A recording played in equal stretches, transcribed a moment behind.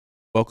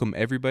Welcome,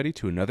 everybody,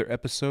 to another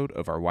episode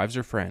of Our Wives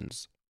Are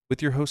Friends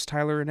with your hosts,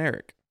 Tyler and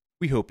Eric.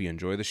 We hope you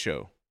enjoy the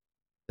show.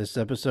 This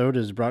episode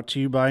is brought to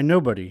you by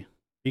nobody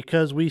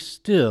because we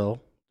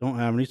still don't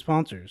have any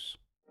sponsors.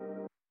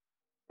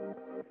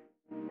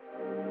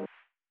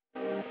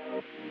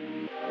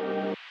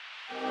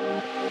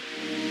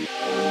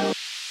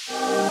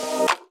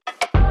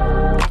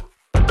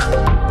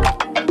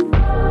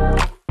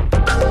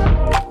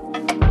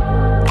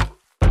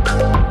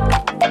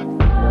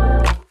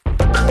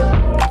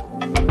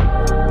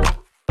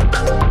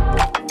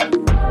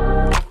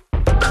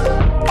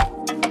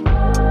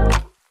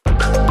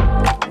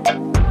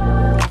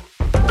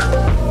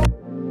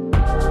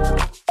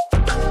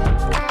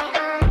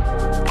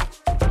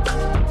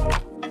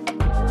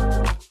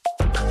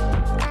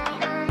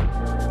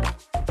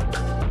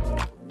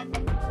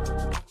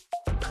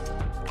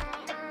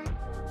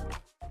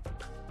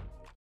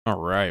 All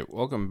right,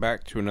 welcome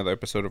back to another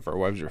episode of Our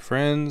Wives Are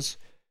Friends.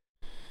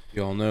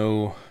 You all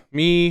know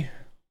me.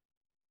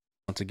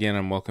 Once again,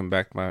 I'm welcome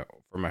back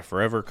for my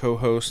forever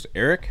co-host,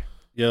 Eric.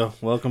 Yo,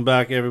 welcome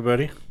back,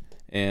 everybody.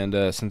 And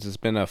since it's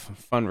been a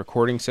fun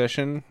recording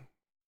session,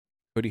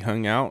 Cody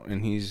hung out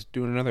and he's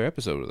doing another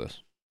episode with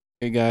us.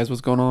 Hey guys,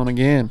 what's going on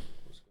again?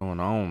 What's going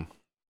on?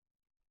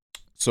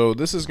 So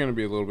this is going to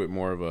be a little bit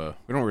more of a,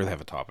 we don't really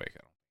have a topic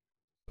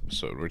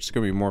episode. We're just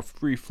going to be more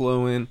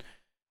free-flowing.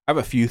 I have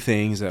a few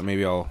things that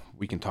maybe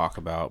we can talk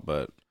about,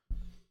 but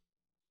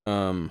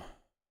one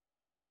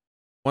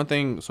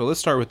thing. So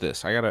let's start with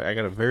this. I got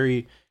a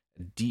very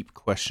deep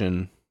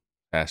question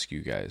to ask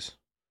you guys.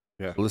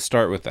 Yeah. So let's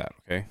start with that,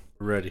 okay?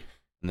 We're ready.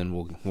 And then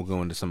we'll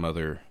go into some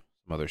other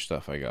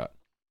stuff I got.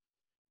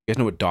 You guys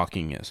know what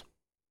docking is?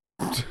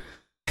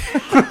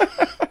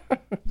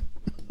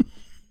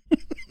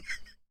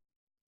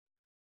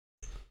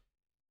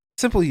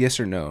 Simple yes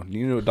or no.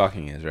 You know what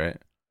docking is, right?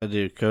 I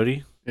do.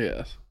 Cody?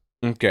 Yes.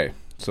 Okay,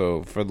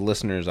 so for the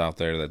listeners out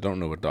there that don't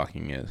know what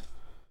docking is,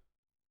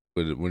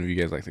 would one of you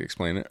guys like to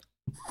explain it?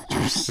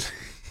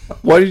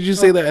 Why did you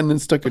say that and then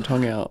stuck your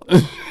tongue out?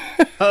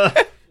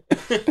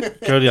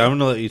 Cody, I'm going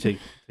to let you take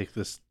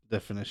this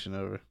definition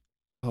over.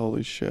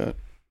 Holy shit.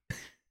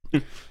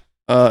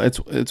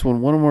 It's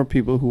when one or more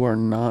people who are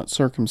not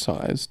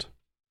circumcised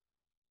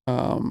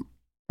put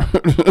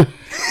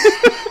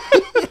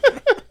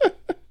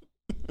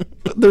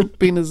their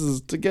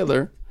penises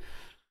together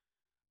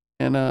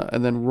and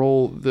then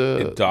roll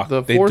the they dock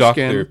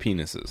their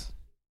penises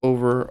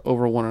over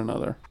one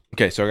another.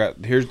 Okay, so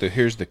here's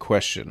the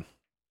question.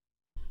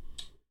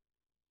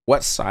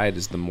 What side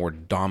is the more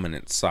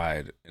dominant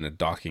side in a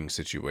docking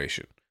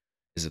situation?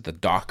 Is it the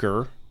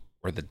docker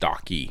or the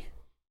docky?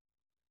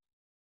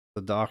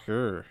 The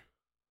docker.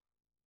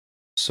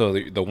 So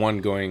the one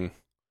going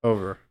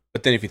over.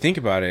 But then if you think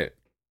about it,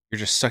 you're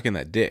just sucking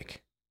that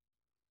dick.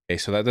 Okay,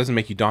 so that doesn't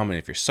make you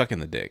dominant if you're sucking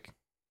the dick.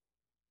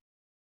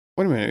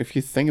 Wait a minute, if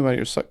you think about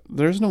it,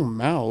 there's no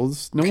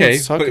mouths. No Okay,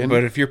 one's sucking.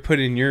 but if you're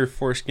putting your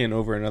foreskin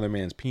over another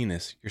man's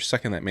penis, you're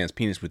sucking that man's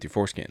penis with your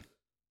foreskin.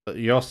 But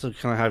you also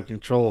kind of have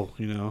control,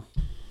 you know.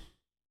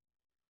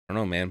 I don't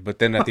know, man. But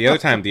then at the other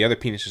time, the other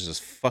penis is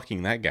just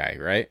fucking that guy,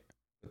 right?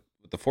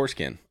 With the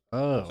foreskin.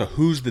 Oh. So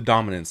who's the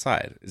dominant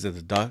side? Is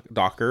it the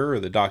docker or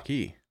the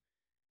docky?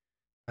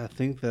 I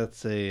think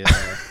that's a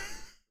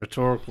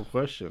rhetorical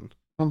question.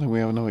 I don't think we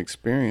have enough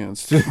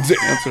experience to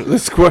answer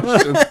this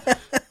question.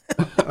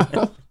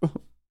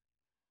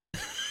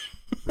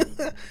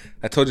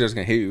 I told you I was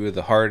gonna hit you with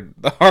the hard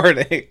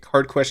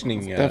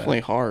questioning. It's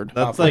definitely hard.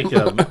 That's like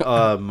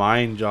a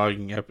mind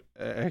jogging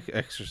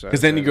exercise.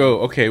 Because then you go,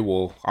 okay,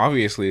 well,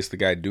 obviously it's the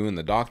guy doing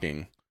the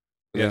docking.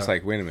 But then it's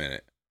like, wait a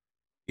minute,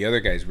 the other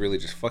guy's really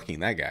just fucking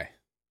that guy.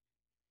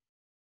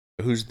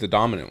 So who's the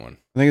dominant one?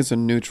 I think it's a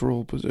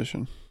neutral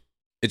position.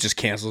 It just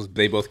cancels.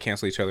 They both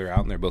cancel each other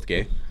out, and they're both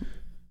gay.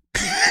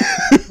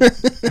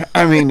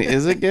 I mean,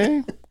 is it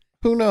gay?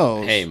 Who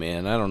knows? Hey,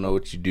 man, I don't know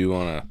what you do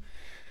on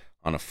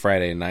a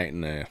Friday night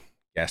in a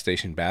gas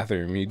station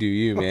bathroom. You do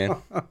you, man.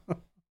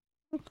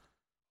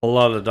 A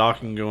lot of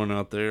docking going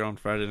out there on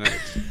Friday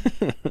nights.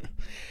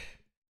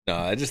 No,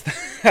 I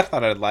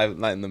thought I'd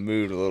lighten the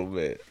mood a little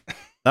bit.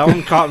 That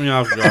one caught me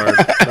off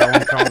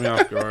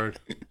guard.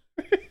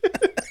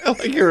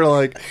 Like you were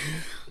like,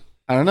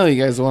 I don't know.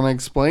 You guys want to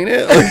explain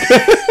it? Like,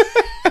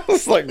 I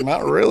was like,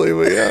 not really,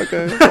 but yeah,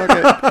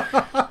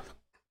 okay.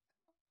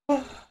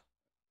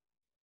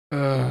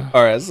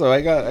 All right, so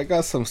I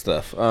got some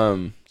stuff.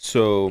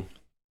 So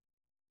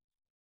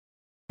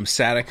I'm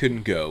sad I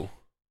couldn't go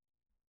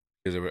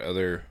because there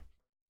were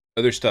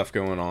other stuff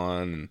going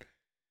on and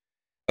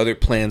other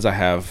plans I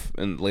have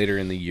later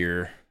in the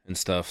year and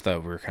stuff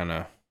that we're kind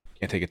of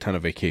can't take a ton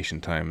of vacation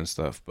time and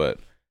stuff. But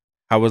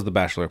how was the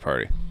bachelor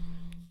party?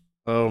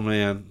 Oh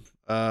man,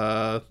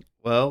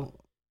 well,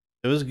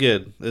 it was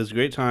good. It was a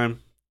great time.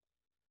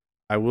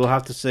 I will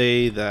have to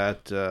say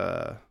that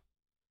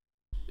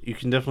you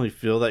can definitely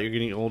feel that you're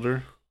getting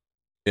older.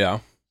 Yeah.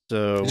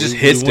 So it just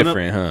hits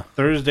different, huh?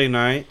 Thursday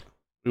night.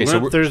 We Okay,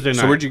 went up Thursday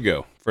night. So where'd you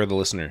go for the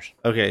listeners?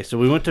 Okay, so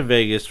we went to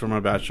Vegas for my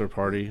bachelor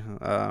party.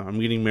 I'm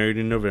getting married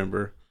in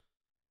November.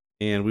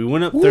 And we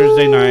went up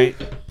Thursday night.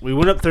 We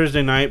went up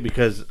Thursday night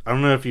because I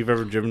don't know if you've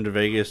ever driven to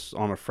Vegas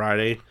on a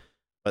Friday,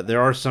 but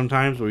there are some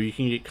times where you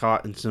can get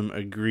caught in some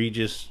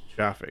egregious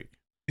traffic.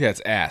 Yeah,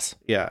 it's ass.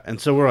 Yeah,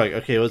 and so we're like,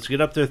 okay, let's get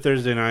up there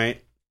Thursday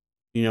night.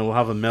 You know, we'll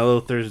have a mellow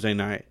Thursday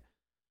night,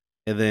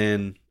 and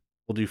then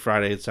we'll do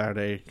Friday and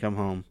Saturday, come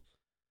home.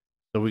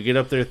 So we get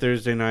up there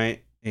Thursday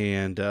night,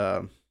 and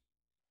the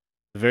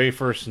very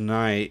first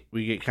night,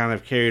 we get kind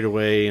of carried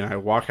away, and I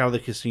walk out of the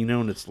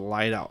casino, and it's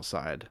light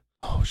outside.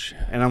 Oh, shit.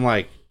 And I'm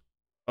like,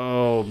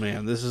 oh,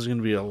 man, this is going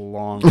to be a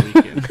long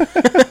weekend.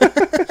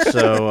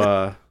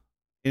 So,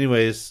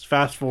 anyways,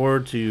 fast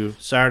forward to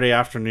Saturday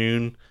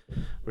afternoon.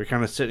 We're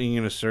kind of sitting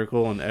in a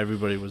circle, and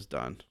everybody was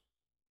done.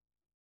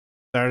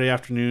 Saturday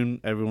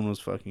afternoon, everyone was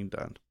fucking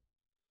done.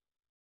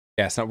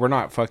 Yeah, we're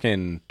not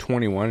fucking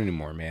 21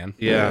 anymore, man.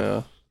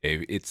 Yeah.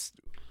 It's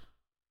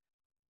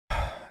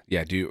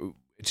yeah, dude.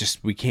 It's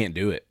just we can't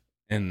do it,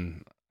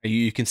 and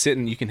you can sit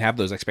and you can have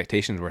those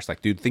expectations where it's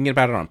like, dude, thinking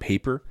about it on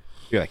paper,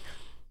 you're like,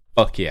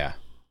 fuck yeah,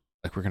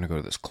 like we're gonna go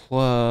to this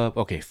club.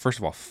 Okay, first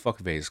of all, fuck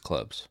Vegas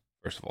clubs.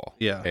 First of all,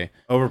 Yeah. okay,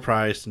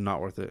 Overpriced and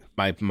not worth it.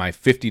 my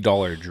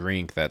 $50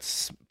 drink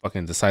that's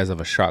fucking the size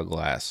of a shot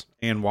glass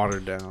And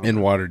watered down.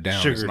 and watered down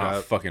is Sugared not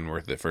up. fucking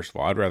worth it. First of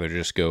all, I'd rather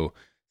just go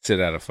sit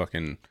at a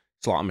fucking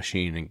slot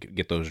machine and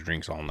get those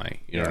drinks all night.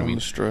 You know what I mean?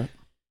 Straight.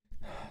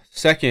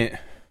 Second,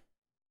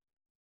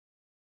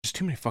 there's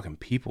too many fucking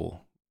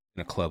people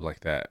in a club like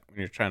that. When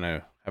you're trying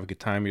to have a good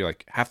time, you're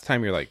like, half the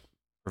time you're like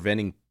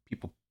preventing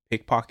people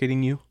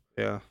pickpocketing you.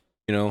 Yeah.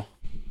 You know,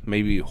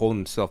 maybe holding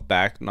himself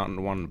back, not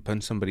wanting to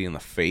punch somebody in the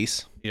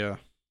face. Yeah.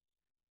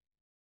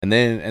 And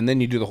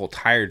then you do the whole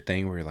tired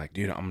thing where you're like,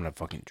 dude, I'm gonna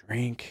fucking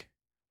drink.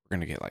 We're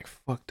gonna get like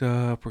fucked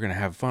up. We're gonna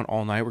have fun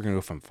all night. We're gonna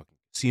go from fucking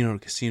casino to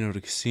casino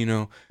to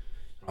casino.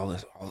 All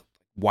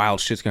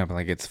wild shit's gonna happen.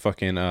 Like it's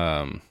fucking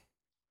The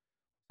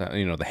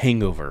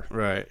Hangover.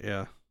 Right.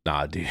 Yeah.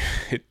 Nah, dude,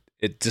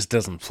 it just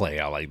doesn't play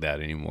out like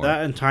that anymore.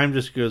 That and time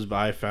just goes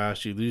by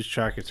fast. You lose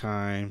track of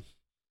time.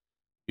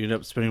 You end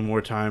up spending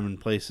more time in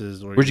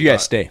places where Where'd you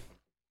guys stay?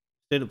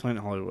 Stayed at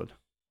Planet Hollywood.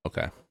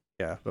 Okay.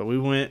 Yeah, but we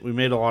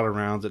made a lot of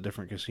rounds at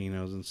different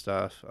casinos and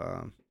stuff.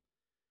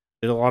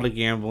 Did a lot of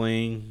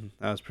gambling.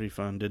 That was pretty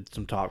fun. Did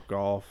some Top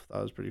Golf.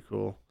 That was pretty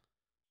cool.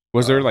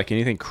 Was there like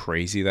anything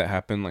crazy that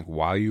happened like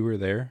while you were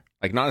there?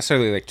 Like not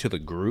necessarily like to the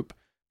group,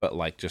 but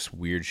like just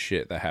weird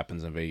shit that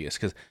happens in Vegas.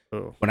 Because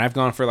when I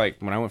went for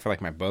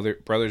like my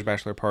brother's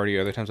bachelor party,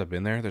 other times I've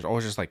been there, there's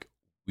always just like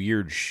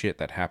weird shit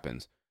that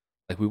happens.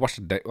 Like we watched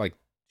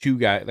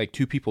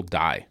two people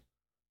die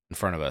in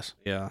front of us.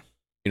 Yeah.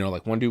 You know,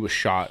 like one dude was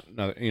shot.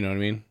 Another, you know what I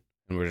mean?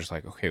 And we're just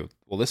like, okay,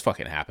 well this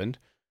fucking happened.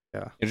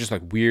 Yeah. It's just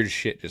like weird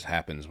shit just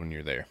happens when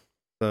you're there.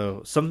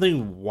 So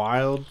something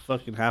wild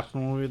fucking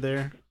happened when we were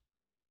there.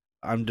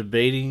 I'm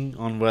debating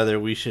on whether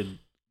we should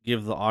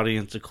give the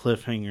audience a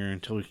cliffhanger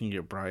until we can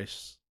get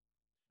Bryce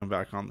come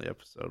back on the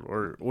episode.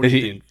 Or what do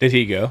you think? Did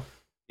he go?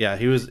 Yeah,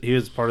 he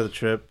was part of the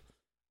trip.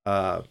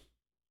 I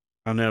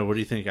don't know. What do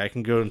you think? I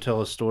can go and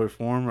tell a story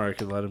for him, or I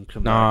could let him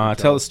come back. Nah,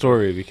 tell the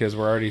story because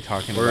we're already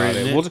talking about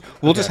it.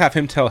 We'll just have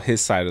him tell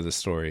his side of the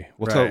story.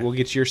 We'll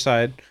get your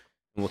side,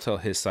 and we'll tell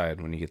his side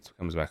when he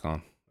comes back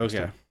on.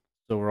 Okay.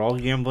 So we're all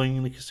gambling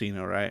in the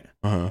casino, right?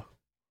 Uh-huh.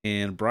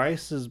 And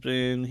Bryce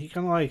he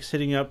kind of likes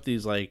hitting up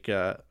these like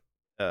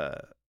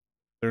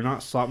they're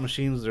not slot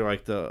machines, they're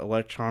like the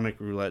electronic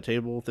roulette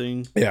table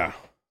thing. Yeah.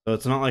 So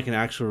it's not like an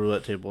actual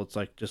roulette table, it's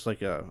like just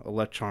like a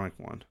electronic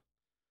one.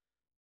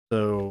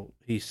 So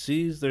he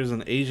sees there's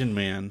an Asian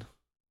man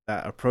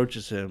that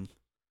approaches him,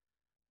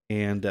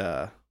 and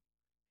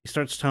he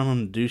starts telling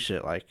him to do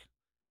shit like,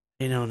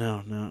 hey, no,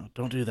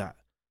 don't do that.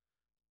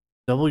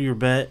 Double your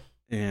bet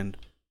and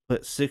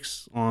put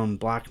 6 on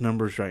black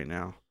numbers right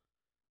now.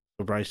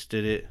 So Bryce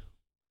did it.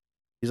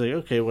 He's like,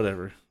 okay,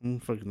 whatever. I'm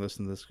fucking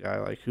listen to this guy.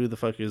 Like, who the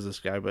fuck is this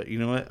guy? But you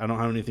know what? I don't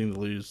have anything to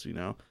lose, you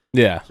know?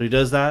 Yeah. So he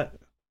does that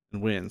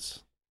and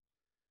wins.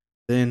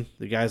 Then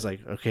the guy's like,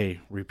 okay,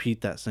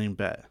 repeat that same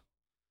bet.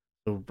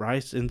 So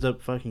Bryce ends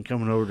up fucking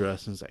coming over to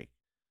us and is like,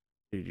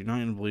 dude, you're not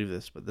going to believe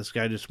this, but this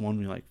guy just won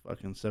me like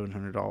fucking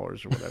 $700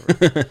 or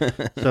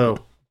whatever. So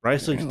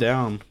Bryce looks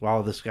down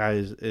while this guy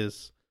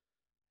is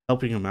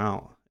helping him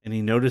out, and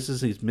he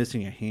notices he's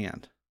missing a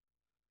hand.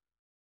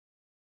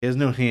 He has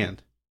no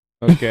hand.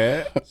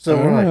 Okay. So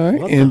we're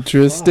like, what the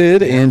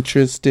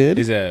interested.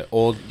 He's an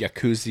old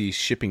Yakuza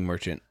shipping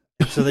merchant.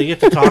 So they get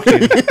to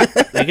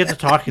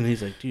talking.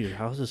 He's like, dude,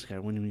 how's this guy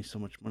winning me so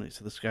much money?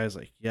 So this guy's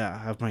like, yeah, I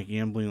have my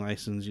gambling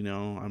license. You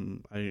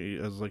know, I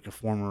was like a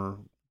former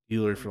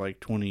dealer for like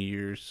 20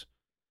 years.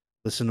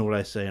 Listen to what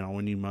I say and I'll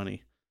win you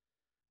money.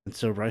 And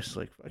so Bryce is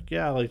like, fuck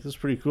yeah, like this is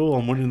pretty cool.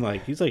 I'm winning,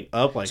 like he's like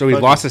up like. So he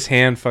lost his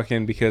hand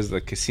fucking because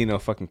the casino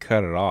fucking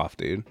cut it off,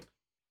 dude.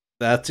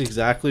 That's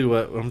exactly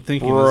what I'm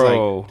thinking. Bro. Is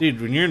like,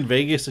 dude, when you're in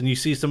Vegas and you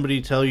see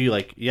somebody tell you,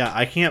 like, yeah,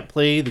 I can't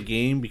play the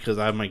game because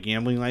I have my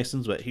gambling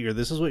license, but here,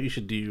 this is what you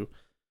should do.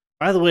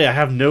 By the way, I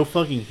have no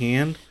fucking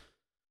hand.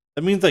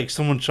 That means, like,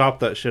 someone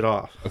chopped that shit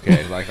off.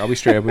 Okay, like, I'll be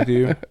straight up with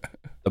you.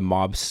 The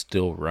mob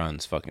still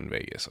runs fucking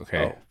Vegas,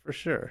 okay? Oh, for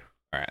sure.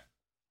 All right.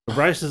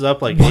 Bryce is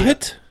up like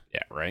What?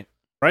 Yeah, right.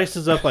 Bryce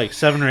is up like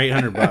 $700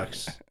 or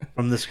 $800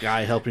 from this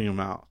guy helping him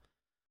out,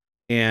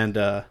 and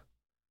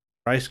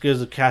Bryce goes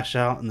to cash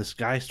out, and this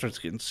guy starts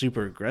getting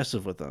super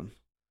aggressive with him.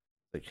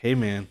 Like, hey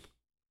man,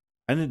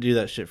 I didn't do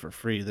that shit for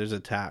free. There's a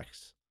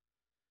tax.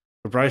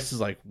 But Bryce is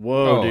like,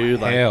 whoa,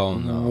 dude, like, hell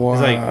no.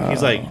 Wow.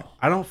 he's like,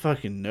 I don't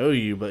fucking know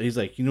you, but he's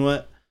like, you know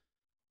what?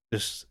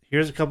 Just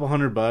here's a couple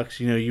 $100.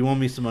 You know, you owe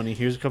me some money.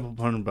 Here's a couple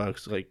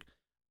 $100. Like,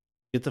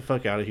 get the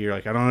fuck out of here.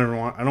 Like, I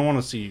don't want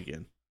to see you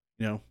again.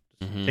 You know,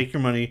 just take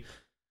your money.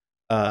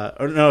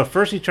 Or no, at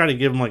first he tried to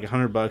give him like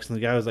 $100, and the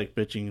guy was like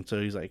bitching.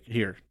 So he's like,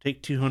 here,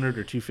 take 200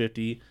 or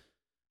 250.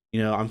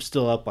 You know, I'm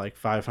still up like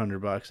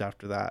 $500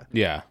 after that.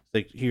 Yeah.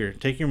 Like, here,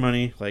 take your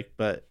money. Like,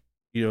 but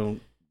you know,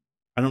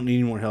 I don't need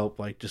any more help.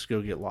 Like, just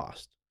go get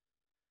lost.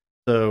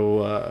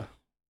 So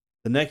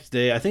the next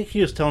day, I think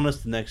he was telling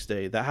us the next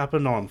day. That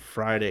happened on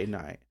Friday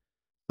night.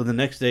 So the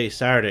next day,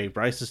 Saturday,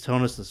 Bryce is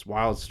telling us this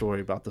wild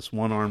story about this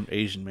one-armed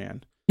Asian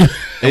man. And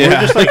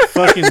we're just like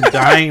fucking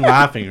dying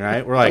laughing,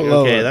 right? We're like,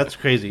 okay, that's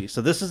crazy.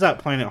 So this is at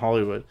Planet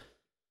Hollywood.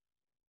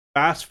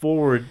 Fast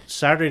forward,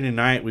 Saturday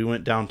night, we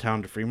went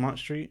downtown to Fremont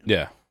Street.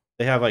 Yeah.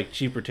 They have like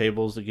cheaper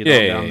tables to get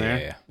on down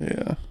there.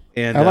 Yeah.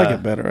 And I like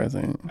it better, I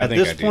think. At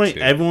this point,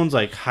 everyone's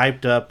like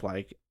hyped up.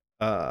 Like,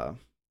 I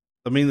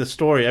mean, the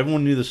story,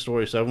 everyone knew the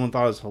story, so everyone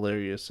thought it was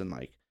hilarious. And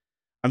like,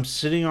 I'm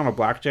sitting on a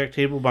blackjack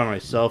table by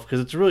myself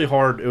because it's really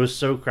hard. It was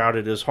so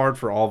crowded. It was hard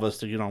for all of us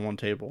to get on one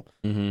table.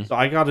 Mm-hmm. So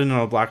I got in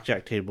on a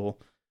blackjack table,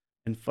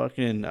 and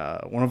fucking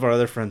one of our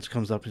other friends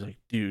comes up. He's like,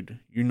 dude,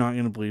 you're not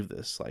going to believe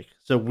this. Like,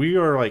 so we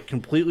are like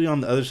completely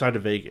on the other side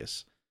of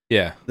Vegas.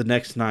 Yeah. The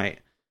next night.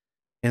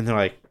 And they're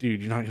like,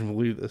 dude, you're not going to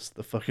believe this.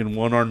 The fucking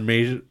one-armed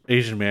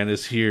Asian man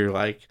is here.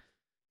 Like,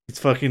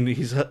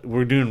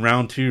 we're doing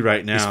round 2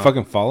 right now. He's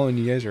fucking following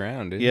you guys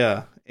around, dude.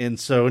 Yeah. And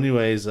so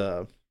anyways,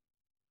 you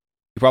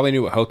probably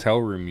knew what hotel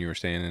room you were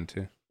staying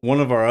into.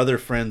 One of our other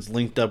friends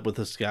linked up with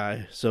this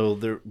guy.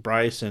 So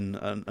Bryce and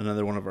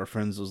another one of our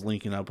friends was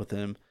linking up with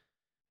him.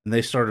 And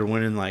they started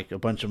winning like a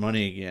bunch of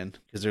money again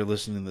because they're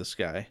listening to this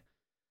guy.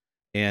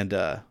 And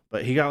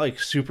but he got like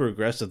super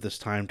aggressive this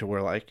time to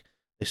where like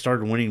they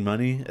started winning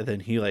money, and then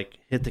he like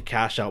hit the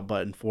cash out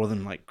button for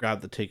them, like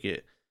grabbed the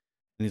ticket,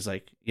 and he's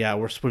like, yeah,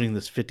 we're splitting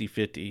this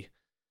 50-50,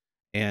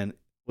 and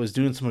was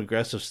doing some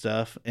aggressive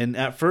stuff. And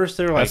at first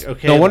they're like,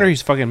 okay, no wonder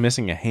he's fucking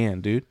missing a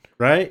hand, dude.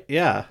 Right?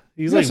 Yeah,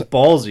 he's like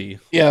ballsy.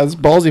 Yeah, it's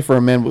ballsy for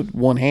a man with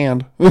one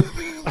hand.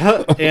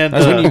 And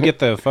that's when you get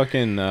the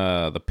fucking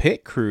the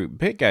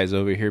pit guys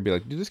over here be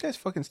like, dude, this guy's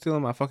fucking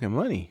stealing my fucking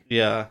money.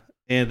 Yeah.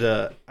 And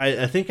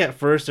I think at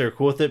first they're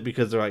cool with it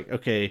because they're like,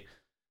 okay,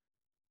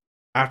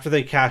 after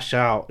they cash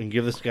out and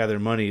give this guy their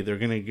money, they're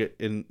gonna get.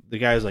 And the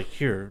guy's like,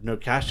 here, no,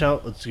 cash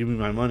out, let's give me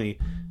my money,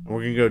 and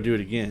we're gonna go do it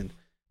again.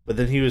 But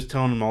then he was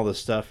telling them all this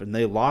stuff, and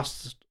they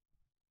lost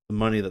the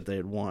money that they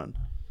had won.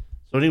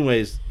 So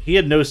anyways, he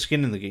had no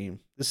skin in the game.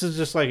 This is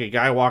just like a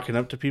guy walking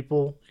up to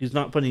people. He's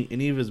not putting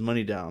any of his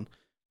money down.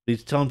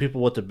 He's telling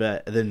people what to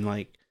bet, and then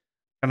like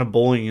kind of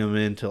bullying them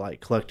into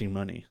like collecting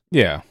money.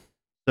 Yeah.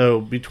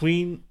 So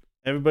between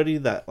everybody,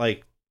 that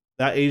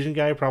Asian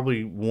guy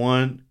probably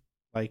won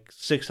like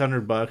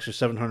 $600 or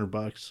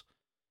 $700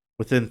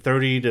 within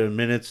 30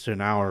 minutes to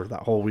an hour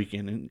that whole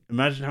weekend. And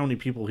imagine how many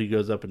people he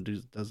goes up and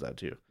does that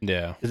to.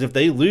 Yeah. Because if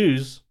they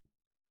lose,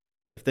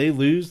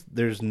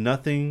 there's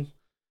nothing.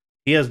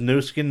 He has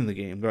no skin in the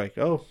game. They're like,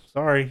 oh,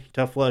 sorry,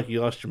 tough luck,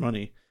 you lost your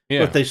money. Yeah.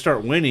 But if they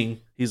start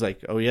winning, he's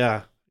like, oh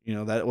yeah, you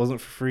know, that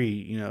wasn't for free.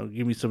 You know,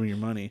 give me some of your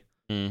money.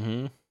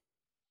 Mm-hmm.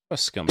 A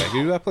scumbag,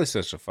 dude. That place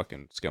is such a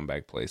fucking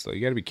scumbag place. Though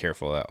you got to be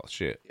careful of that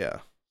shit. Yeah.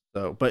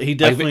 So, but he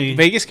definitely like,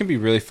 Vegas can be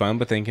really fun,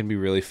 but then can be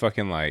really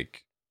fucking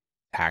like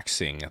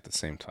taxing at the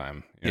same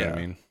time. You know what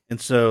I mean? And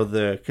so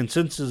the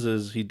consensus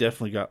is he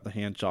definitely got the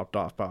hand chopped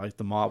off by like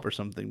the mob or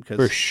something. Because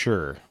for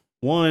sure,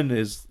 one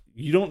is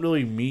you don't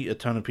really meet a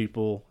ton of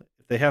people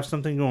if they have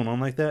something going on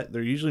like that.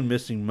 They're usually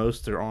missing most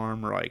of their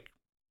arm or like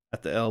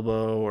at the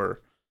elbow, or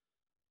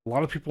a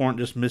lot of people aren't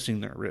just missing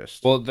their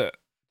wrist. Well, the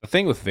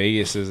thing with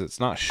Vegas is it's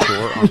not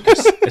short on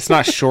it's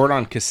not short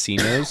on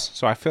casinos.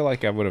 So I feel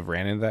like I would have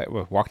ran into that,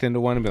 walked into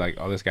one and be like,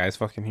 "Oh, this guy's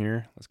fucking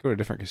here. Let's go to a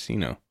different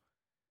casino."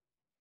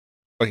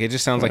 Like it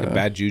just sounds like a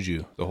bad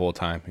juju the whole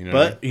time. You know.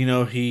 But you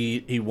know,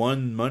 he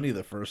won money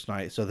the first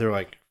night, so they're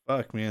like,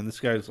 "Fuck, man,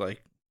 this guy's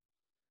like,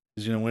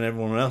 he's gonna win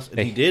everyone else." And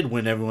he did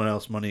win everyone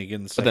else money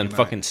again. But then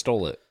fucking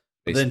stole it.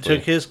 Then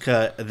took his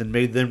cut and then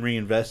made them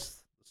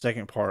reinvest the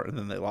second part, and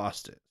then they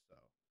lost it.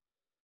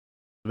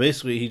 So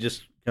basically, he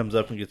just comes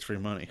up and gets free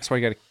money. That's why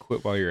you got to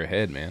quit while you're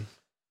ahead, man.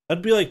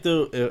 I'd be like,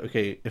 though,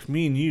 okay, if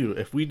me and you,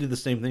 if we did the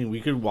same thing,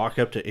 we could walk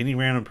up to any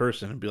random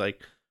person and be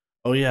like,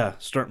 "Oh yeah,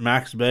 start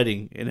max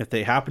betting," and if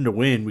they happen to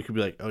win, we could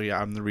be like, "Oh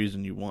yeah, I'm the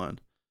reason you won.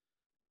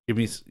 Give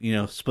me, you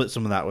know, split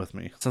some of that with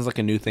me." Sounds like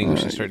a new thing we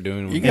should start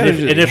doing.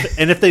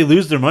 And if they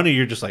lose their money,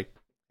 you're just like,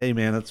 "Hey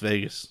man, that's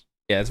Vegas."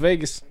 Yeah, it's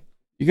Vegas.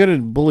 You got to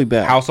bully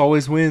back. House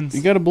always wins.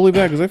 You got to bully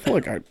back because I feel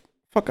like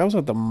I was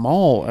at the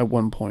mall at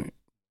one point,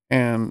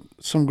 and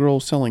some girl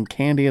selling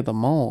candy at the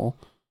mall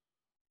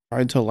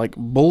tried to like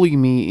bully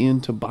me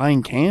into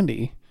buying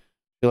candy.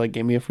 She like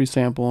gave me a free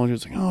sample, and she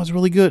was like, "Oh, it's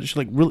really good." She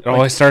like really It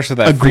always starts with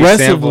that free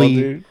sample, aggressively,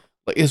 dude.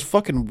 like it's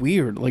fucking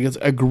weird. Like it's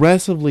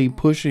aggressively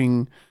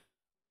pushing,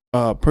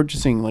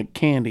 purchasing like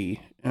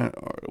candy or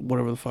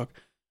whatever the fuck,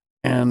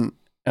 and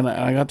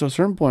I got to a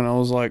certain point, I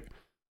was like,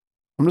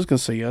 I'm just gonna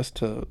say yes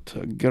to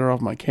get her off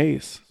my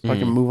case so I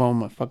can move on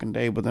with my fucking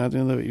day. But then at the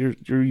end of it,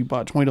 you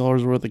bought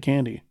 $20 worth of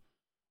candy,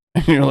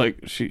 and you're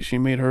like, she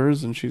made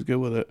hers and she's good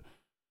with it,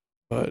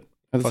 but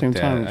at the Fuck same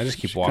that. time, I just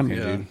keep she walking,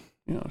 kinda, dude.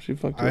 You know, she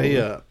fucked it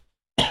over.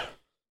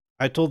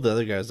 I told the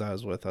other guys I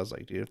was with, I was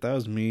like, dude, if that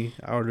was me,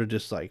 I would have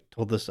just like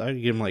told this.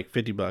 I'd give him like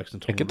 $50 and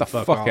told Like, him get to the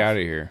fuck fuck off. out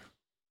of here.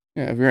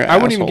 Yeah, if you're an I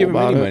wouldn't even asshole give him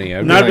about any it. money.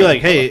 And I'd be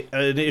like, hey,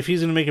 if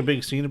he's gonna make a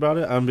big scene about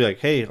it, I'd be like,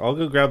 hey, I'll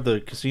go grab the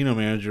casino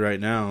manager right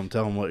now and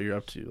tell him what you're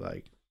up to.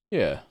 Like,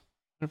 yeah,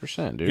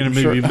 100%, dude. you're gonna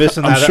sure- be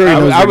missing I'm that. sure he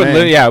knows I your would,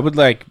 name. yeah, I would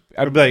like.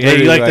 I'd be like,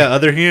 hey, you like that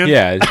other hand?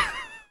 Yeah,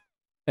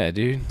 yeah,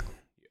 dude.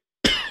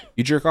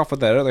 You jerk off with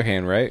that other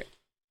hand, right?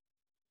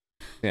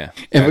 Yeah.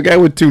 If a guy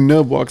with 2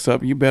 nub walks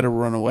up, you better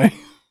run away.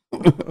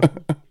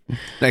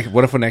 Like,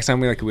 what if next time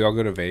we all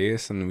go to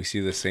Vegas and we see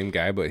the same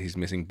guy, but he's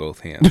missing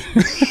both hands,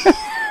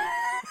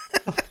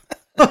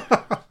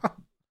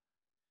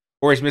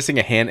 or he's missing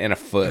a hand and a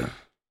foot?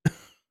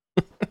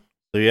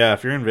 So yeah,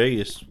 if you're in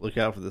Vegas, look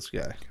out for this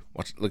guy.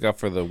 Look out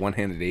for the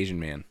one-handed Asian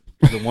man.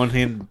 The one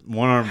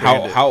arm.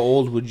 How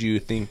old would you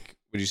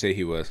say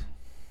he was?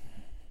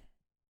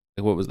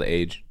 Like, what was the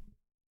age?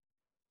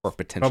 Or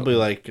potential? Probably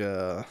like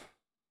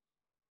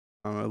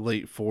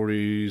late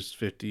 40s,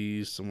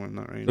 50s, somewhere in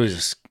that range. So he's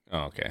just,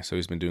 okay. So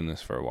he's been doing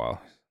this for a while.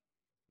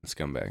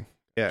 Scumbag.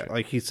 Yeah,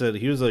 like he said,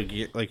 he was like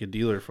a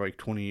dealer for like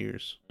 20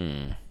 years.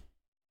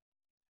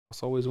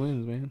 This always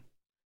wins, man.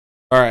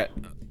 All right.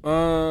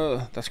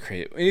 That's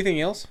great.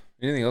 Anything else?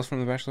 Anything else from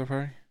the bachelor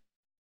party?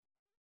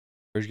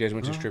 Or you guys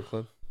went to strip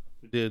club?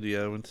 We did,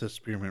 yeah. Went to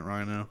Spearmint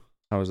Rhino.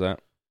 How was that?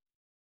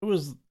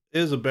 It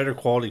is a better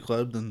quality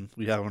club than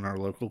we have in our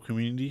local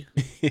community.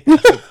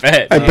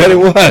 I bet it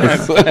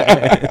was.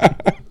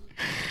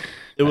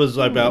 It was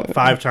about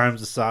 5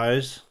 times the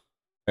size.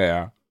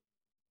 Yeah.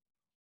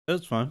 It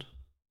was fun.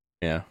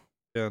 Yeah.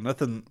 Yeah,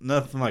 nothing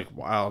like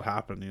wild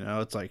happened. You know,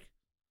 it's like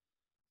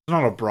it's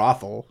not a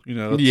brothel. You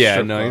know. It's a Yeah.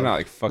 strip No, club. you're not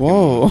like fucking.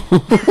 Whoa.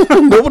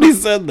 Nobody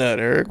said that,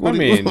 Eric. I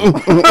mean,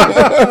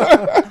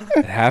 it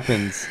it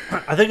happens.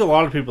 I think a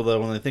lot of people though,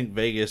 when they think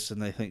Vegas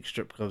and they think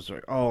strip clubs, are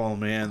like, oh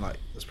man, like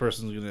this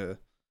person's gonna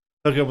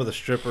hook up with a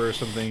stripper or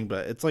something.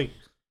 But it's like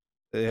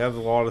they have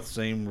a lot of the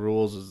same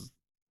rules as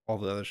all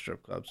the other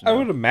strip clubs. You I know?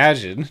 would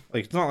imagine.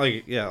 Like it's not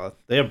like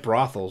they have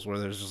brothels where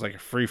there's just like a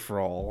free for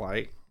all.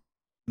 Like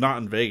not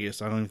in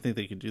Vegas. I don't even think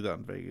they could do that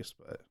in Vegas.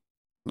 But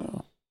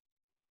No.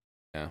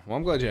 Yeah. Well,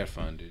 I'm glad you had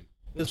fun, dude.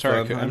 it's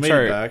sorry, fun. I I'm made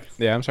sorry. it back.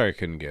 Yeah, I'm sorry I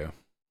couldn't go.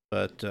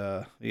 But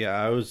yeah,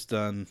 I was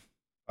done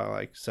by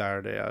like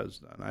Saturday. I was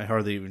done. I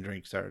hardly even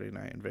drank Saturday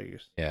night in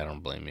Vegas. Yeah, I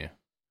don't blame you.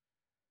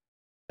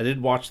 I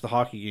did watch the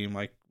hockey game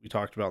like we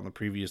talked about in the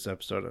previous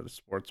episode at a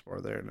sports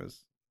bar there, and it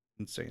was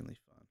insanely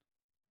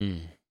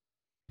fun.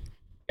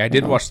 I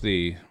did watch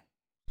so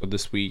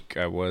this week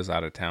I was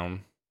out of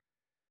town,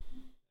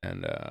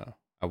 and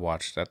I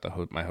watched at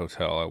my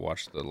hotel. I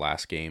watched the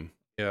last game,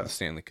 Yeah, the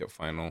Stanley Cup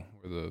final,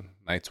 where the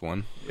Knights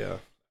won. yeah.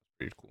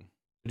 Pretty cool.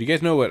 Do you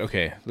guys know what?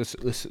 Okay,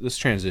 let's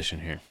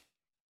transition here.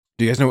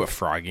 Do you guys know what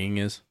frogging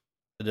is?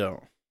 I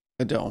don't.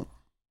 I don't.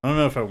 I don't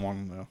know if I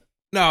want to know.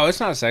 No, it's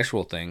not a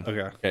sexual thing.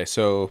 Okay. Okay,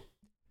 so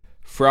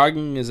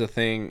frogging is a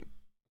thing.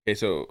 Okay,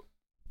 so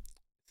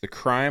the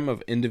crime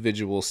of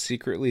individuals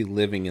secretly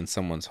living in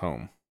someone's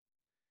home.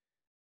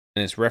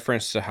 And it's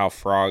reference to how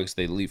frogs,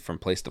 they leap from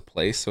place to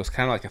place. So it's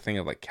kind of like a thing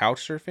of like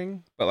couch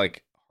surfing, but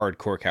like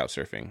hardcore couch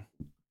surfing.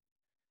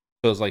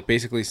 So it's like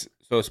basically, so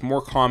it's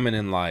more common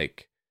in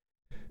like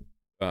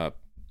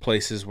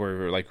places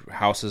where like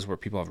houses where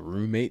people have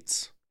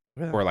roommates.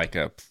 Yeah. Or like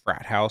a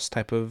frat house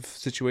type of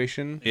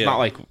situation. Yeah. Not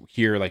like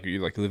here, like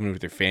you're like living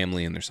with your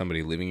family and there's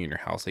somebody living in your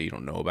house that you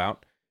don't know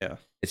about. Yeah.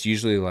 It's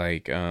usually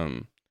like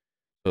like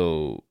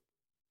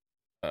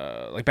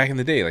back in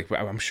the day, like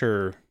I'm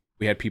sure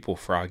we had people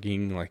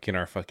frogging like in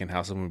our fucking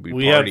house when we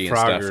party and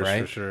stuff,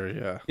 right? For sure,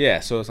 yeah. Yeah,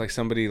 so it's like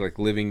somebody like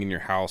living in your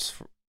house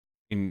for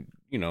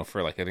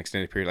like an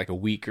extended period, like a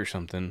week or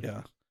something.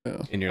 Yeah.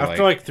 And you're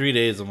After like 3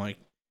 days, I'm like,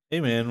 hey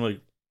man, like,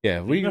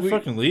 yeah, we gonna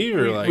fucking leave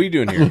or like, what are you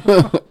doing here?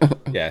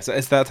 Yeah, so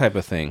it's that type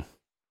of thing.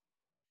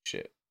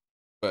 Shit.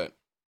 But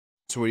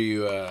so what do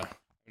you I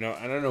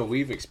don't know,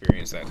 we've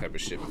experienced that type of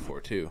shit before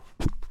too.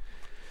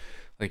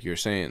 Like you were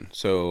saying.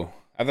 So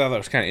I thought that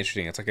was kind of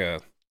interesting. It's like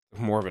a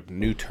more of a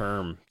new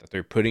term that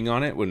they're putting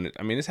on it.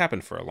 I mean, it's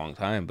happened for a long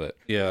time, but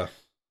yeah.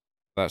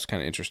 that's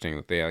kind of interesting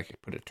that they like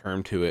put a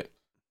term to it.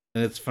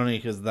 And it's funny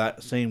because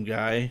that same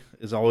guy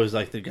is always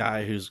like the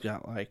guy who's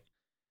got like,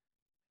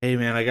 hey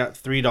man, I got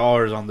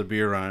 $3 on the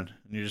beer run,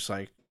 and you're just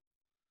like,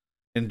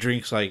 and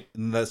drinks like,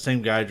 and that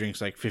same guy drinks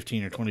like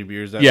 15 or 20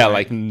 beers. That Yeah, night.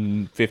 like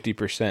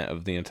 50%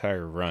 of the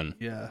entire run.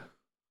 Yeah.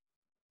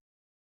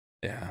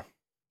 Yeah.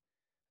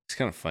 It's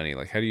kind of funny.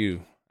 Like, how do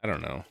you, I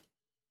don't know.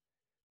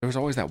 There was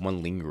always that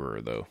one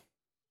lingerer, though.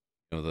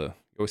 You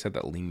always had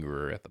that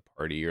lingerer at the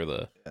party or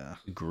the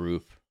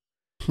group.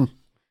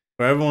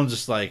 Where everyone's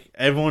just like,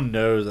 everyone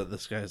knows that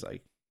this guy's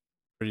like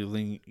pretty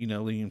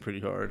leaning pretty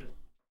hard.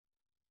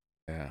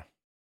 Yeah.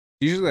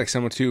 Usually like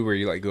someone too where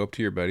you like go up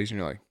to your buddies and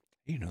you're like,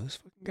 hey, you know this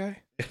fucking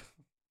guy?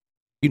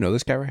 You know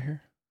this guy right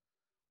here?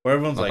 Where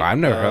everyone's like, I've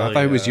never heard. I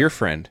thought he was your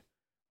friend.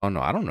 Oh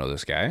no, I don't know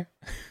this guy.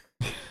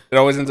 It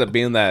always ends up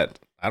being that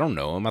I don't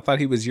know him. I thought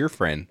he was your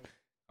friend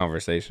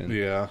conversation.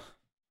 Yeah.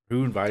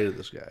 Who invited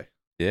this guy?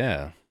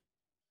 Yeah.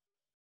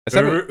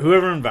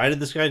 Whoever invited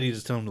this guy needs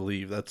to tell him to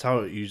leave. That's how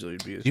it usually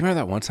would be. Do you remember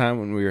that one time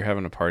when we were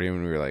having a party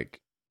when we were like,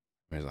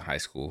 it was a high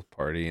school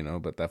party, you know,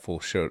 but that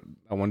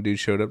one dude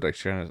showed up like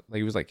trying to, like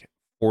he was like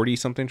 40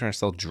 something trying to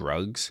sell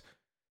drugs,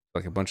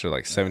 like a bunch of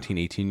like 17,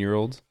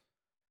 18-year-olds.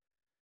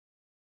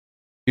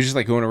 He was just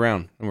like going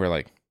around and we're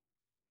like,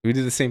 we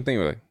did the same thing.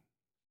 We're like,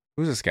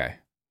 who's this guy?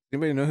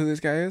 Anybody know who this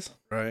guy is?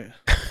 Right.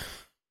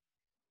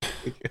 I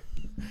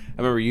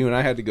remember you and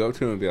I had to go up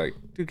to him and be like,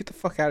 dude, get the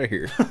fuck out of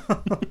here.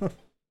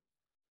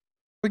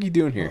 What are you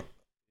doing here?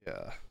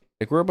 Yeah.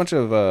 Like, we're a bunch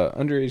of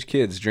underage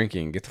kids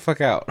drinking. Get the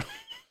fuck out.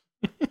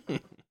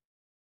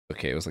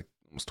 Okay, it was like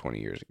almost 20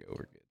 years ago.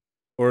 We're good.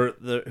 Or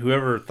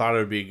whoever thought it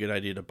would be a good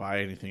idea to buy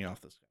anything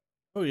off this guy.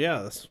 Oh,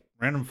 yeah, this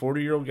random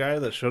 40-year-old guy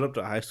that showed up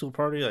to a high school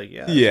party. Like,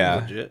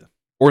 yeah. Legit.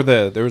 Or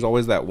there was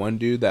always that one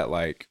dude that,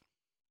 like,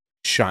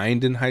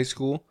 shined in high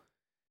school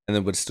and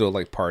then would still,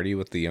 like, party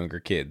with the younger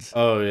kids.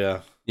 Oh,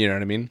 yeah. You know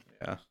what I mean?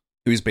 Yeah.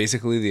 He was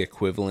basically the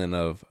equivalent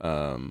of,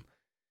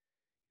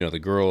 the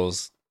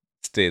girls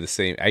stay the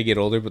same. I get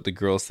older, but the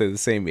girls stay the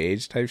same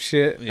age type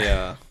shit.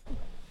 Yeah.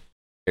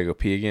 Gotta go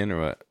pee again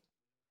or what?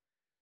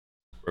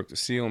 Broke the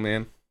seal,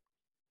 man.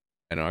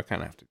 I know, I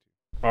kind of have to.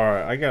 All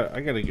right, I got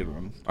a good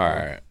one. All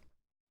right.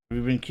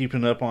 We've been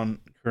keeping up on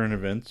current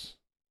events.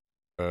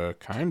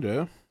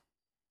 Kinda.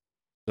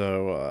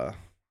 So,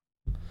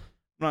 I'm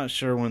not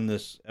sure when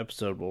this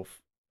episode will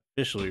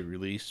officially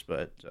release,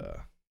 but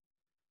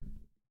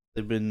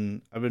I've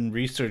been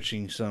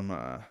researching some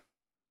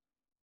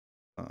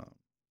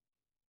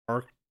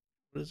what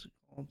is it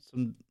called?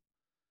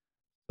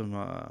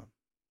 Some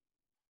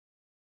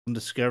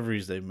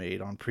discoveries they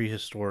made on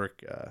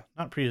prehistoric,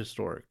 not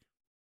prehistoric,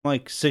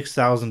 like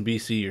 6,000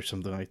 BC or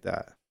something like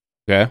that.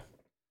 Okay.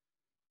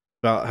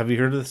 Have you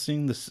heard of this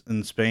thing? This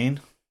in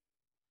Spain?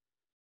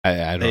 I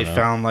don't know. They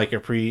found like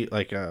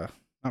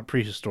not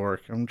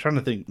prehistoric. I'm trying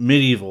to think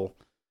medieval.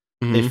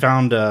 Mm-hmm. They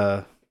found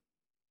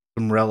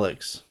some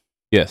relics.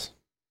 Yes.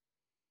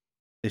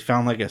 They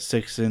found like a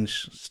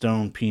 6-inch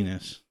stone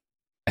penis.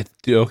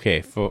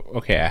 Okay,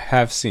 I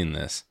have seen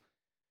this.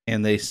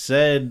 And they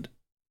said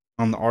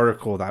on the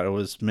article that it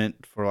was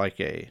meant for like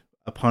a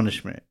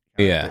punishment.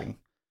 Yeah. Thing.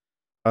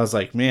 I was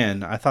like,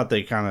 man, I thought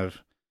I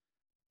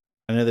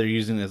know they're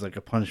using it as like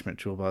a punishment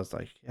tool, but I was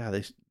like, yeah,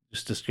 they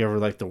just discovered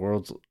like the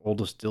world's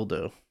oldest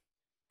dildo.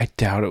 I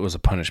doubt it was a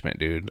punishment,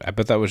 dude. I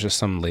bet that was just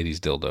some lady's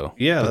dildo.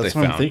 Yeah, that's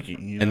what I'm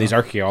thinking. And these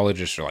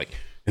archaeologists are like,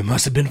 it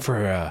must have been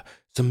for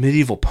some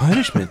medieval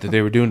punishment that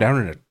they were doing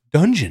down in a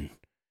dungeon.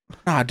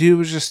 Nah, dude, it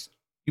was just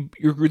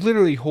you're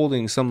literally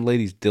holding some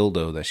lady's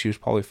dildo that she was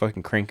probably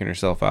fucking cranking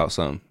herself out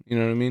some. You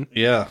know what I mean?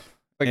 Yeah.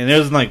 And it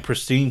was in like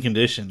pristine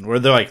condition where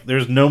they're like,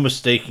 there's no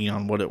mistaking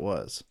on what it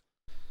was.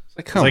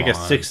 It's like a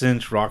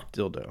 6-inch rock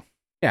dildo.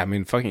 Yeah, I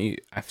mean, fucking,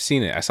 I've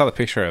seen it. I saw the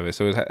picture of it.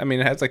 So, it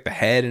has like the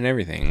head and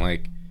everything.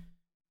 Like,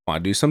 come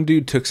on, dude. Some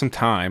dude took some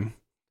time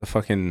to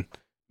fucking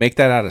make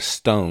that out of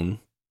stone,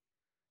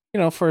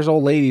 for his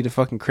old lady to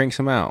fucking crank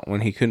some out when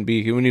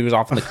he was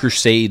off in the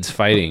Crusades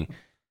fighting.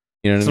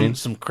 You know what I mean?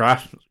 Some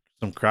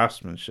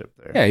craftsmanship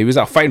there. Yeah, he was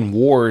out fighting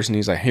wars and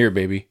he's like, here,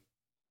 baby.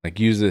 Like,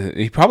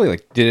 he probably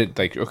like did it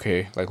like,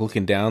 okay, like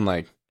looking down,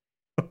 like,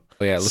 oh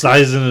yeah,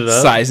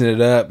 sizing it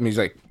up. And he's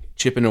like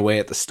chipping away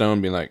at the stone,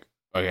 being like,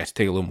 oh, I got to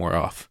take a little more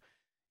off.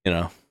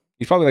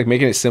 He's probably like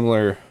making it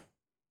similarly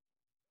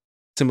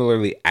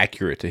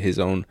accurate to his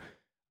own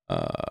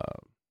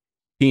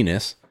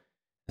penis.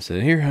 I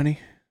said, here, honey,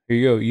 here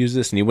you go, use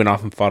this. And he went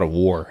off and fought a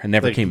war and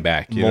never came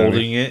back.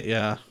 Molding it,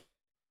 yeah.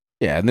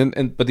 Yeah,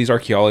 but these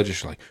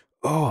archaeologists are like,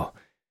 oh,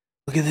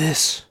 look at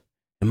this.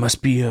 It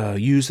must be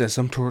used as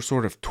some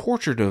sort of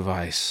torture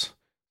device.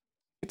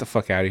 Get the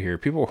fuck out of here.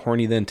 People were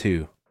horny then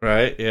too.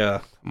 Right,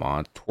 yeah. Come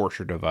on,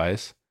 torture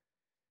device.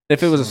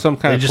 If it was some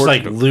kind of just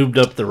like lubed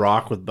up the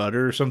rock with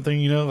butter or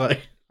something,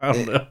 like, I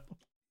don't know.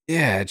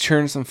 Yeah,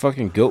 churn some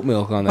fucking goat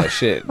milk on that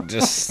shit.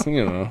 Just,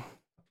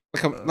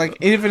 like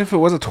even if it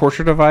was a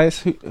torture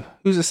device,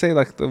 who's to say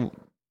like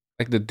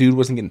the dude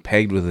wasn't getting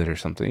pegged with it or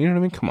something? You know what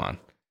I mean? Come on.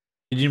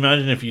 Could you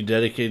imagine if you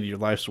dedicated your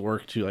life's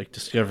work to like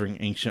discovering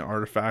ancient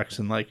artifacts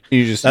and like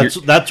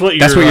that's what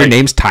your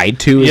name's tied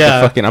to?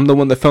 Yeah, I'm the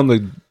one that found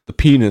the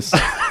penis.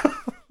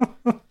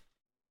 That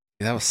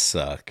would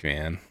suck,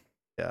 man.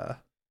 Yeah,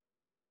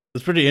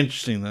 it's pretty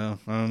interesting though.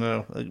 I don't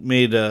know, it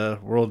made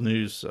world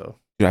news. So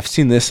dude, I've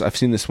seen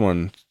this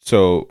one.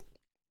 So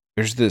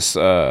there's this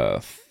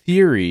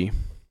theory.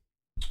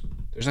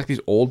 There's like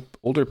these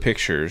older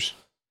pictures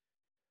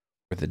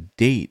where the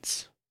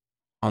dates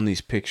on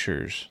these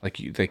pictures, like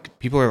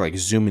people are like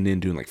zooming in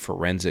doing like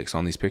forensics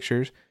on these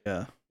pictures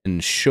Yeah.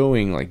 and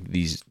showing like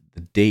the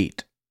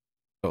date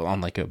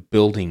on like a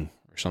building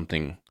or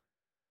something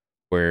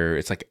where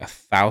it's like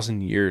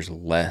 1,000 years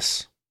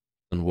less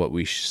than what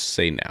we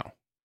say now.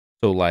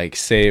 So like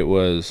say it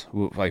was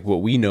like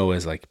what we know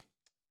as like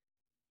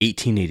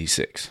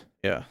 1886.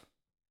 Yeah.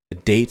 The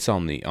dates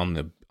on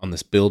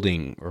this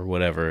building or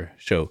whatever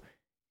show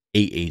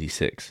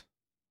 886.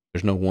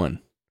 There's no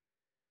one.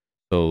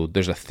 So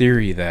there's a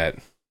theory that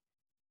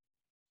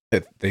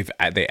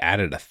they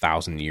added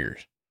 1,000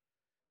 years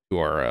to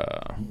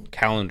our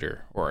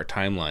calendar or our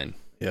timeline,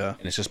 Yeah.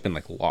 and it's just been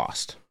like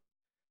lost.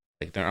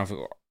 Like they're not.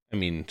 I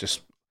mean,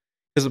 just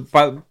because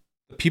the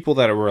people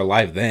that were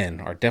alive then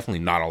are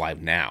definitely not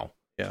alive now.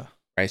 Yeah.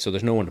 Right. So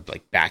there's no one to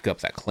like back up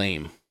that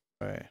claim.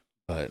 Right.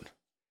 But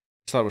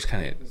I thought it was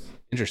kind of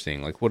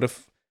interesting. Like, what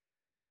if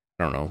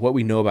I don't know what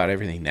we know about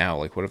everything now?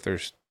 Like, what if they're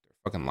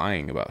fucking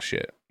lying about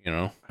shit? You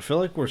know? I feel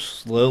like we're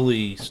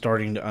slowly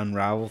starting to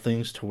unravel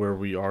things to where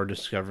we are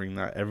discovering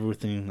that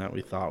everything that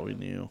we thought we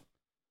knew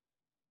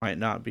might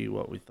not be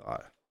what we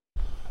thought.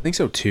 I think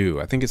so too.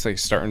 I think it's like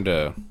starting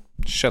to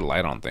shed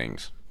light on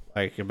things.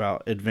 Like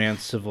about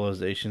advanced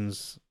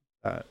civilizations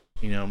that,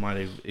 might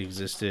have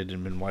existed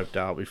and been wiped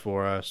out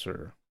before us,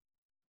 or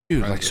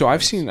dude, like, so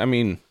I've seen, I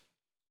mean,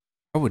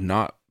 I would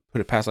not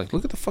put it past, like,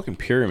 look at the fucking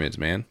pyramids,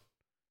 man.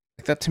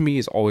 Like, that to me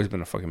has always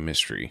been a fucking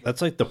mystery.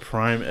 That's like the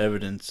prime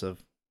evidence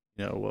of,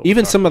 what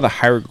even some of the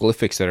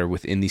hieroglyphics that are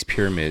within these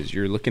pyramids,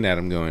 you're looking at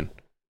them going,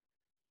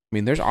 I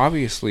mean, there's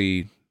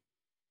obviously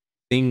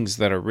things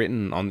that are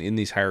written in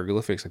these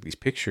hieroglyphics, like these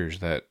pictures,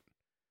 that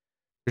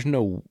there's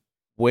no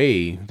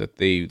way that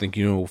they think,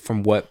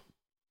 from what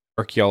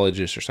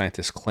archaeologists or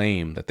scientists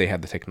claim that they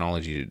have the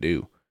technology to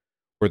do,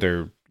 or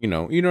they're, you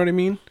know what I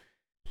mean?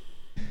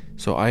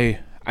 So I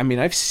mean,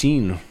 I've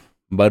seen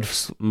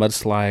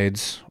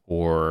mudslides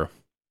or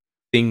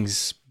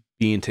things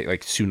being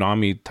like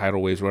tsunami,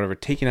 tidal waves, whatever,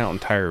 taking out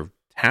entire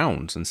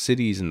towns and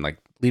cities and like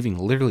leaving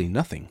literally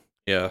nothing.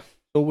 Yeah.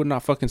 So it would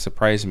not fucking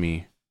surprise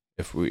me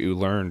if we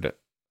learned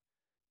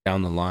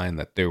down the line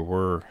that there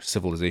were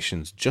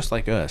civilizations just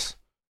like us,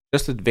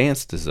 just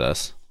advanced as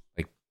us.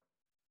 Like,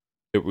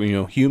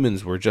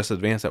 humans were just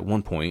advanced at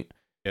one point.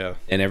 Yeah.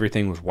 And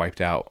everything was wiped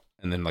out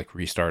and then like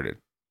restarted.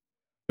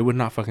 It would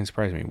not fucking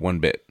surprise me one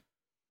bit.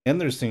 And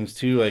there's things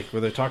too, like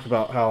where they talk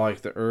about how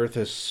like the Earth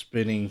is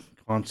spinning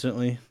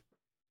constantly.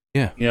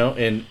 Yeah.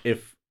 And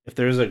if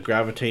there's a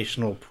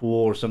gravitational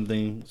pull or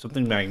something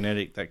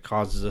magnetic that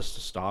causes us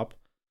to stop,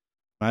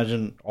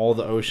 imagine all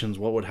the oceans,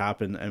 what would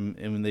happen. And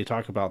when they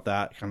talk about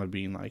that kind of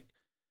being like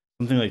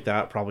something like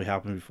that probably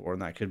happened before,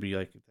 and that could be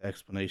like the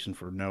explanation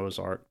for Noah's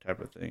Ark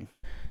type of thing.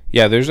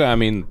 Yeah,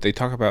 they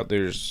talk about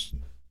there's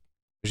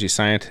these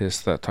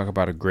scientists that talk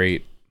about a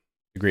great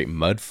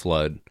mud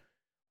flood,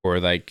 or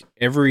like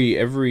every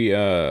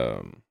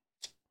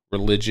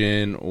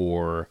religion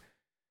or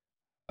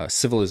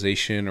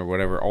civilization or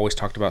whatever always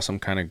talked about some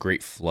kind of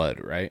great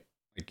flood, right?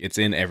 Like, it's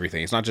in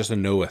everything. It's not just a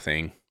Noah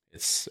thing.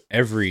 It's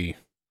every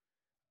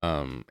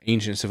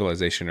ancient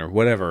civilization or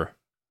whatever.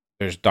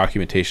 There's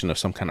documentation of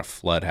some kind of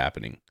flood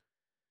happening.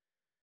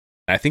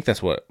 And I think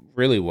that's what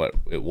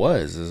it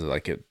was, is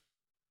like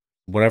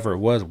whatever it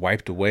was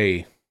wiped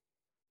away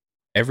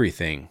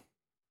everything,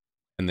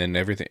 and then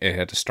everything, it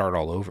had to start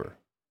all over.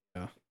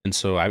 Yeah. And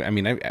so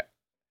it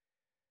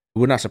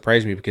would not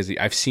surprise me, because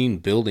I've seen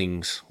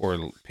buildings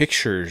or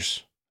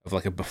pictures of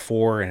like a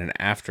before and an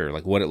after,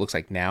 like what it looks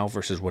like now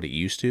versus what it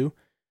used to.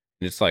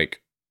 And it's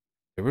like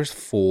there was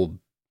full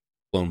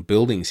blown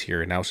buildings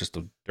here, and now it's just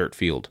a dirt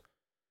field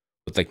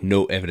with like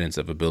no evidence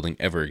of a building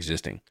ever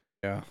existing.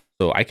 Yeah.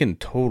 So I can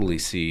totally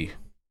see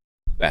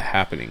that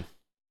happening.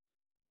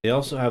 They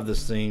also have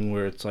this thing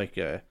where it's like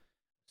a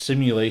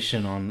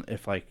simulation on,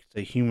 if like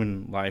the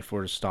human life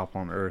were to stop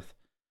on Earth,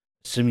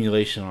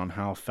 simulation on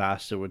how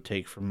fast it would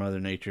take for Mother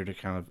Nature to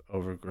kind of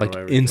overgrow Like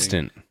everything.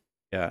 instant.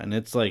 Yeah, and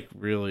it's like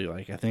really,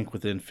 like, I think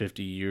within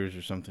 50 years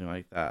or something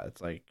like that,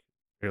 it's like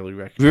really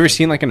recognized. Have you ever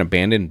seen like an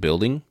abandoned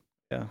building?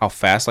 Yeah. How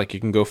fast like you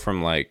can go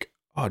from like,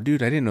 oh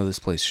dude, I didn't know this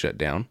place shut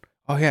down.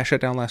 Oh yeah,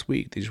 shut down last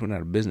week. They just went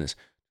out of business.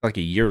 Like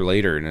a year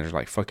later, and there's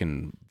like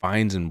fucking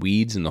vines and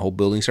weeds, and the whole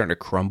building's starting to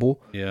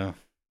crumble. Yeah. And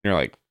you're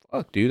like,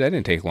 fuck, dude, that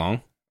didn't take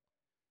long.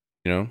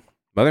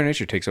 Mother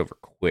Nature takes over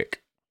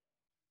quick.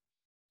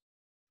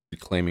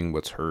 Reclaiming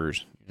what's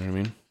hers. You know what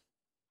I mean?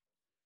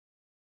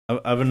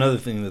 I have another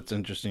thing that's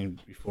interesting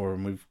before,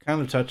 and we've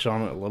kind of touched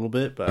on it a little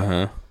bit, but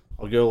Uh-huh.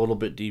 I'll go a little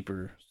bit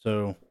deeper.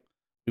 So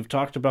we've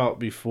talked about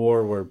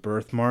before where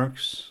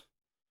birthmarks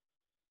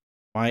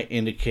might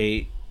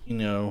indicate,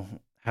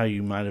 how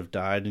you might have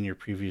died in your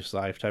previous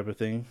life type of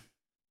thing.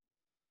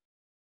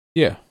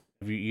 Yeah.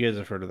 You guys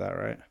have heard of that,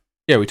 right?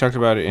 Yeah, we talked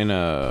about it in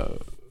our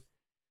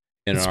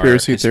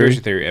Conspiracy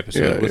theory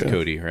episode with Yeah.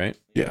 Cody, right?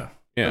 Yeah.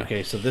 Yeah.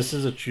 Okay, so this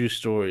is a true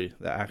story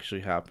that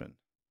actually happened.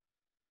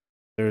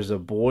 There's a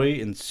boy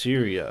in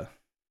Syria.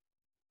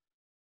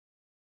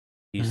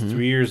 He's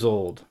 3 years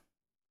old,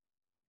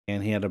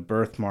 and he had a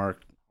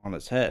birthmark on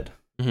his head.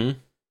 Mm-hmm.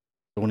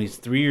 When he's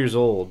 3 years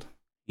old,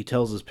 he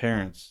tells his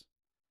parents,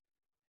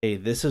 "Hey,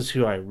 this is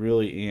who I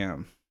really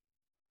am,"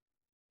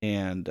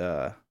 and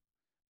they're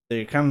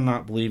kind of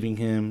not believing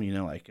him.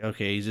 Like,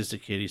 okay, he's just a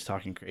kid. He's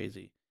talking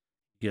crazy.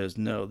 He goes,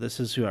 "No, this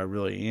is who I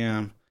really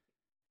am,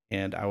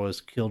 and I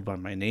was killed by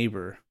my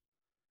neighbor,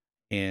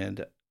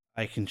 and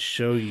I can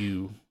show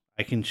you.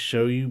 I can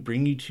show you,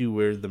 bring you to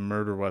where the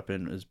murder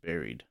weapon is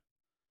buried."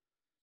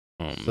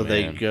 Oh, So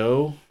they man.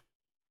 go.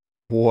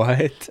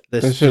 What?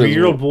 This That shit is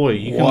 3-year-old boy,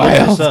 you can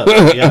wild. look this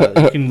up.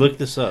 Yeah, you can look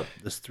this up.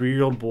 This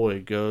 3-year-old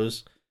boy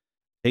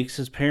takes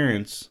his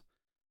parents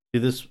to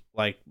this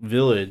like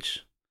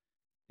village.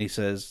 He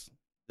says,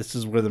 "This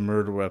is where the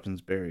murder weapon's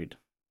buried."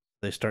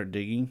 They start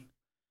digging.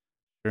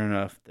 Sure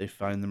enough, they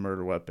find the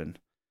murder weapon.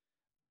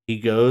 He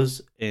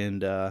goes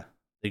and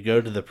they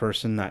go to the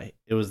person that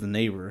it was the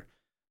neighbor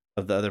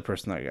of the other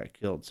person that got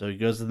killed. So he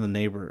goes to the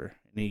neighbor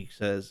and he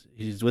says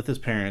he's with his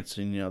parents,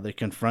 and they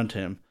confront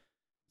him,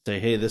 say,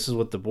 "Hey, this is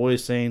what the boy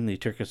is saying. He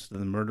took us to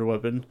the murder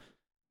weapon."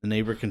 The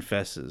neighbor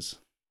confesses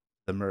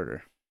the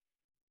murder.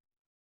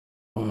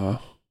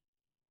 Wow.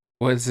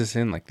 What is this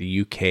in? Like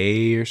the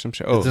UK or some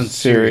shit? Oh, It's in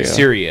Syria.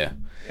 Syria.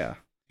 Yeah.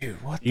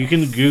 Dude, what You the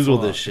can Google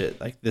fuck? this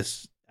shit. Like,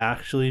 this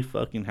actually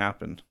fucking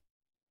happened.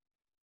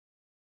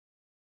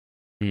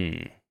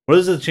 What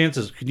is the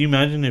chances? Could you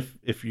imagine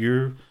if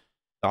your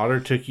daughter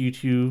took you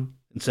to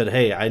and said,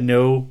 "Hey, I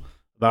know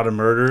about a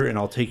murder and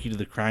I'll take you to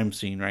the crime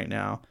scene right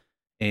now,"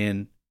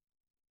 and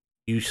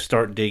you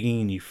start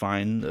digging and you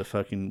find the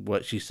fucking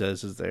what she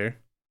says is there?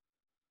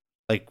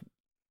 Like,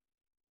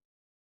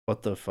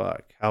 what the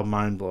fuck? How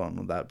mind blowing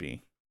would that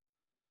be?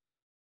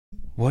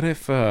 What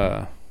if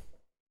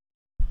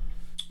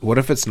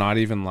it's not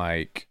even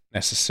like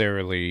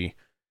necessarily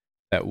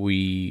that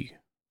we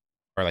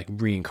are like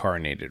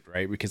reincarnated,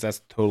 right? Because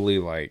that's totally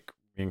like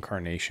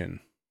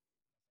reincarnation,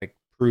 like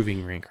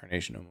proving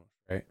reincarnation almost,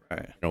 right?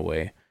 Right. In a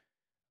way.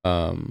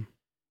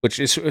 Which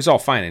is it's all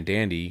fine and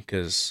dandy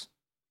because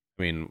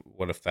I mean,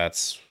 what if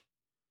that's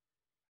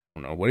I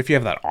don't know, what if you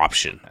have that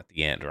option at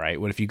the end,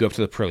 right? What if you go up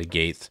to the pearly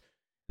gates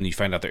and you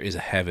find out there is a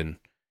heaven,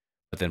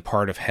 but then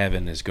part of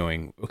heaven is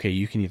going, okay,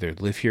 you can either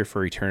live here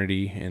for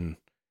eternity and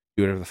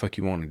do whatever the fuck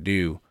you want to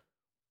do,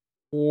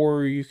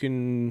 or you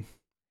can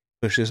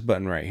push this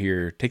button right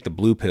here, take the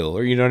blue pill,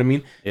 or you know what I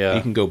mean? Yeah.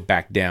 You can go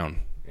back down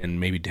and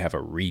maybe have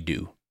a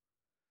redo.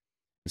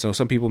 And so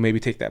some people maybe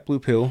take that blue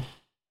pill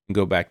and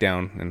go back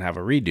down and have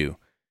a redo.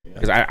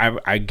 Because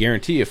I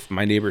guarantee if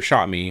my neighbor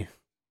shot me,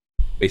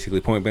 basically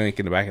point blank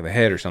in the back of the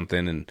head or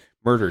something, and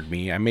murdered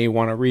me, I may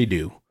want a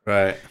redo.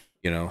 Right.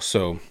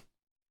 So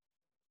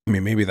I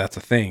mean, maybe that's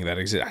a thing that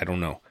exists. I don't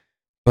know.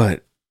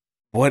 But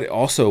what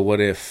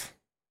if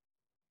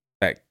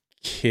that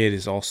kid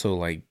is also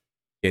like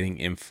getting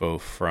info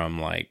from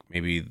like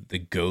maybe the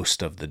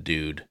ghost of the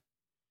dude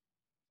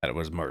that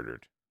was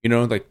murdered?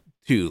 Like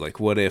too, like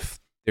what if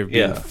they're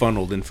being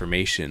funneled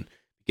information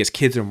because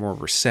kids are more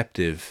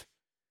receptive.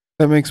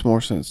 That makes more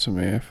sense to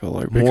me, I feel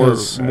like. More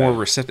Because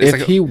receptive.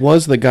 if he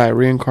was the guy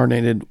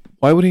reincarnated,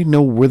 why would he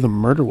know where the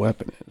murder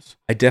weapon is?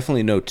 I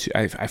definitely know too.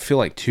 I feel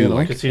like too,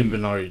 like Because he'd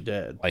been already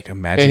dead. like Hey,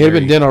 imaginary. he had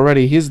been dead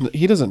already.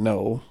 He doesn't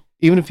know.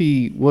 Even if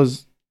he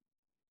was,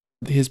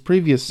 his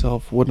previous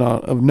self would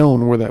not have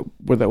known where that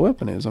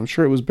weapon is. I'm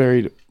sure it was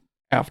buried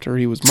after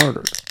he was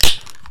murdered.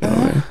 You know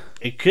what I mean?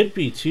 It could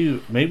be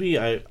too. Maybe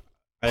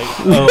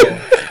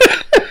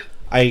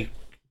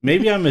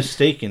maybe I'm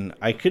mistaken.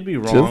 I could be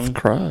wrong. Just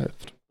cried.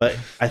 But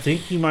I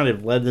think he might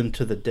have led them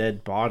to the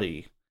dead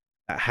body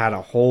that had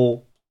a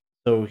hole.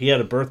 So he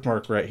had a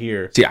birthmark right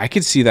here. See, I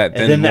could see that.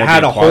 And then it more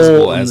had a plausible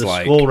hole in as the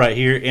like skull right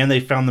here, and they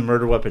found the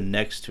murder weapon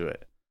next to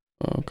it.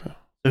 Oh, okay.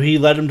 So he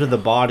led him to the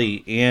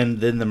body, and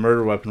then the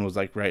murder weapon was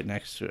like right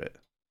next to it.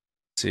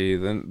 See,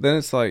 then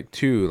it's like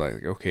too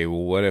like okay,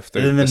 well, what if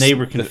And then the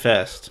neighbor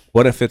confessed?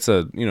 What if it's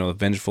a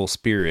vengeful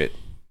spirit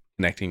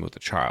connecting with the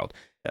child?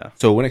 Yeah.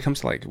 So when it comes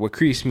to like what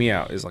creeps me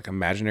out is like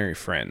imaginary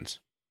friends,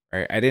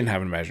 right? I didn't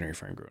have an imaginary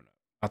friend growing up.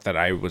 Not that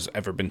I was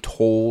ever been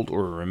told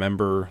or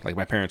remember. Like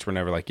my parents were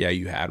never like, yeah,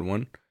 you had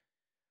one.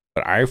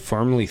 But I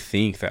firmly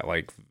think that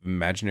like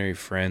imaginary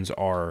friends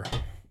are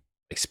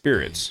like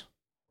spirits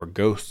or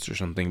ghosts or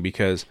something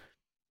because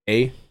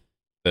the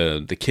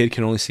kid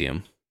can only see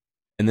them.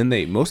 And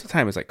then most of the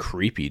time it's like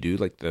creepy, dude.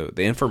 Like the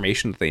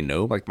information that they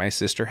know. Like my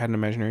sister had an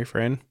imaginary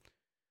friend.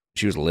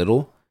 She was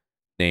little,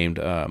 named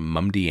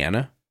Mum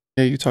Deanna.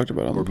 Yeah, you talked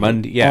about it on Or the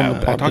Monday. pod- Yeah, on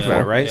the I pod talked about it,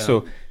 before. right? Yeah.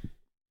 So,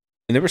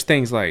 and there was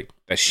things like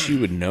that she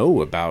would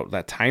know about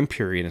that time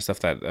period and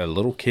stuff that a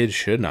little kid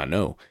should not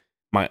know.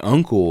 My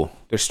uncle,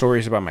 there's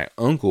stories about my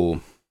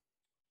uncle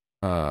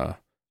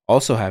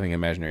also having an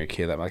imaginary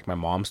kid that like my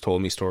mom's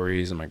told me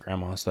stories and my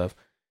grandma and stuff.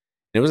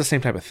 And it was the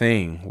same type of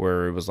thing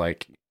where it was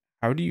like,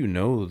 how do you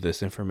know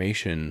this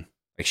information?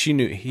 Like he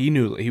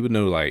would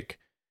know like,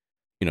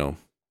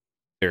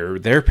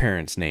 their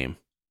parents' name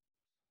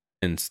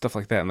and stuff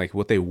like that. And like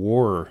what they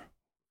wore,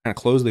 kind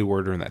of clothes they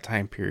wore during that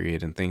time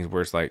period and things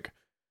where it's like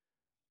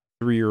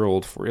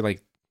 3-year-old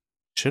like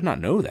should not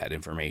know that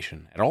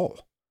information at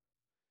all.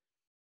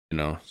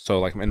 So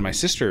like, and my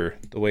sister,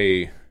 the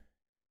way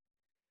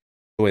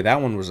the way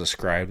that one was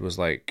described was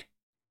like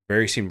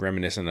very seemed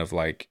reminiscent of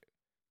like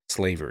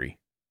slavery,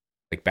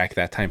 like back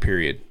that time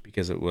period,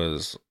 because it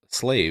was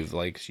slave.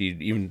 Like she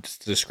even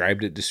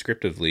described it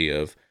descriptively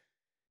of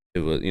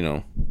it was,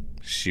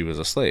 she was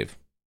a slave.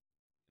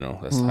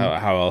 That's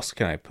how else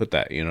can I put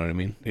that? You know what I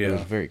mean? Yeah. It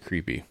was very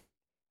creepy.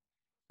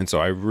 And so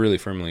I really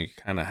firmly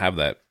kind of have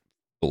that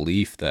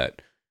belief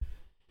that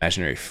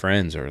imaginary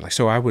friends are like,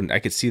 so I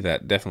could see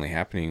that definitely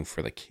happening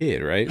for the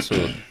kid, right?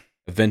 So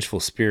a vengeful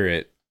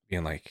spirit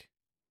being like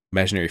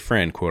imaginary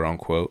friend, quote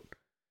unquote,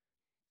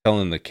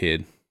 telling the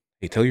kid,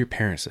 hey, tell your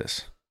parents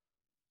this.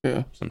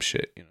 Yeah. Some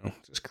shit,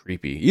 it's just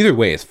creepy. Either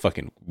way, it's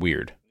fucking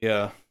weird.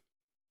 Yeah.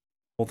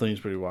 Whole thing's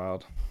pretty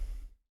wild.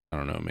 I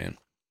don't know, man.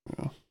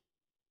 Yeah.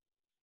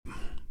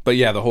 But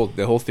yeah, the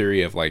whole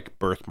theory of like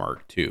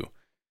birthmark too,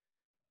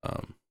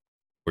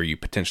 where you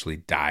potentially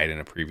died in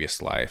a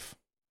previous life,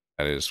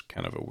 that is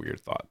kind of a weird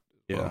thought.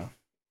 Yeah. Well.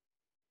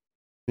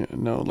 Yeah.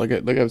 No, like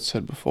I've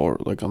said before,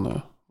 like on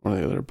one of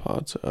the other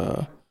pods,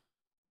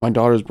 my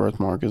daughter's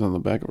birthmark is on the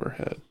back of her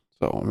head.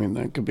 So I mean,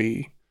 that could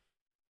be.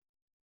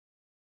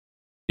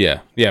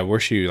 Yeah, where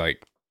she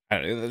like,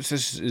 this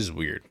is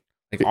weird.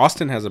 Like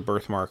Austin has a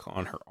birthmark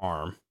on her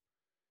arm,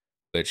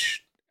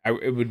 which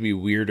it would be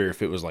weirder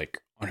if it was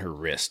like on her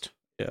wrist,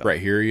 right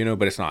here,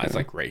 but it's not. It's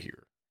like right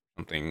here,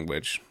 something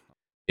which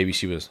maybe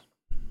she was.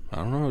 I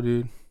don't know,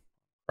 dude.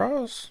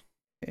 Cross.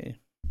 Hey.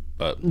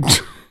 But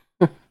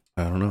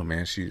I don't know,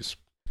 man. She's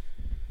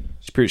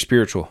pretty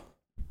spiritual.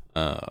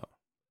 I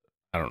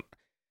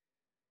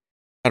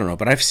don't know,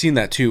 but I've seen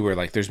that too, where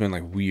like there's been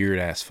like weird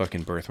ass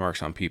fucking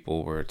birthmarks on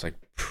people, where it's like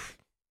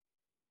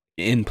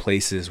in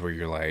places where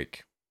you're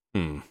like,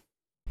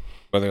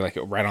 whether like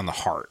right on the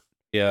heart,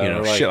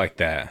 or shit like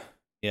that.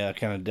 Yeah,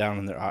 kind of down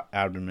in their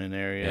abdomen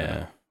area.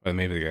 Yeah, or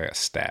maybe they got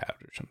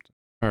stabbed or something.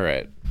 All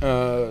right,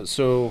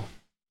 so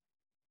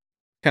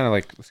let's kind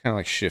of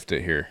like shift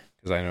it here,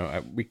 because I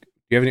know do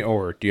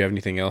you have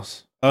anything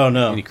else? Oh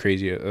no, Any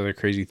other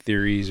crazy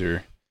theories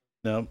or?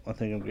 No, I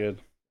think I'm good.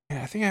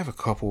 Yeah, I think I have a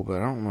couple, but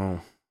I don't know.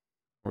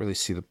 I don't really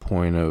see the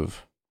point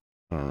of.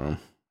 I don't know.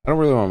 I don't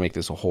really want to make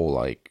this a whole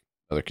like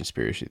other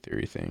conspiracy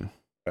theory thing.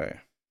 Okay.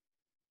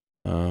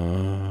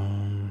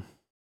 I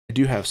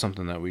do have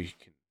something that we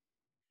can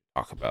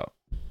talk about,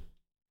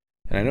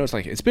 and I know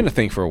it's been a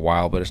thing for a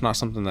while, but it's not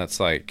something that's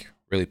like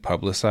really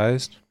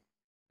publicized.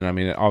 And I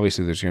mean,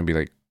 obviously, there's going to be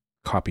like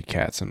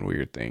copycats and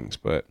weird things,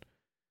 but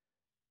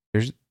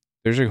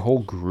there's a whole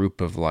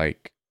group of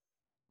like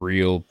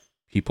real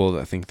people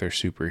that think they're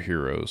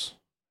superheroes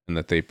and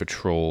that they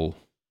patrol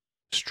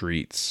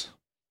streets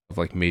of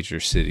like major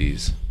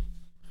cities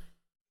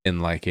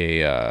in like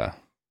they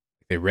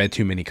read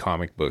too many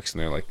comic books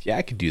and they're like, yeah,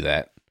 I could do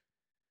that.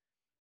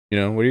 What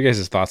are you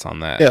guys' thoughts on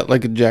that? Yeah,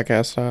 like a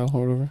Jackass style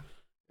or whatever.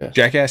 Yeah.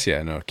 Jackass,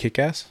 yeah, no,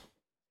 Kick-Ass.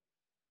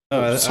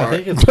 I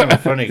think it's kind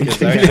of funny because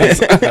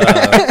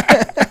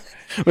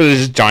was it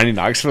just Johnny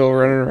Knoxville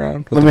running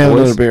around? Let me have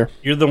another beer.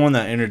 You're the one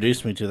that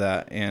introduced me to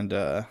that, and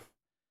I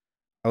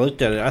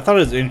looked at it. I thought it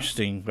was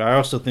interesting, but I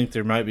also think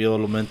there might be a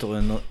little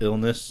mental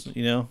illness,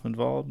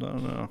 involved. I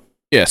don't know.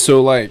 Yeah,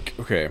 so like,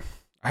 okay,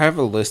 I have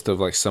a list of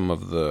like some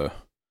of the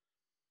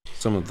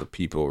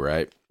people,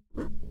 right?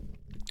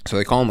 So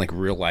they call them like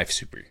real life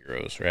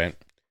superheroes, right?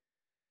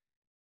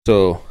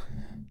 So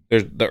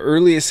there's the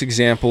earliest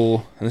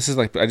example, and this is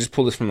like, I just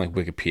pulled this from like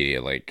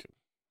Wikipedia. Like,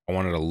 I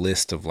wanted a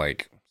list of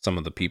like some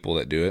of the people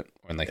that do it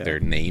and like their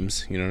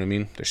names. You know what I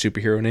mean? Their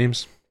superhero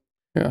names.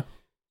 Yeah.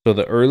 So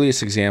the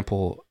earliest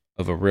example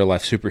of a real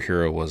life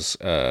superhero was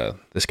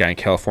this guy in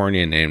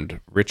California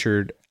named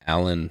Richard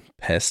Allen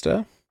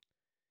Pesta,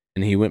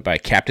 and he went by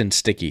Captain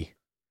Sticky.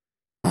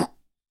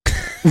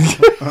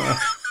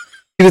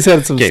 He just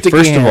had some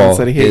sticky hands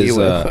that he hit you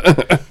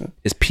with.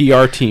 His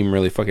PR team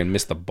really fucking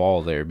missed the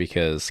ball there,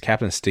 because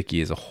Captain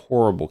Sticky is a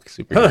horrible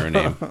superhero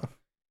name.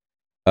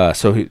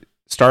 So he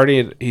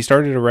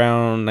started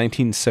around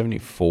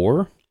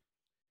 1974.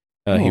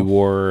 He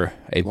wore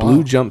a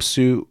blue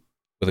jumpsuit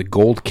with a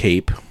gold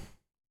cape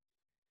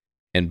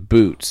and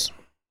boots.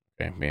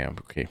 Okay, man.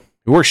 Okay,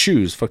 he wore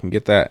shoes. Fucking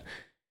get that.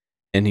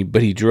 And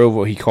he drove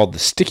what he called the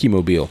Sticky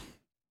Mobile.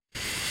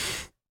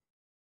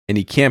 And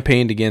he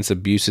campaigned against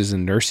abuses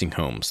in nursing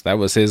homes. That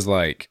was his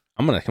like,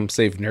 I'm gonna come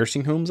save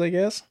nursing homes, I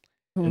guess.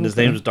 And his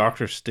name's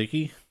Dr.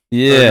 Sticky?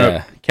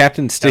 Yeah,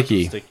 Captain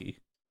Sticky. Captain Sticky.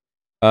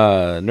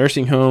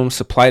 Nursing homes,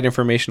 supplied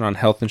information on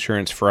health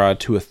insurance fraud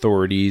to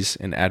authorities,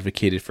 and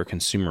advocated for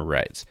consumer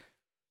rights.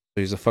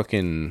 So he's a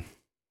fucking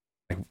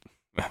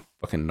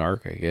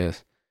narc, I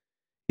guess.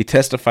 He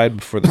testified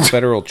before the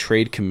Federal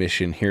Trade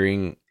Commission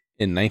hearing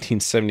in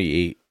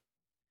 1978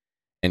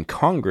 and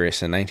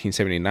Congress in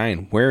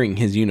 1979 wearing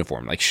his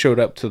uniform. Like, showed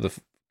up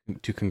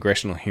to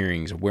congressional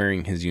hearings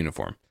wearing his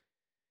uniform.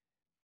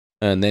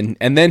 And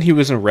then he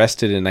was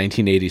arrested in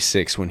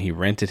 1986 when he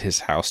rented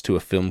his house to a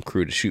film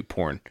crew to shoot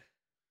porn.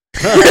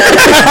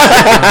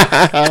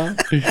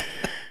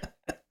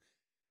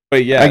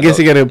 But yeah, I guess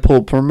you got to pull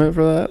a permit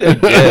for that.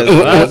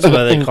 That's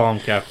why they call him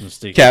Captain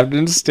Sticky.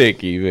 Captain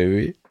Sticky,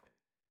 baby.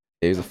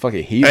 He was a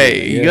fucking hero.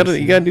 Hey, you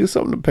gotta do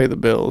something to pay the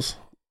bills.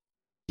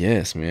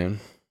 Yes, man.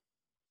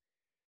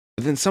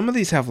 But then some of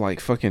these have like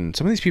fucking.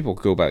 Some of these people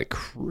go by like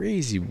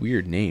crazy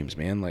weird names,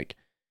 man. Like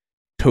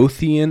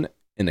Tothian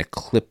and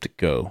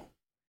Ecliptico.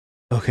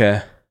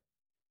 Okay.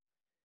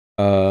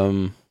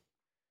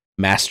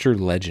 Master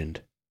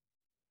Legend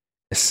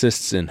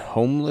assists in the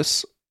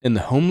homeless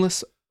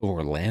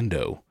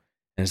Orlando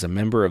and is a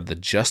member of the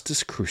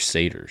Justice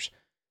Crusaders.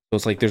 So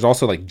it's like there's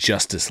also like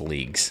Justice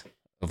Leagues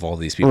of all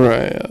these people.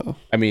 Right. Yeah.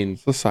 I mean,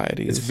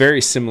 Society. it's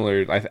very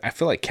similar. I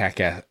feel like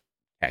Cackass.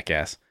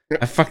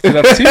 I fucked it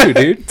up too,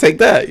 dude. Take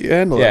that. You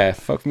handle it. Yeah,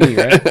 fuck me,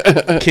 right?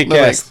 Kick No,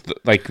 Ass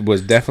like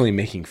was definitely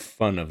making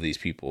fun of these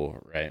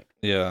people, right?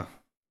 Yeah.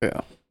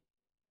 Yeah.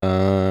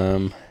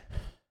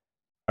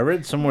 I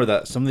read somewhere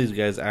that some of these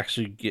guys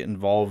actually get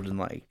involved in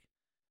like,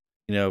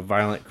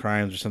 violent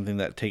crimes or something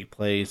that take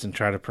place and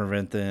try to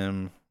prevent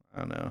them. I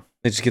don't know.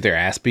 They just get their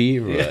ass beat,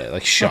 or, Yeah.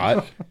 like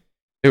shot.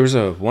 There was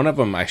one of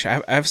them.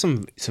 Actually, I have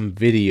some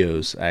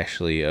videos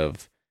actually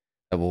of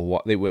that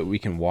we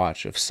can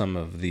watch of some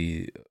of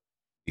these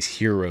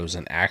heroes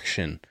in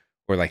action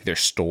or like their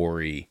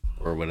story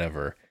or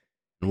whatever.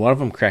 And one of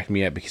them cracked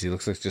me up because he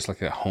looks like just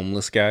like a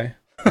homeless guy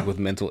like, with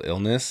mental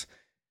illness,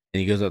 and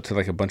he goes up to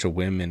like a bunch of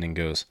women and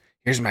goes,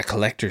 "Here's my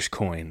collector's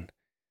coin.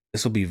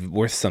 This will be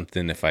worth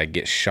something if I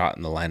get shot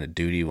in the line of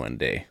duty one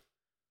day." And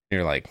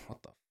you're like,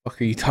 "What the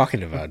fuck are you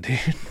talking about,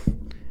 dude?"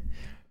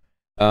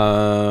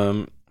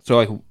 So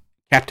like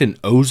Captain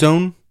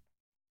Ozone,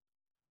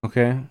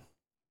 okay.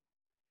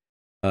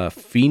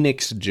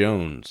 Phoenix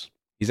Jones.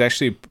 He's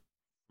actually,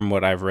 from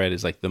what I've read,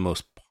 is like the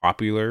most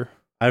popular.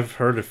 I've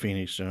heard of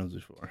Phoenix Jones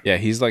before. Yeah,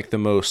 he's like the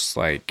most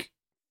like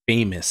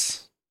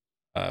famous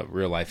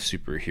real life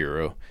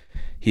superhero.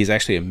 He's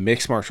actually a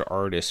mixed martial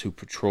artist who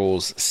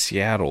patrols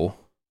Seattle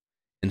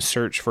in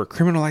search for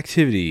criminal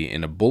activity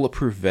in a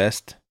bulletproof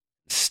vest,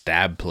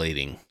 stab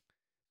plating.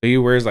 So he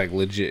wears like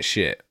legit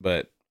shit,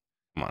 but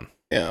come on.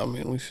 Yeah, I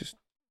mean, we're just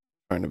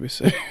trying to be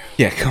safe.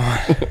 Yeah, come on.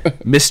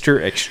 Mr.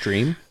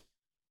 Extreme,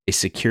 a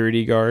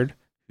security guard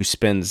who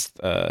spends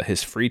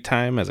his free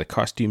time as a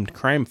costumed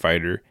crime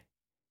fighter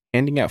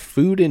handing out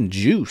food and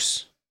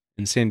juice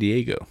in San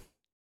Diego.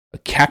 A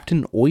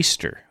Captain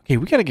Oyster. Okay,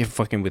 we gotta get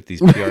fucking with these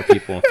PR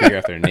people and figure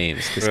out their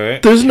names.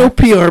 Right? There's no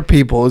PR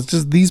people. It's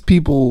just these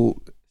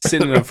people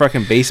Sitting in a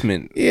fucking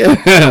basement Yeah.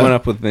 coming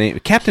up with the name.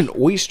 Captain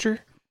Oyster?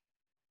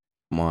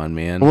 Come on, I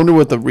man. wonder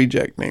what the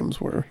reject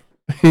names were.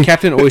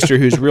 Captain Oyster,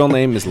 whose real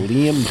name is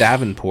Liam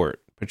Davenport,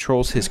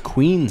 patrols his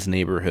Queens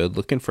neighborhood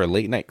looking for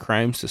late night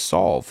crimes to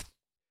solve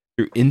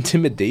through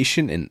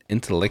intimidation and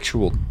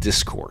intellectual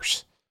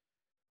discourse.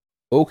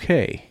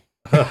 Okay.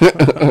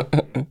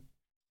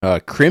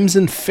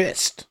 Crimson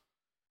Fist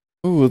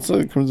Oh, it's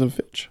like Crimson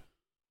Fitch.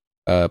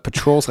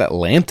 patrols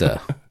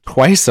Atlanta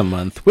twice a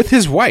month with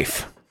his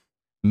wife.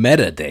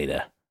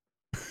 Metadata.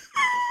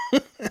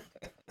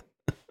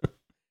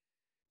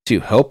 To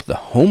help the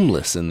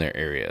homeless in their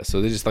area.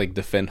 So they just like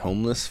defend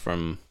homeless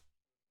from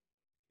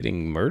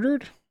getting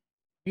murdered?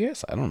 I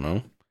guess. I don't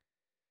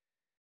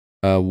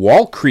know.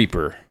 Wall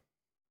Creeper.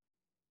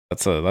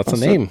 That's a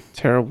name.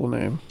 Terrible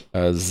name.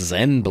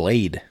 Zen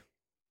Blade.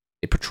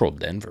 They patrol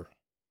Denver.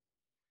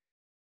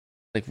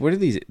 Like, what are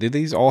these? Do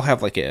these all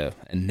have like a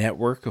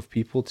network of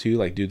people too?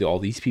 Like, do all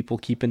these people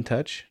keep in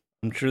touch?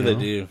 I'm sure You they know?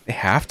 do. They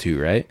have to,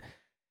 right?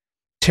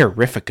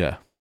 Terrifica.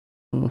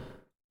 Hmm.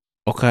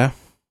 Okay.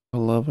 I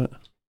love it.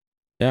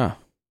 Yeah.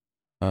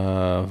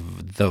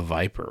 The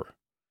Viper.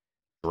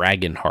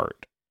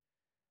 Dragonheart.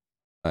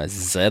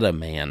 Zeta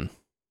Man.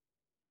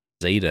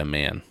 Maybe,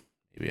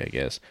 I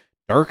guess.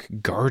 Dark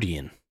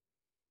Guardian.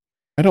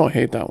 I don't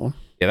hate that one.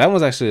 Yeah, that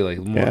was actually like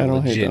more Yeah, I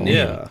don't hate legit that name.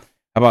 Yeah.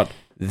 How about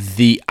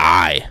The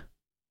Eye?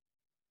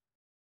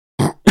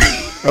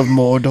 Of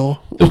Mordor.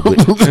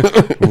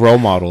 Role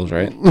models,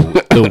 right?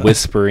 The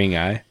Whispering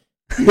Eye.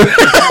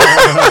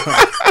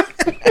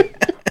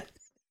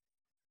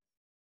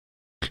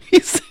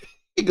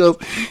 He goes,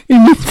 it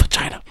means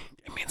vagina.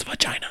 It means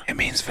vagina. It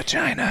means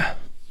vagina.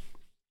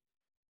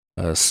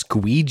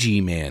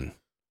 Squeegee Man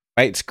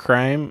fights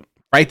grime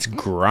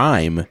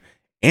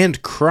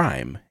and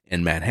crime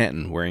in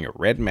Manhattan wearing a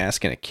red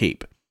mask and a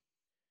cape.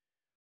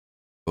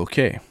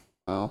 Okay.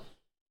 Wow.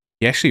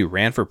 He actually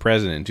ran for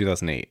president in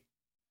 2008.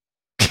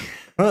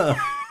 How'd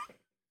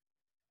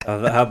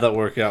that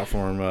work out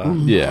for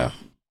him? Yeah.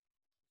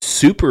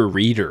 Super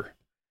Reader.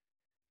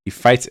 He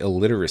fights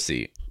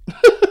illiteracy.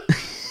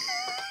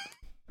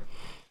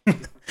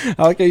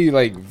 I like how you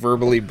like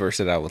verbally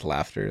bursted out with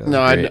laughter. That was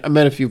No, great. I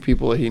met a few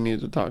people that he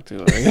needed to talk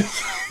to. I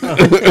guess.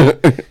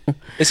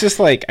 It's just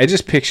like I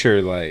just picture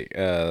like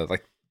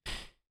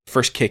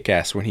first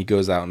Kick-Ass when he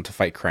goes out to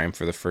fight crime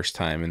for the first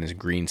time in his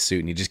green suit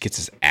and he just gets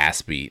his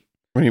ass beat.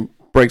 When he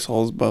breaks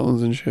all his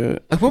bones and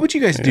shit. Like, what would you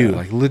guys do? Yeah.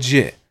 Like,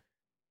 legit.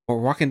 Or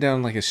walking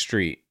down like a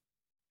street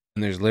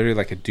and there's literally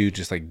like a dude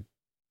just like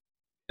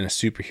in a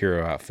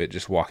superhero outfit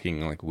just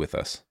walking like with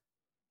us,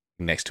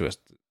 next to us.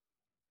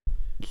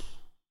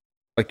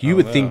 Like you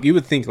would think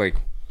like,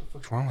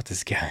 what's wrong with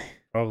this guy?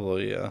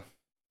 Probably, yeah.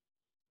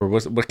 Or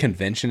what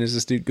convention is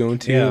this dude going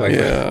to? Yeah, Like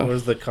Yeah.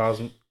 Where's the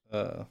cosplay?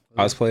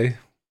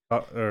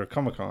 or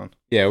Comic Con.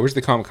 Yeah, where's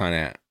the Comic-Con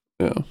at?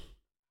 Yeah.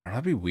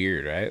 That'd be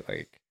weird, right?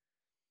 Like,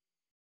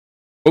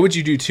 what would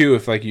you do too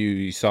if like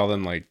you saw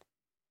them like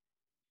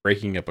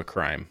breaking up a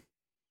crime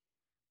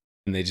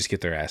and they just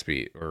get their ass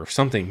beat or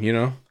something, you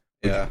know?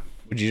 Yeah.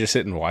 Would you just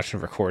sit and watch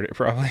and record it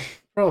probably?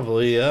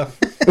 Probably, yeah.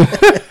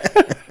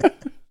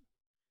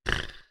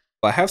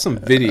 Well, I have some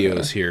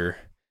videos here.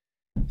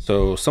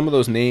 So some of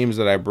those names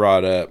that I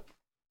brought up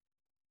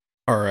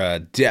are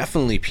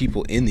definitely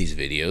people in these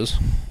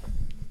videos.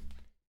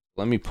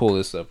 Let me pull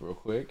this up real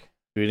quick.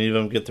 Do any of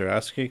them get their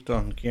ass kicked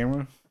on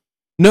camera?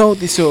 No,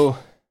 so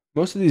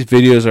most of these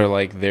videos are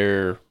like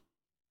their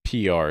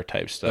PR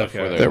type stuff. Okay.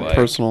 Where they're Their like,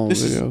 personal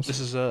this videos. This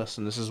is us,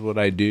 and this is what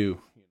I do.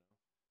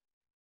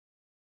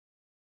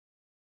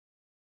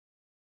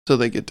 So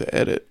they get to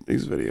edit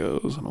these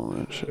videos and all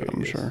that shit,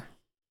 I'm sure.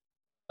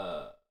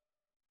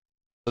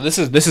 So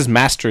this is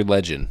Master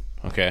Legend,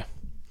 okay?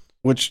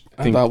 Which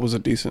I think- thought was a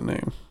decent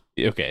name.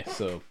 Okay,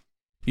 so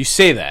you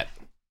say that.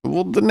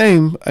 Well, the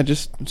name, I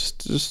just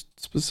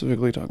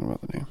specifically talking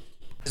about the name.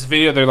 This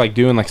video, they're like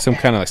doing like some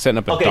kind of like setting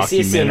up a Okay, see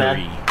you soon,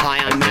 documentary. man. Hi,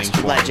 I'm thing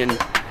Master for- Legend.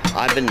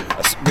 I've been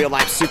a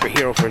real-life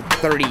superhero for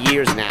 30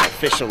 years now,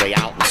 officially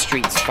out in the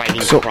streets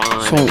fighting So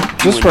crime.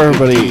 just for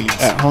everybody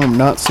at home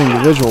not seeing the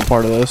visual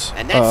part of this,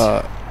 And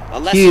that's a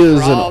lesson he is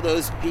for all an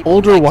those people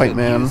older who like white to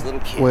man abuse little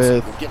kids.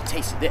 with We'll get a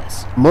taste of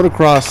this. I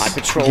motocross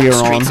patrol gear the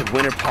on. streets of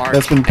Winter Park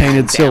That's been painted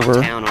and silver.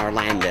 downtown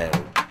Orlando.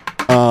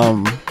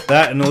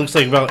 That, and it looks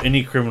like about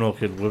any criminal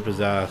could whip his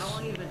ass.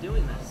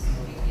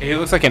 He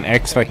looks like an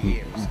ex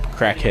fucking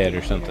crackhead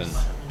or something.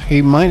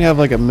 He might have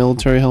like a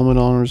military helmet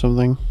on or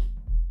something.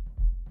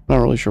 Not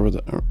really sure what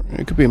that.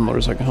 It could be a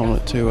motorcycle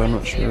helmet too. I'm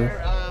not sure.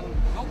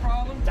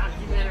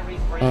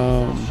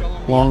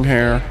 Long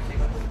hair.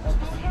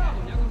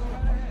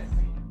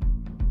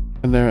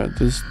 And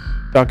this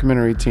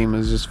documentary team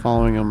is just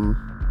following him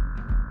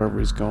wherever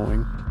he's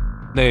going.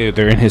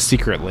 They're in his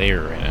secret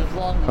lair right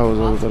now. Oh, is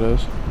that what that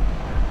is?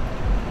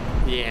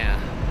 Yeah.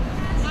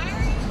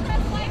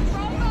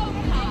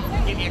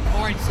 Give you a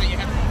card so you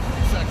have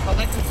it's a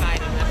collector's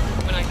item.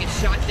 When I get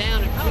shot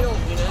down and killed,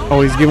 you know.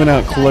 Oh, he's giving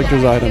out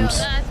collector's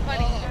items.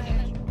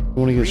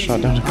 When he gets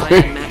shot down. I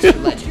am Master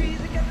Legend,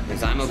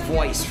 because I'm a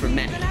voice for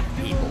many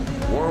people.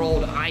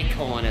 World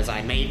icon as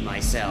I made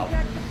myself,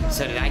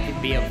 so that I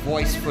could be a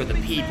voice for the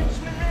people.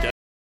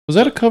 Was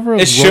that a cover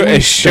of It Rolling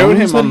showed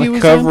him Stones on that he the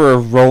was cover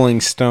of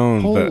Rolling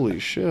Stone. Holy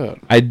shit.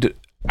 But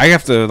I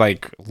have to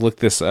like look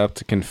this up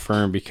to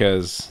confirm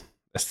because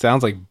it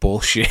sounds like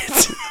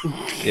bullshit.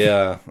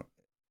 Yeah.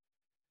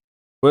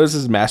 What is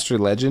his Master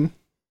Legend?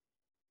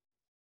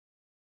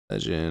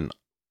 Legend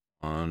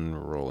on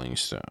Rolling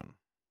Stone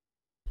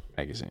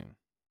magazine.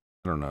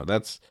 I don't know.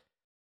 That's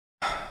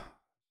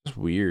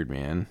weird,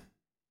 man.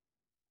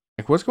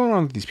 Like, what's going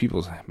on with these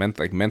people's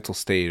mental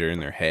state or in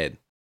their head?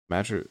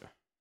 Master,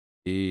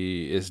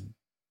 he is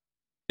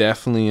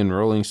definitely in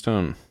Rolling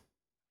Stone.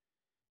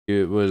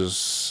 He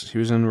was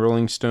in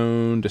Rolling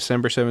Stone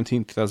December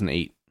 17th,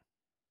 2008.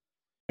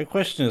 My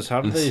question is,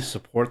 how do they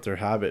support their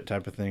habit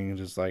type of thing?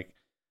 Just like,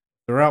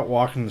 they're out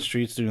walking the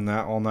streets doing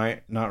that all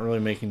night, not really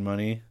making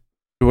money.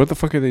 What the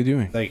fuck are they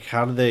doing? Like,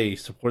 how do they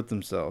support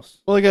themselves?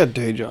 Well, they got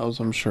day jobs,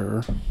 I'm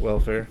sure.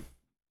 Welfare.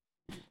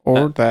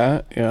 Or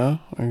that, yeah,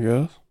 I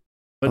guess.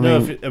 But I no,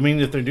 mean-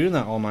 if they're doing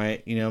that all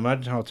night,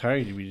 imagine how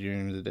tired you'd be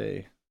during the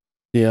day.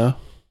 Yeah.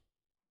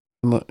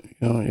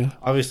 Yeah.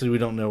 Obviously, we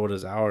don't know what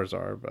his hours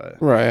are,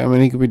 but Right. I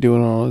mean, he could be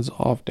doing it on his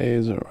off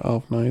days or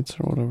off nights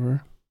or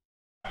whatever.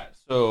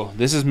 So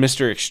this is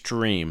Mr.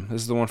 Extreme.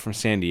 This is the one from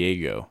San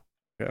Diego.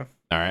 Yeah.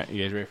 All right,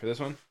 you guys ready for this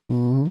one?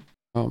 Mm-hmm.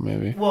 Oh,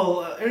 maybe.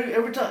 Well,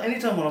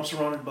 anytime when I'm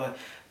surrounded by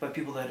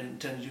people that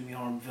intend to do me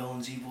harm,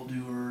 villains,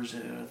 evildoers,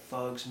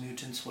 thugs,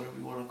 mutants, whatever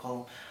you want to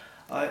call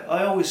them,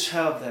 I always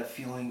have that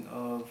feeling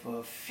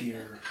of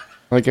fear.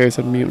 Like I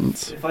said,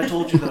 mutants. If I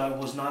told you that I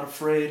was not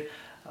afraid,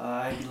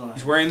 I'd be lying.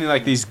 He's wearing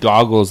like these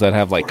goggles that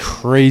have like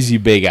crazy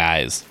big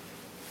eyes.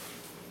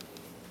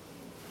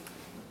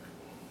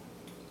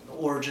 The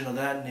origin of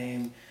that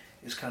name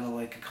is kind of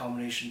like a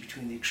combination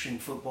between the Extreme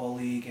Football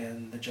League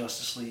and the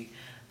Justice League.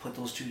 Put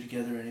those two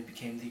together and it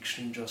became the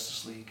Extreme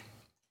Justice League.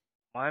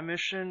 My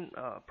mission,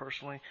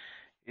 personally,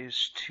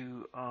 is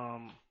to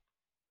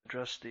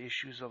address the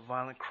issues of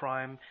violent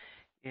crime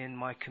in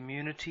my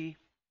community.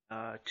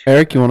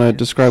 Eric, you want to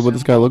describe what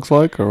this guy looks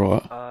like or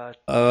what?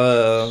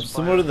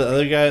 similar to the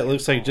other guy, it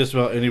looks like just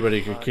about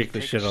anybody could kick the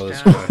shit out of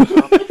this guy.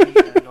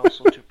 And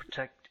also to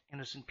protect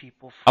innocent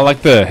people. I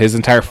like his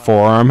entire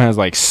forearm has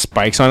like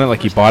spikes on it,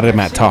 like he bought him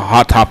at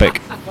Hot Topic.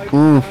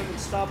 Sure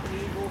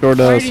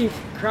does. Fighting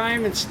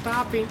crime and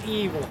stopping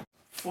evil.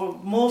 For a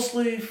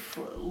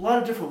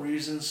lot of different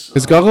reasons.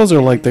 His goggles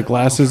are like the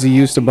glasses he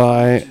used to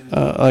buy,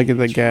 like at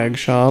the gag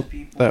shop,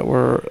 that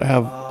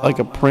have like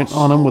a print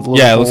on them with little.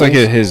 Yeah, it looks like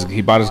holes.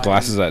 he bought his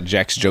glasses at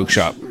Jack's Joke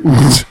Shop. He's a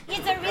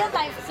real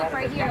life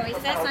superhero. It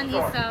says on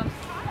his thing over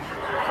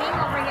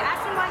here.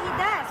 Ask him what he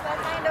does. What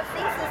kind of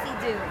things does he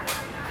do?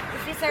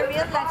 If he's a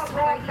real life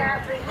superhero.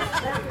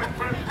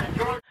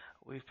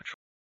 We've patrolled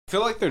I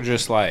feel like they're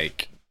just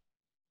like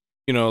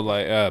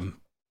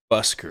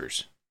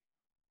buskers,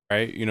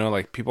 right? You know,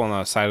 like people on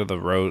the side of the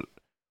road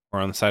or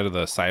on the side of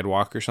the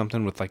sidewalk or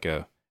something with like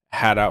a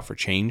hat out for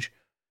change.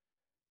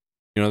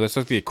 You know, that's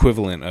like the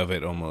equivalent of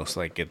it almost.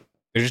 Like they're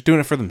just doing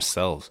it for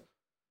themselves.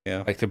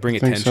 Yeah. Like to bring I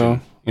think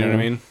attention. so. You know what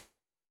I Yeah. mean?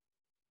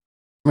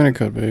 I mean, it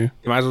could be. You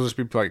might as well just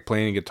be like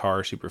playing a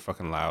guitar super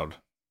fucking loud,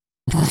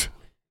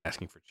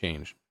 asking for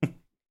change.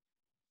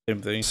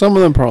 Same thing. Some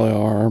of them probably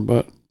are,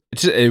 but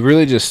It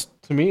really just,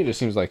 to me, it just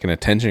seems like an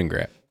attention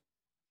grab.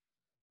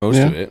 Most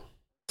of it.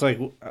 It's like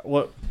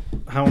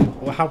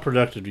how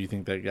productive do you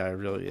think that guy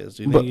really is?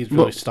 Do you think But- he's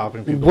really but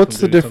stopping people? what's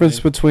the from doing difference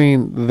something?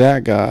 between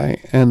that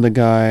guy and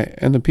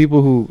the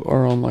people who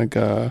are on like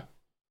I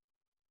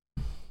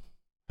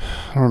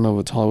don't know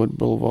if it's Hollywood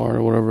Boulevard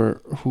or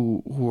whatever,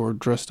 who are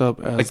dressed up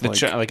as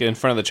Like in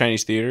front of the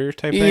Chinese theater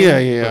type thing? yeah,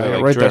 Where they're,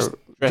 like, right dressed,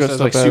 there, dressed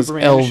dressed up as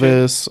Superman and shit?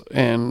 Elvis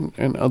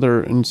and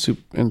other and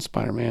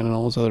Spider-Man and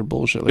all this other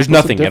bullshit. Like, There's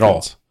what's the nothing at all.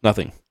 difference?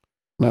 Nothing.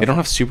 They don't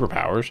have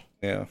superpowers.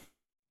 Yeah.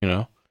 You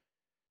know?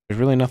 There's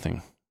really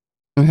nothing.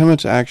 And how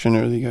much action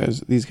are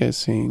these guys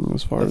seeing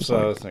as far That's as what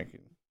I like was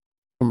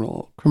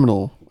thinking.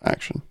 criminal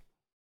action?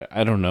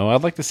 I don't know.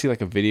 I'd like to see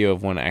like a video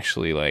of one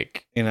actually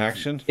like In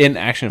action? in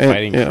action Eh,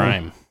 fighting yeah.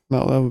 crime.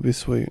 No, that would be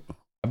sweet.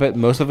 I bet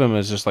most of them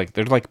is just like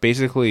they're like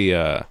basically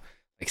like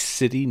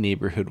city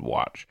neighborhood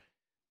watch.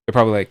 They're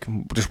probably like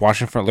just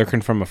lurking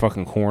from a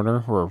fucking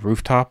corner or a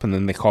rooftop, and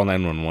then they call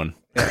 911.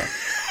 Yeah.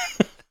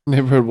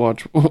 Neighborhood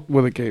watch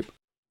with a cape.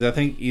 I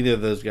think either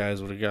of those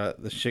guys would have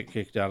got the shit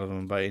kicked out of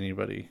them by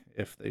anybody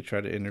if they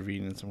tried to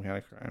intervene in some kind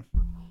of crime.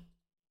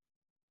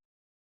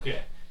 Yeah.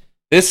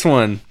 This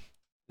one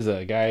is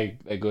a guy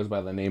that goes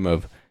by the name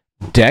of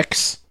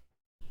Dex,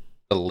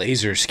 the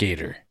laser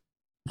skater.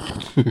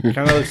 Kind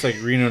of looks like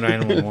Reno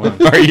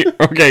 911. Are you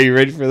okay? You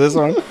ready for this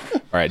one? All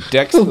right,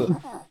 Dex. I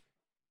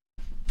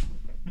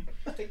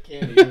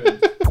can't even.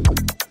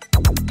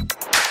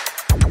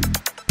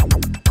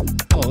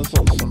 Oh, this is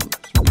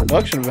some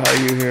production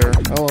value here.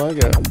 I like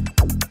it.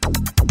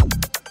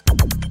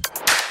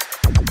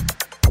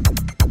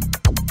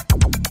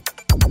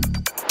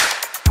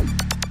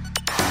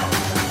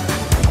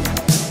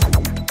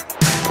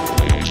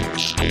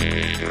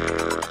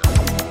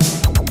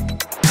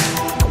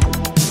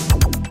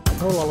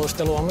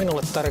 Rullaluistelu on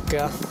minulle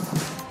tärkeää.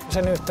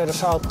 Sen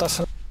yhteydessä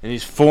auttaessa And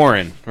he's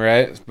foreign,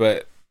 right? But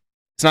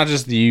it's not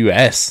just the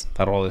U.S.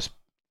 that all this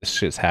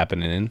shit's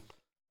happening in.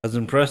 I was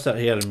impressed that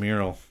he had a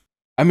mural.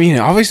 I mean,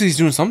 obviously he's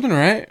doing something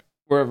right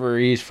wherever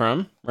he's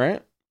from,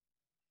 right?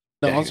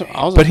 No, Yeah,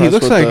 I was but he impressed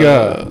looks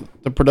with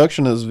like the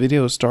production of his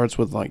video starts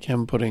with like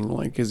him putting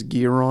like his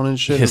gear on and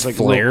shit. his It's like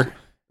flair.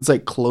 it's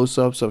like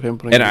close-ups of him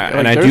putting.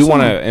 And I there's do some-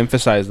 want to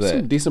emphasize some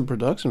that decent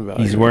production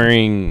value. he's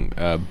wearing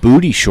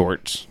booty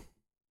shorts,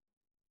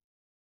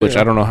 which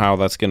Yeah. I don't know how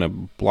that's gonna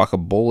block a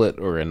bullet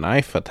or a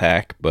knife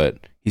attack, but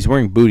he's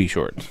wearing booty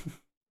shorts.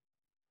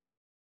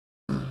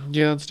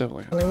 Yeah, that's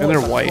definitely. niin And they're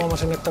white.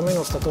 huomasin, että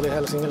minusta tuli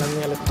Helsingille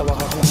miellyttävä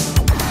hahmo.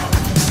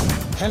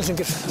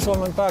 Helsinki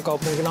Suomen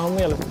pääkaupunkina on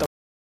miellyttävä.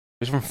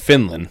 He's from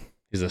Finland.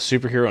 He's a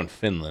superhero in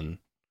Finland.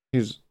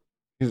 Is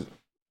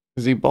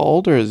he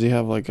bald or does he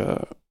have like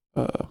a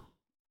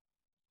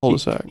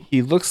cul-de-sac?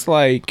 He looks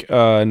like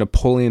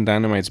Napoleon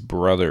Dynamite's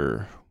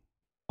brother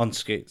On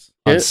skates.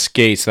 on Yep.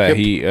 skates that Yep.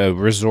 he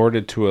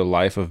resorted to a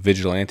life of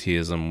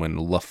vigilantism when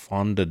La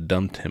Fonda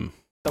dumped him.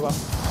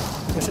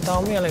 Ja sitä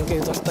on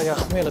mielenkiintoista ja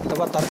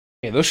miellyttävä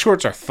Yeah, those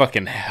shorts are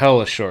fucking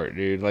hella short,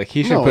 dude. Like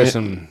he should No, put it-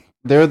 some.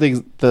 They're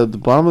the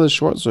bottom of the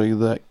shorts are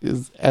that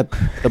is at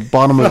the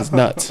bottom of his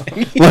nuts.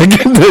 Like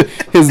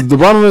the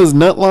bottom of his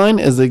nut line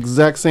is the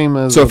exact same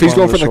as. So the if he's bottom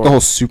going of for like the shorts. whole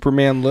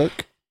Superman look,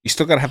 you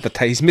still gotta have the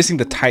tight. He's missing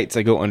the tights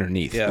that go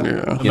underneath. Yeah.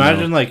 Yeah.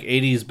 Imagine like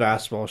 80s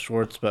basketball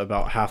shorts, but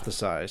about half the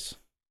size.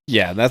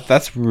 Yeah,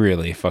 that's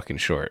really fucking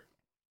short.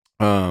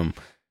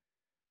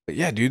 But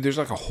yeah, dude, there's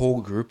like a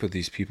whole group of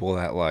these people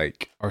that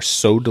like are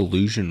so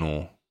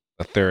delusional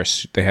that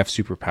they have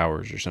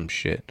superpowers or some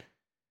shit.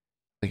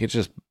 Like it's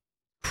just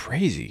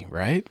crazy,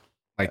 right?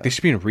 Like they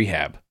should be in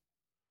rehab.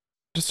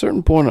 At a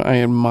certain point,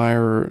 I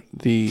admire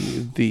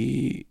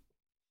the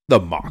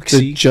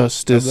Moxie of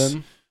justice,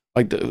 them.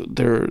 like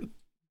the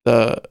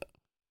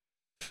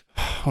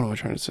what am I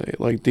trying to say?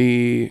 Like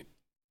the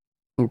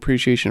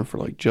appreciation for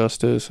like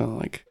justice and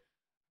like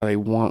they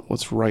want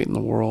what's right in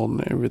the world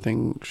and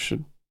everything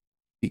should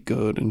be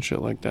good and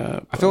shit like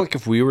that. I feel like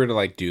if we were to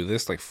like do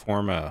this, like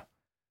form a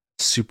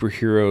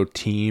superhero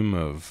team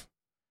of,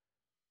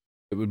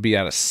 it would be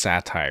out of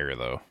satire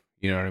though.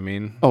 You know what I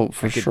mean? oh,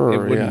 for Like, sure,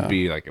 it wouldn't yeah.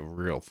 be like a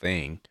real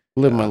thing.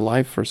 Live my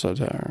life for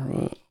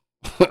satire,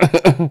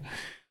 but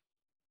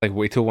Like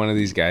wait till one of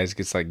these guys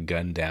gets like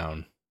gunned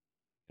down.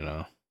 You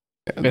know,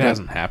 it that-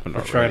 hasn't happened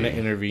We're already. trying to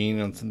intervene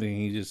on something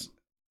he just.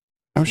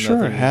 I'm sure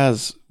it nothing.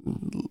 has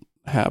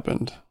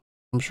happened.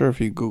 I'm sure if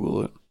you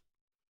Google it,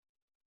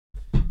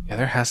 Yeah,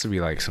 there has to be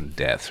like some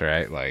deaths,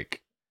 right?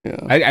 Like, yeah.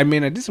 I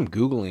mean, I did some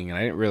Googling and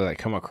I didn't really like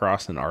come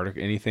across an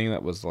article, anything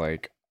that was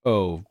like,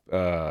 oh,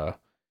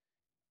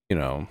 you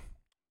know,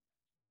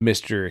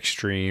 Mr.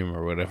 Extreme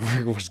or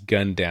whatever was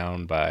gunned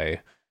down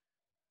by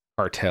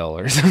cartel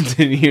or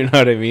something. You know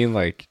what I mean?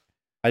 Like,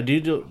 I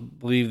do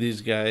believe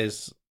these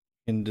guys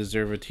can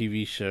deserve a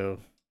TV show.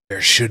 there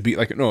should be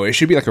like no, it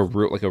should be like a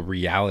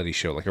reality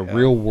show, like a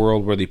real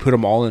world where they put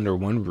them all under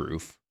one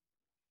roof.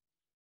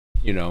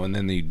 You know, and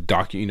then they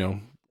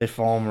they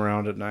follow them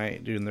around at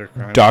night doing their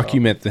crime.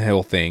 document the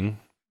whole thing.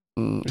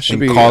 It should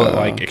And be call it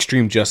like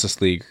Extreme Justice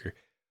League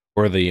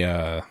or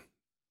the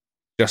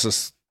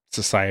Justice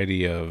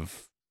Society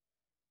of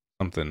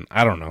something.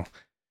 I don't know.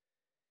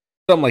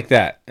 Something like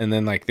that. And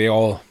then like they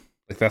all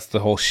like that's the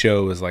whole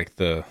show is like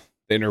the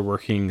inner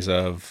workings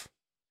of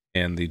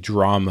and the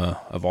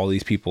drama of all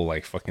these people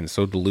like fucking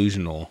so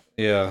delusional.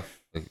 Yeah.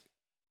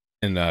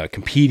 And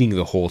competing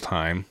the whole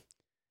time.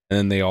 And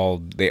then they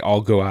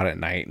all go out at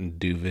night and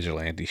do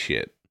vigilante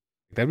shit.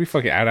 That'd be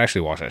fucking I'd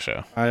actually watch that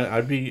show.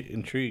 I'd be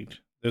intrigued.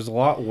 There's a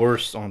lot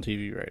worse on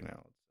TV right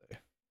now.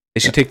 They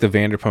should take the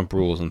Vanderpump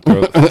Rules and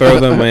throw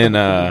them in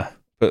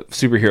put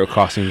superhero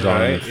costumes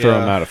on and throw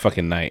them out at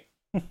fucking night.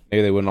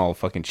 Maybe they wouldn't all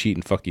fucking cheat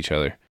and fuck each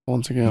other.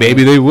 Once again,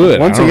 maybe they would.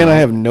 Once again, I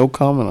have no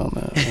comment on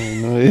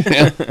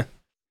that.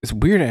 It's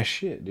weird ass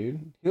shit,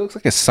 dude. He looks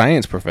like a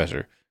science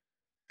professor.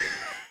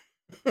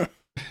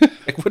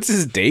 Like, what's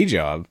his day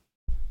job?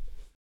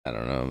 I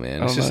don't know,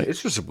 man.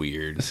 It's just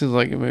weird. This is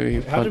like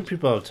maybe. How do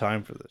people have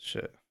time for this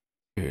shit?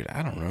 Dude,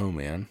 I don't know,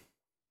 man.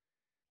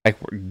 Like,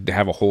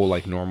 have a whole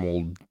like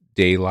normal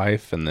day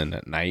life, and then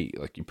at night,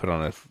 like you put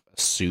on a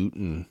suit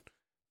and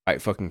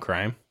fight fucking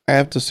crime. I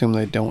have to assume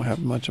they don't have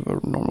much of a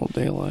normal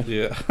day life.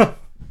 Yeah.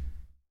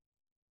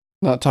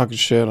 Not talking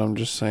shit. I'm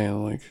just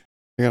saying, like,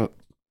 they got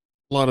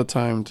a lot of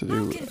time to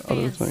do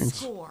other things.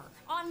 Score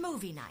on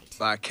movie night.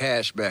 By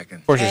cash backing.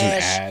 Of course, there's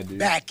an ad, dude.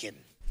 Backing.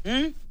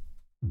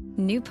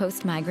 New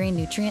post-migraine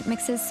nutrient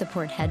mixes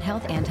support head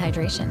health and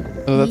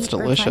hydration. Oh, that's Meet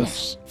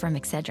delicious. Replenish from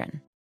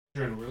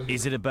Excedrin.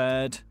 Is it a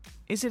bird?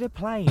 Is it a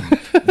plane?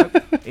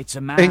 Nope, it's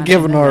a man Ain't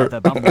giving in a art. leather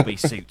bumblebee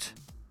suit.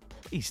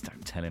 Please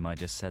don't tell him I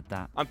just said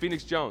that. I'm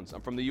Phoenix Jones.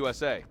 I'm from the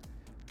USA.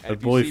 And The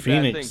if boy you see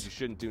Phoenix. bad things, you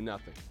shouldn't do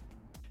nothing.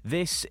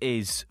 This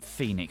is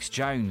Phoenix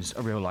Jones,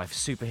 a real-life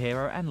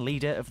superhero and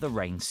leader of the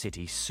Rain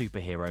City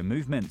superhero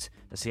movement,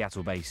 a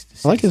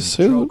Seattle-based I like his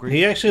citizen patrol suit. group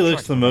He actually that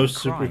looks tries the to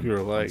most prevent crime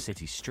superhero-like. on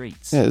city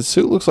streets. Yeah, his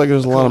suit looks like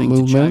there's a lot of According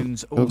to movement.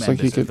 Jones, It all looks like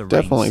he members of could the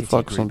Rain definitely City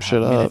fuck group some have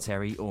shit up.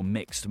 military or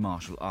mixed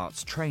martial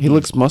arts training. He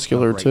looks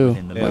muscular operate too.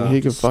 within the Like law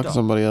he to could fuck stop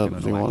somebody up if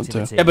he criminal wanted to.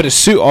 activity. Yeah, but his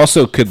suit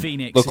also could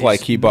Phoenix look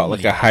like is he bought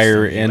like a normally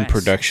higher based in end the US,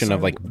 production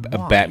of so like a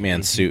why Batman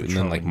is he suit and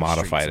then like patrolling the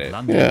modified streets it. of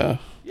London? Yeah.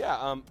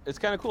 Yeah, it's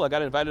kind of cool. I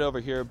got invited over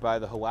here by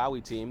the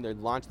Huawei team. They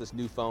launched this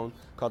new phone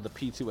called the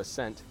P2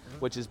 Ascent,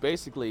 which is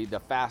basically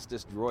the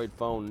fastest Droid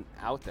phone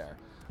out there.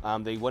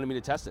 They wanted me to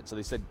test it, so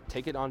they said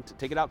take it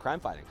out crime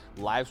fighting,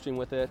 live stream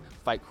with it,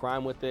 fight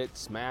crime with it,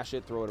 smash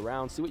it, throw it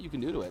around, see what you can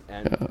do to it.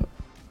 And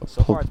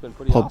so far, it's been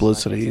pretty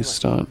Publicity awesome.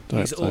 stunt type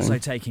He's also thing.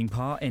 taking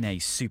part in a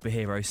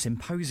superhero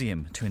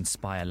symposium to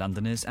inspire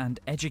Londoners and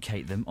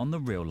educate them on the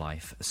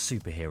real-life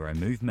superhero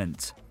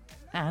movement.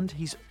 And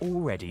he's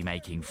already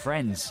making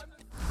friends.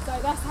 So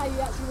that's how you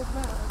actually look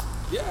around.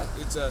 Yeah,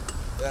 it's I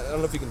don't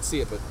know if you can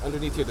see it, but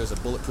underneath here there's a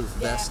bulletproof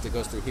vest that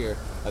goes through here,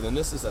 and then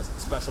this is a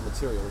special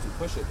material. If you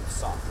push it, it's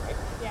soft, right?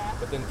 Yeah.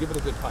 But then give it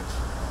a good punch.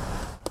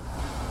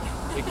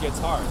 It gets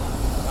hard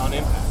on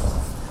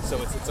impact,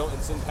 so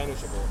it's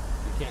impenetrable.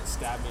 You can't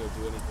stab me or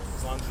do anything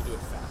as long as you do it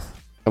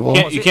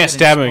fast. You can't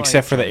stab him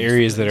except for the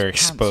areas that are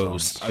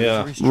exposed.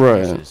 Yeah.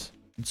 Right.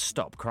 And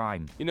stop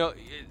crime. You know,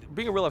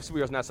 being a real life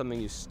superhero is not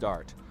something you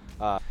start.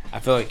 I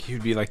feel like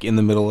he'd be like in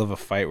the middle of a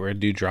fight where a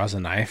dude draws a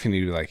knife and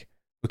he'd be like,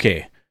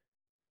 okay,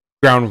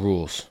 ground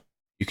rules.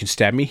 You can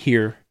stab me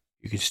here.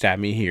 You can stab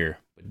me here.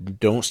 But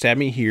don't stab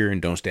me here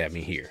and don't stab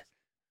me here.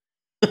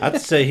 I'd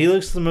say he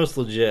looks the most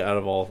legit out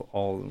of all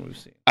of them we've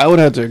seen. I would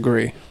have to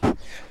agree.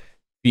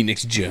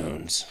 Phoenix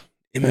Jones,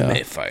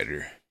 MMA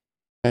fighter.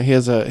 Yeah, he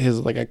has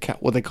like a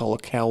what they call a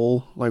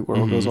cowl, like where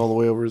it goes all the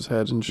way over his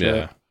head and shit.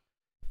 Yeah.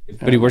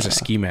 But he wears a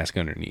ski mask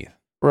underneath.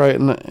 Right,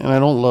 and I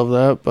don't love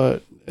that,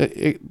 but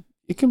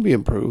it can be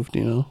improved,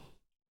 you know.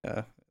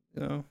 Yeah,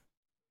 you know.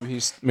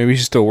 Maybe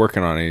he's still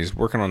working on it. He's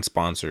working on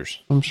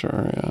sponsors. I'm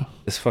sure, yeah.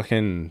 This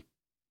fucking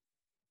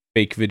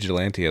fake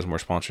vigilante has more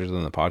sponsors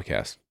than the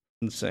podcast.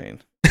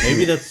 Insane.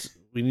 Maybe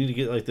we need to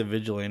get like the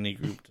vigilante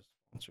group to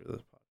sponsor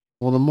this.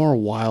 Well, the more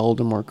wild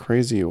and more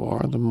crazy you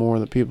are, the more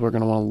that people are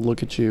going to want to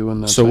look at you.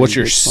 And that's So how what you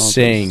you're get sponsors,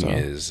 saying so.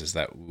 is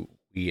that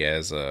we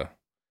as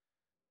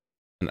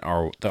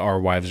our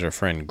wives are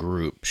friend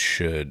group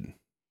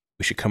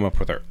we should come up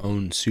with our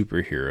own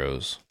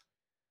superheroes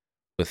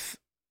with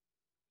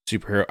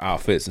superhero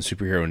outfits and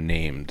superhero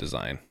name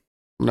design.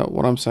 No,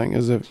 what I'm saying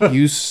is if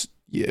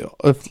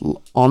if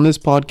on this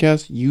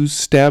podcast you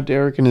stabbed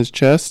Eric in his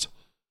chest,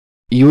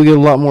 you would get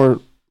a lot more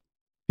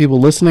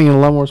people listening and a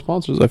lot more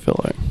sponsors, I feel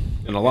like.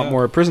 And a lot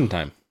more prison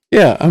time.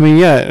 Yeah, I mean,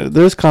 yeah,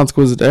 there's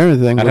consequences to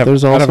everything, but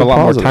there's also I'd have a lot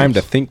positives. more time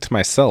to think to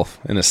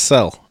myself in a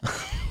cell.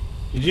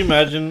 Could you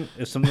imagine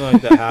if something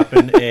like that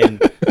happened and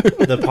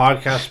the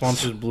podcast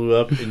sponsors blew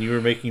up and you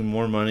were making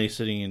more money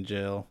sitting in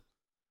jail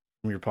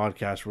from your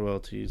podcast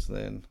royalties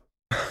than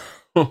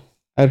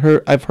I've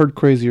heard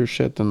crazier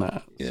shit than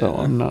that, so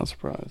Yeah. I'm not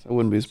surprised. I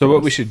wouldn't be surprised. So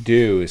what we should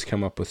do is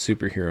come up with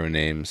superhero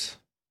names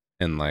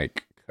and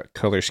like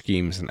color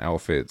schemes and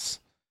outfits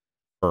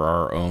for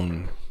our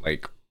own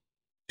like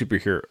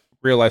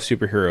real life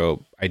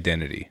superhero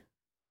identity.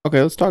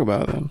 Okay, let's talk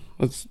about it then.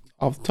 Let's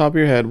off the top of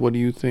your head, what do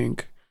you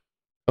think?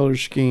 Color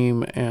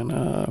scheme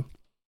and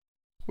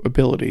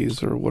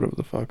abilities or whatever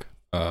the fuck.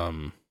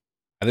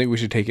 I think we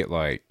should take it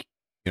like,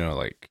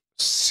 like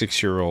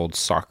 6-year-old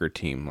soccer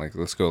team. Like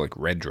let's go like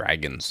Red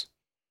Dragons.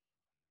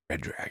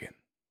 Red Dragon.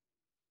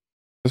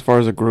 As far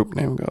as a group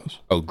name goes.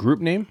 Oh, group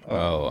name?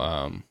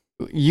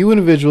 You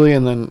individually,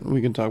 and then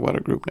we can talk about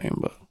a group name,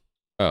 but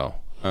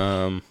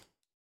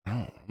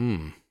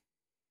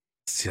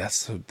See,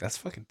 that's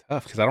fucking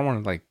tough because I don't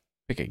want to like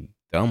pick a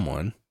dumb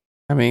one.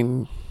 I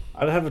mean,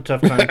 I'd have a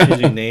tough time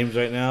choosing names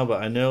right now,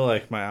 but I know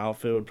like my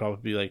outfit would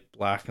probably be like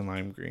black and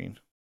lime green.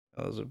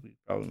 Those would be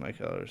probably my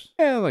colors.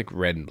 Yeah, like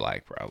red and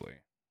black probably.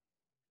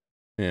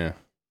 Yeah.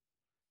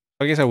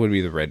 I guess I would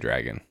be the Red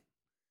Dragon.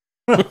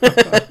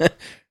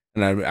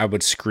 And I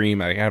would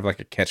scream. I have like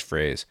a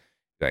catchphrase,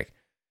 like,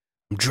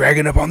 "I'm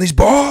dragging up on these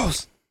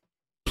balls."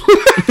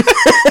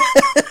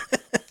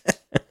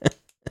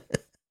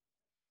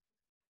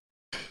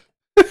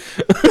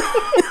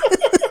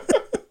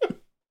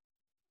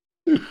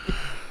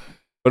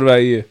 What about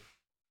you?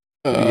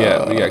 What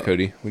do you got,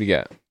 Cody? What do you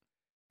got?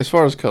 As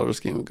far as color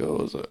scheme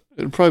goes,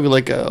 it'd probably be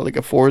like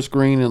a forest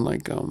green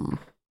and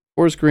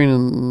forest green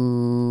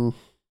and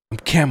I'm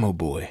Camo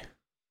Boy.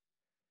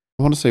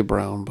 I want to say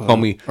brown, but Call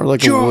me or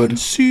like John a wood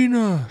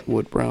Cena.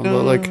 wood brown,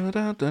 but like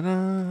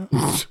I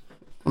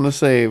want to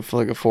say for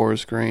like a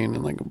forest green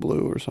and like a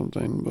blue or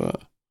something,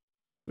 but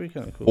Pretty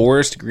kind of cool.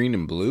 Forest green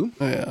and blue.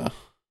 yeah,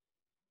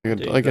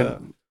 Dig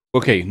that.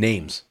 Okay,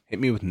 names. Hit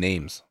me with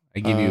names. I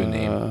give you a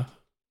name.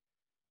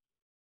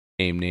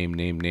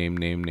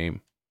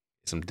 Name.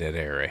 Some dead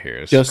air right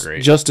here. This is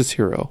great. Justice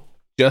Hero.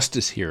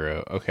 Justice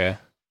Hero. Okay.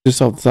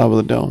 Just off the top of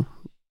the dome.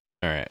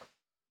 All right.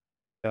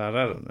 God,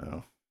 I don't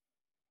know.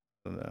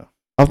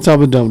 Off the top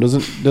of the dome.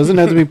 Doesn't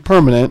have to be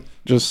permanent.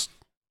 Just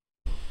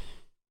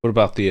What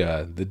about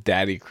the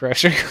Daddy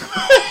Crusher?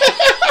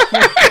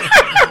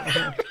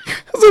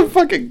 that's a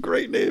fucking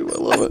great name. I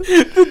love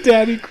it. The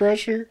Daddy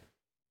Crusher.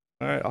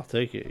 All right, I'll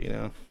take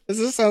it.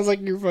 This sounds like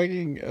you're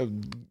fucking.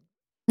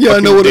 Yeah, I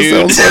know what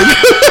dude. it sounds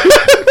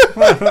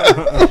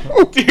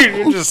like.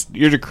 Dude,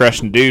 you're just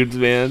crushing dudes,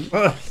 man.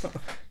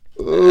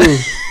 Ooh.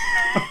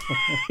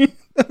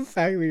 The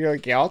fact that you're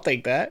like, yeah, I'll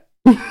take that.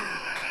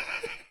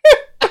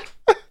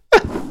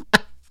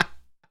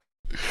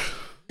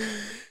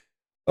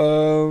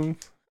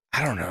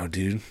 I don't know,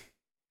 dude.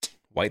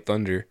 White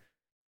Thunder.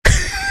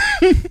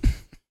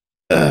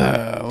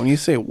 When you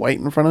say white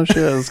in front of shit,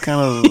 it's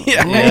kind of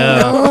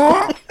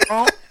Yeah.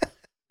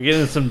 We're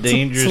getting some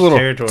dangerous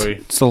territory.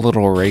 It's a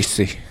little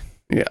racy.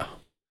 Yeah.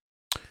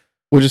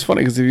 Which is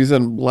funny because if you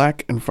said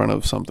black in front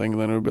of something,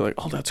 then it would be like,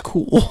 oh, that's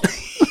cool.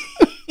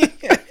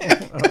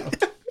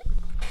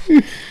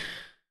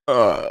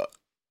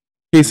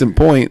 Case in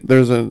point,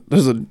 there's a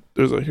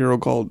hero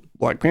called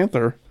Black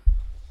Panther.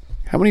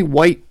 How many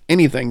white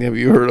anything have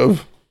you heard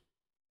of?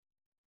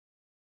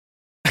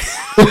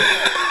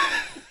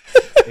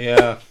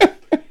 Yeah.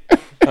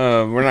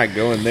 We're not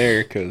going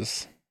there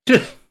because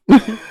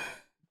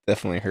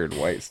definitely heard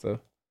white stuff.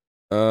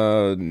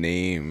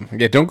 Name.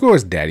 Yeah, don't go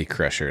as Daddy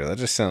Crusher. That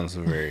just sounds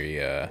very.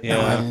 Yeah,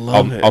 I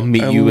love it. I'll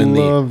meet you in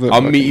the.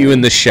 I'll meet you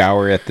in the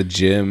shower at the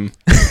gym.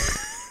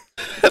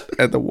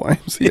 At the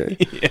YMCA.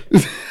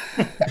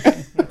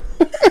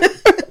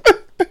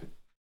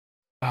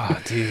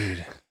 Oh,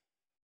 dude.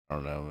 I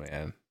don't know,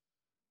 man.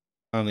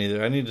 I don't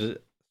either. I need to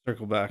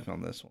circle back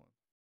on this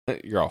one.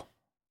 You're all.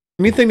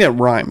 Anything that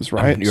rhymes,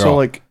 right? You're So, all-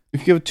 like,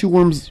 if you have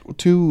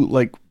two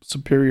like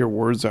superior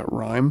words that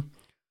rhyme,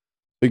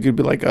 it could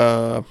be like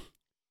I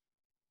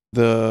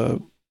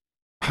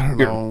don't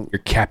know. Your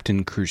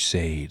Captain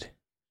Crusade.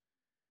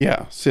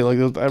 Yeah, see, like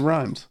that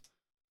rhymes.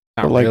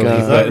 Not But like, really,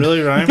 Does that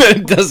really rhyme?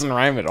 it doesn't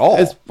rhyme at all.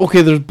 It's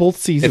okay. There's both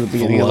C's at It the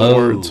beginning of the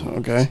words. flows.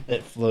 Okay,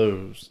 It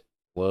flows.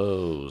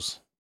 Flows.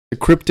 the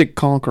cryptic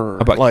conqueror,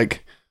 About-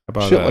 like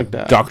About shit like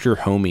that. Dr.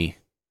 Homie.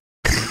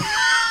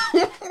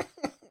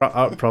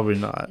 Probably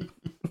not.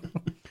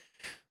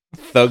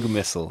 Thug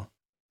Missile.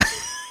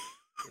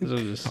 These are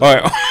just- All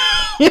right.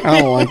 I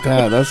don't like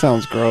that. That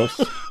sounds gross.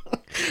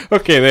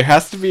 Okay, there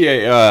has to be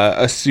a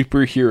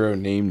superhero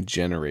name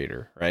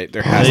generator, right?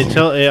 There has They to be.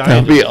 tell AI.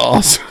 That'd be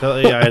awesome. Tell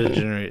AI to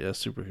generate a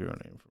superhero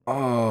name.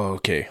 Oh,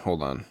 okay.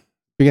 Hold on.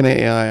 Speaking of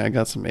AI, I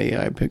got some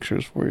AI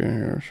pictures for you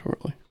here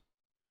shortly.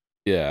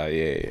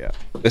 Yeah.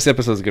 This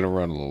episode's gonna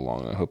run a little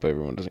long. I hope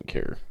everyone doesn't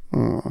care.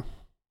 Oh. All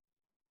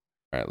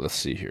right, let's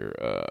see here.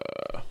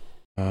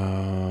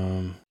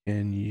 Can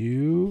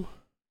you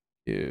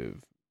give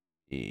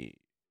me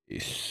a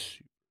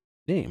super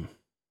name?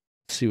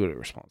 Let's see what it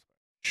responds.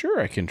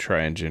 Sure, I can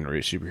try and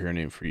generate a superhero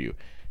name for you.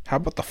 How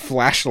about the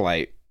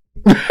Flashlight?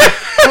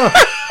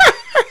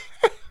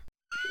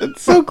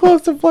 It's so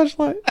close to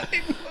Flashlight.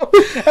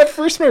 At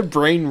first, my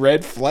brain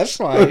read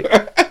Flashlight.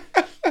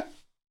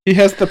 He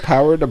has the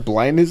power to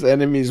blind his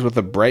enemies with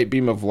a bright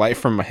beam of light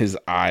from his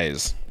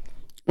eyes.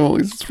 Well,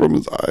 at least it's from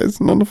his eyes,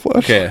 not a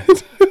flashlight. Okay.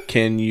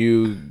 Can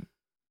you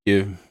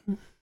give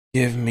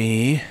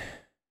me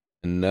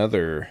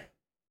another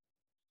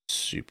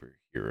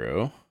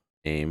superhero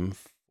name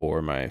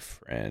for my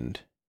friend?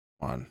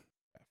 Come on.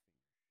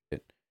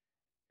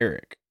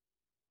 Eric.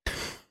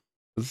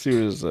 Let's see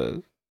what it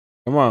says.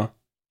 Come on.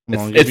 Come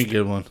on, give me a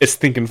good one. It's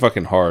thinking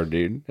fucking hard,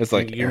 dude. It's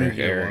like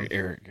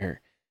Eric.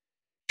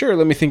 Sure,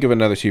 let me think of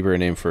another superhero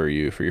name for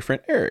your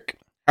friend Eric.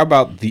 How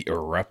about the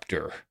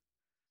Eruptor?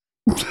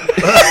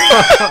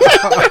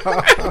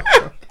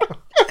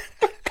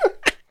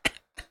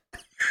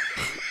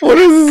 What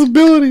is his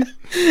ability?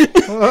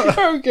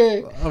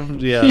 Okay.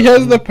 Yeah. He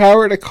has the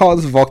power to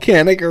cause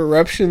volcanic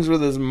eruptions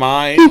with his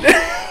mind.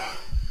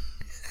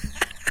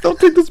 Don't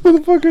take this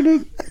motherfucker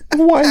to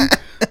Hawaii.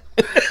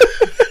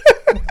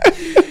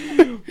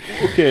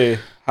 Okay,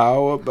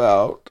 how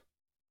about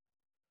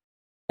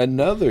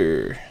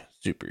another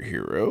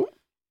superhero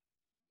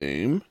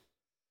name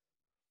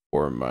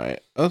for my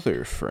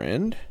other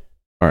friend?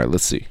 All right,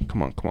 let's see.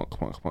 Come on.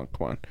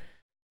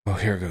 Oh,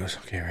 here it goes.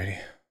 Okay, ready?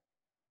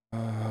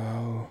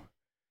 Oh.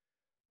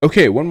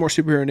 Okay, one more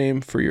superhero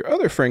name for your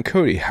other friend,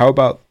 Cody. How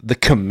about the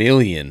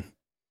Chameleon?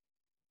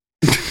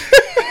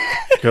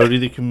 Cody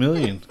the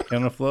Chameleon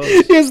kind of flows.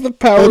 He has the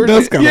power.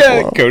 Flow.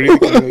 Cody the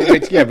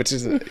Chameleon. Yeah, but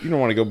you don't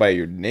want to go by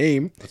your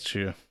name. That's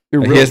true.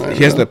 He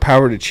has the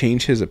power to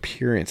change his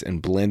appearance and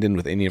blend in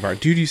with any of our.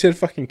 Dude, you said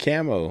fucking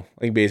camo,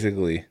 like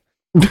basically.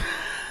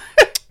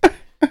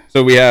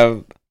 So we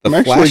have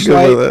the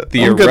flashlight, the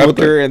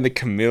Eruptor, and the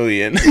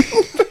Chameleon.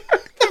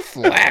 The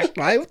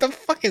flashlight? What the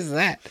fuck is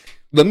that?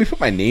 Let me put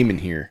my name in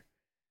here,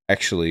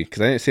 actually,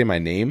 because I didn't say my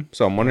name,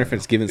 so I'm wondering if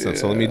it's given stuff.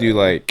 So let me do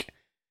like,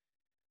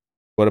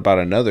 what about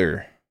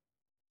another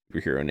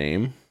superhero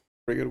name?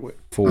 Pretty good way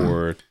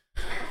for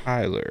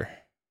Tyler.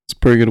 It's a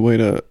pretty good way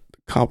to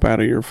cop out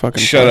of your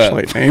fucking Shut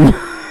flashlight name.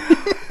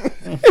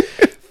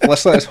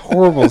 Flashlight is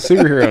horrible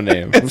superhero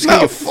name. I'm just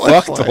gonna get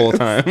fucked the whole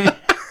time.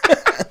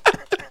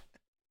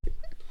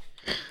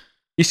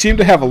 You seem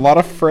to have a lot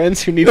of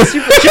friends who need a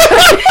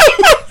superhero.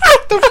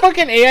 The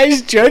fucking AI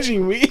is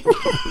judging me.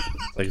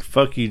 Like,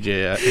 fuck you,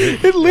 Jay.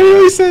 It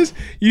literally says,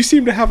 you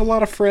seem to have a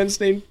lot of friends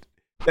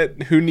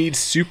who need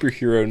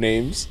superhero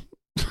names.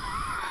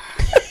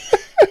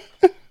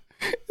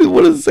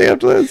 What does it say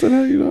after that? It said,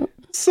 how you know?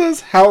 It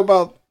says, how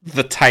about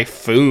the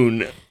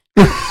Typhoon?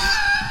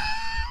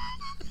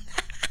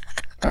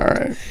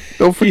 Alright.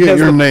 Don't forget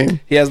your name.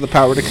 He has the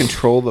power to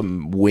control the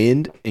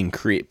wind and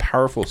create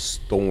powerful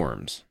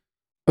storms.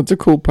 That's a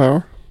cool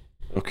power.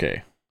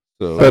 Okay.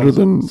 So better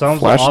than sounds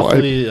flashlight.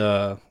 Awfully,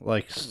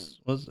 like,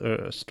 what's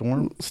a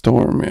storm?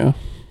 Storm, yeah.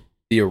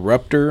 The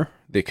Eruptor,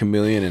 the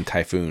Chameleon, and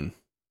Typhoon.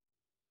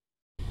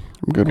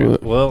 I'm good with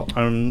it. Well,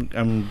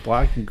 I'm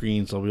black and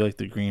green, so I'll be like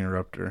the Green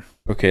Eruptor.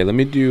 Okay, let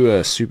me do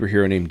a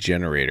superhero named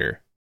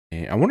Generator.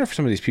 I wonder if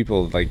some of these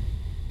people, like,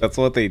 that's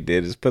what they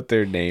did, is put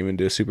their name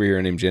into a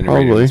superhero named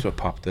Generator. Probably. That's what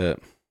popped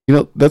up. You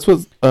know, that's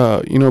what,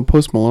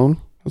 Post Malone,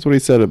 that's what he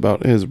said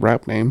about his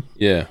rap name.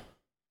 Yeah.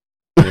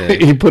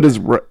 He put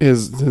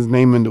his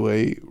name into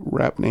a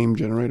rap name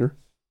generator.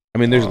 I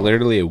mean, there's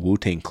literally a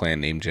Wu-Tang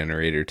Clan name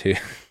generator, too.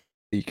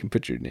 You can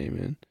put your name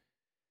in.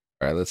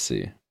 All right, let's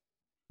see.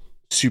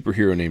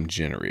 Superhero name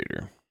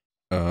generator.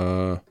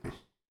 Let's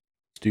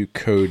do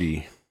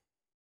Cody.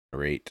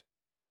 Generate.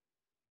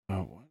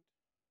 Oh, what?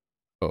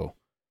 Oh,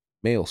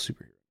 male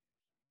superhero.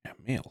 Yeah,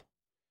 male.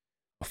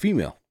 Oh,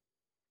 female.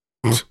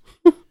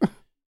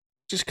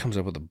 Just comes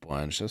up with a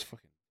bunch. That's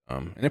fucking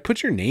dumb. And it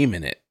puts your name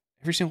in it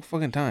every single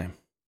fucking time.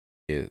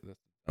 Yeah, that's the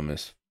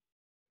dumbest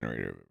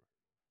generator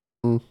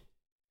ever.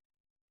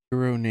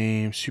 Hero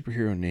names,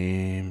 superhero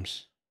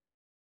names.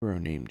 Hero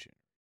name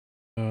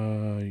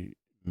generator.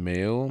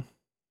 Male.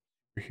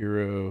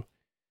 Superhero.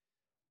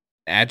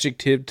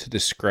 Adjective to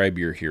describe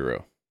your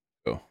hero.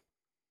 Go.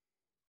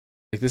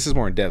 Like, this is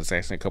more in depth. It's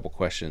asking a couple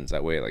questions.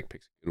 That way it like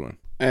picks a good one.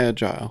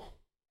 Agile.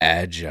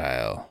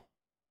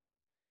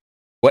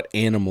 What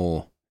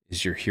animal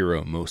is your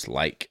hero most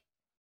like?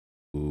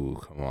 Ooh,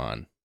 come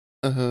on.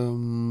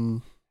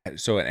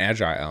 So an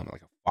agile element,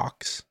 like a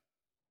fox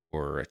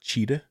or a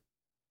cheetah,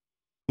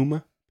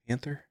 puma,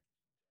 panther,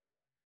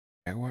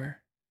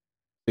 jaguar.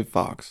 A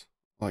fox.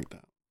 I like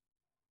that.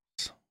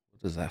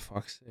 What does that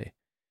fox say?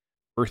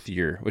 Birth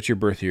year. What's your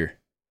birth year?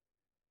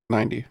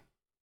 90.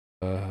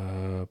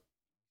 How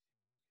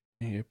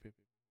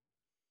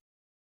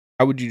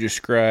would you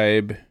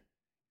describe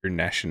your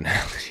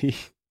nationality?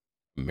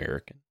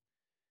 American.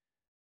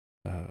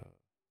 Okay.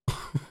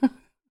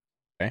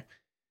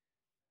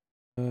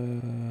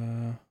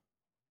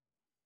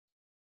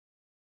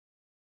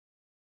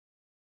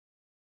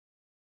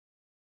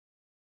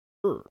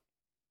 Sure.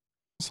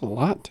 There's a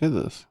lot to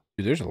this.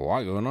 Dude, there's a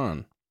lot going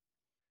on.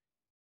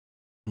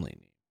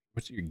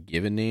 What's your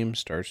given name?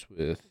 Starts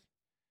with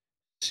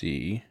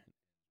C.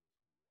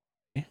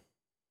 Yeah,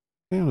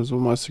 it was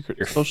with my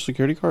social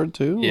security card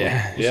too.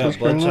 Yeah. Yeah,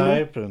 blood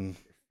type and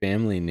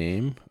family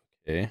name.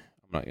 Okay.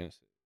 I'm not gonna say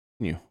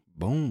you.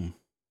 Boom.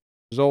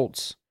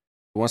 Results.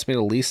 He wants me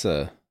to lease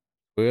a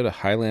Toyota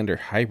Highlander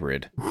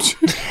hybrid.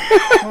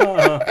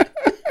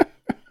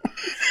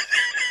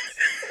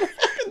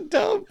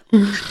 Dumb.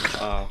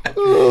 Oh,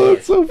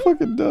 that's so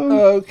fucking dumb.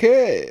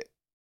 Okay.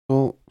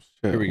 Well,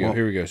 shit. Here we go. Well,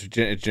 Here we go. So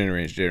it's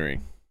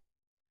generating.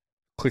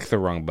 Click the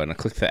wrong button. I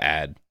click the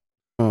ad.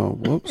 oh,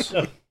 whoops.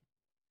 what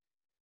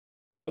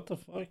the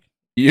fuck?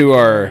 You What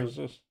are is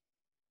this?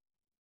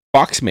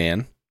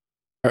 Foxman.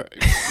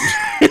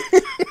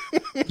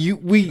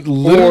 We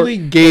literally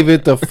gave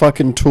it the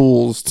fucking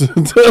tools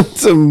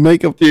to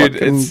make a Dude,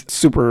 fucking it's-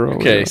 superhero.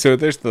 Okay, yeah. so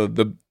there's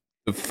the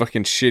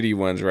fucking shitty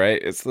ones,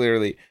 right? It's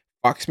literally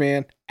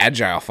Foxman,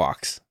 Agile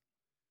Fox.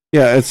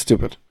 Yeah, it's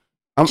stupid.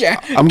 I'm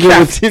good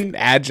Captain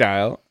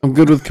Agile. I'm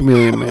good with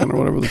Chameleon Man or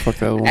whatever the fuck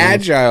that one was.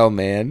 Agile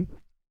Man.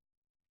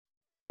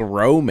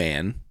 Thoreau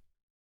Man.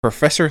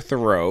 Professor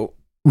Thoreau.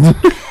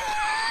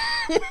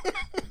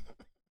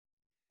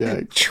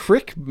 Yeah,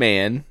 Trick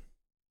Man.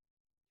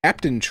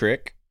 Captain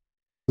Trick.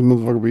 the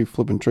motherfucker be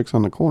flipping tricks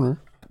on the corner.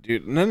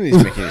 Dude, none of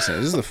these make any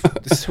sense.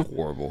 This is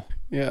horrible.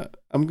 Yeah,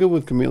 I'm good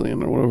with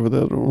Chameleon or whatever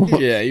that one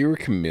was. Yeah, you were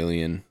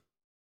Chameleon.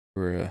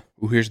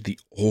 Here's the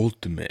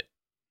ultimate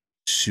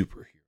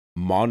superhero.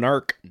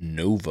 Monarch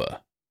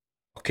Nova.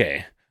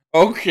 Okay.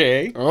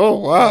 Oh,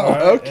 wow.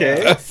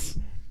 Okay. That's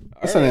an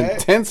Alright.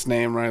 intense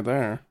name right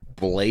there.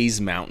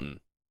 Blaze Mountain.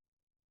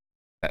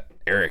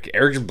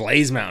 Eric's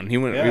Blaze Mountain. He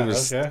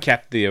was okay.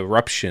 kept the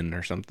eruption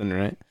or something,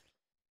 right?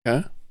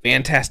 Yeah.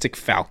 Fantastic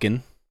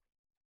Falcon.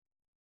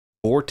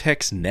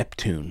 Vortex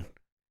Neptune.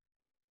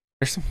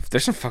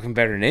 There's some fucking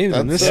better names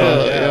than this one.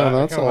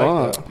 That's a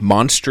lot. that.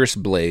 Monstrous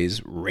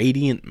Blaze,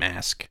 Radiant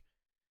Mask,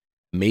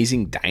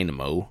 Amazing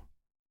Dynamo,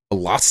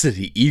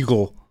 Velocity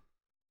Eagle.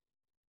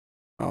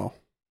 Oh.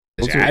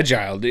 It's Those are-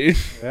 agile, dude.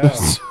 Yeah.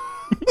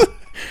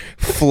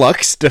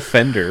 Flux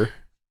Defender.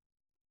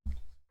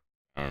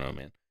 I don't know,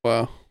 man.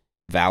 Wow.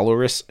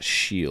 Valorous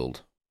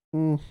Shield.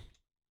 Hmm.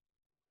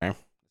 Okay.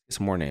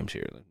 Some more names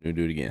here. Let me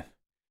do it again.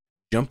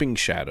 Jumping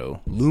Shadow,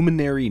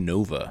 Luminary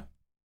Nova,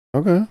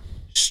 Okay.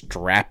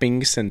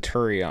 Strapping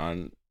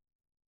Centurion.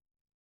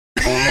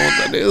 I don't know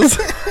what that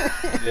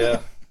is. Yeah.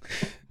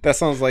 That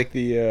sounds like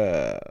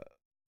the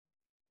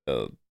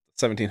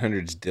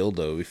 1700s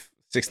dildo.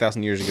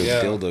 6,000 years ago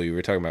Yeah. dildo you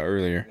were talking about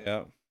earlier.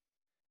 Yeah.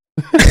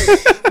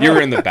 You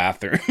were in the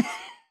bathroom.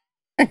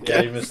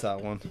 Yeah, you missed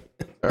that one.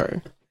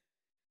 Sorry.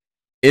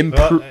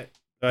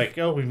 Like,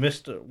 oh, we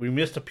missed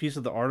a piece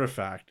of the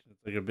artifact. It's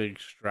like a big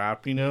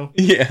strap, you know?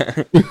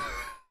 Yeah.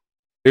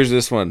 Here's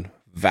this one.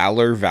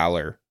 Valor.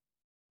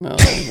 No,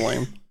 that's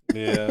lame.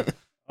 Yeah.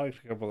 I like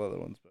a couple other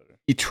ones better.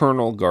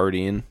 Eternal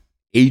Guardian.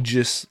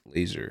 Aegis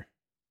Laser.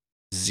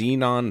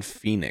 Xenon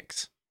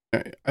Phoenix.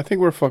 I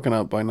think we're fucking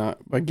up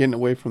by getting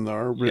away from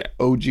our Yeah.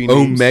 OG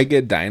names.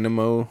 Omega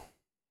Dynamo.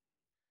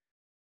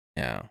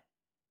 Yeah.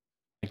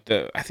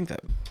 I think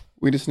that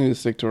We just need to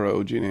stick to our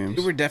OG names.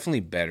 they were definitely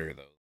better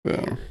though.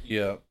 Yeah.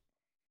 Yeah.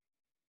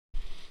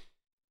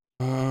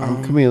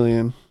 I'm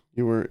Chameleon.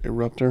 You were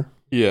Eruptor.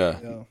 Yeah.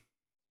 Yeah.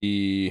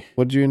 The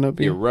What'd you end up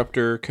being?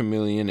 Eruptor,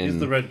 Chameleon, He's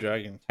and the Red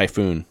Dragon.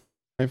 Typhoon.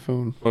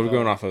 iPhone. Well, we're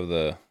going off of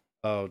the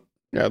Oh,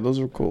 Yeah, those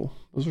are cool.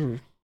 Those are.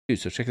 dude.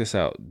 So check this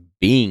out.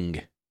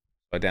 Bing.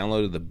 I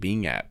downloaded the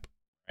Bing app,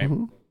 right?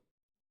 Mhm.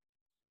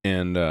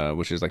 And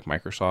which is like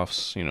Microsoft's,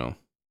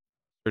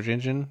 search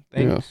engine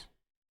thing. Yes.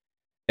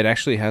 It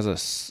actually has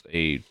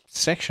a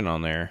section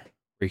on there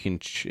where you can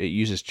it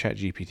uses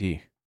ChatGPT.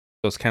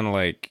 So it's kind of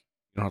like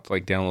you don't have to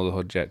like download the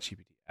whole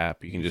ChatGPT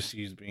app. You can just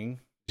use Bing.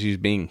 use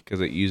Bing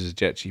because it uses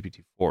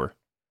ChatGPT 4.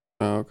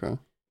 Oh, okay. And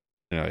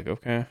you're like,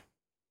 okay.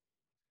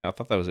 I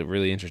thought that was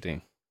really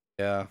interesting.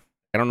 Yeah.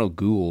 I don't know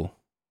Google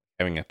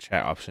having a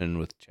chat option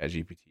with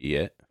ChatGPT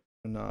yet.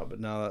 No, but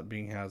now that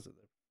Bing has it.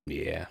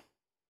 Yeah.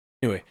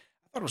 Anyway,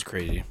 I thought it was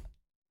crazy.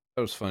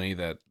 That was funny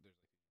that there's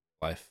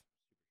life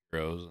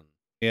heroes and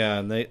Yeah,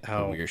 and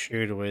how Weird shit.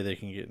 carried away they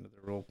can get into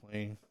the role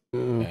playing.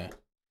 yeah. Can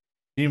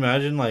you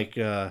imagine like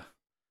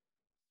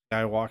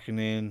guy walking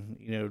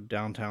in,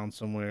 downtown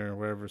somewhere,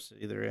 wherever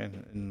city they're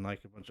in, and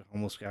like a bunch of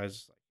homeless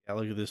guys like, yeah,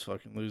 look at this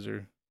fucking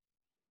loser.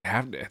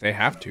 They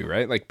have to,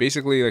 right? Like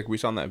basically like we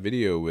saw in that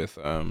video with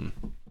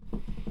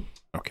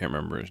I can't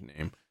remember his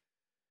name.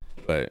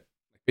 But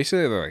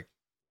basically they're like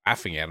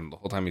laughing at him the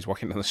whole time he's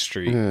walking down the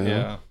street.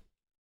 Yeah.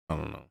 I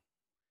don't know.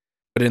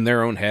 But in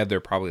their own head they're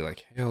probably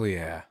like, hell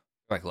yeah.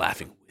 They're like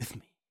laughing with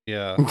me.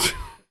 Yeah.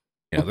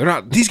 Yeah, they're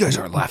not these guys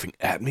aren't laughing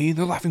at me,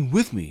 they're laughing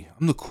with me.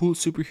 I'm the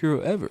coolest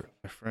superhero ever.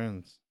 My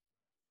friends.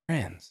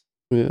 Friends.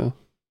 Yeah.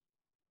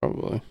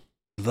 Probably.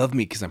 Love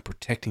me because I'm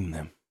protecting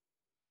them.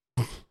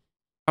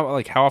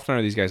 How often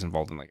are these guys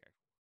involved in like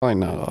Probably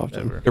not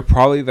often. Never. they're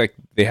probably like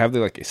they have the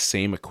like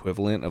same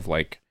equivalent of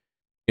like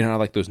how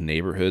like those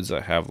neighborhoods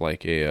that have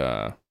like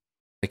a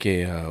what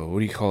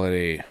do you call it,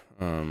 a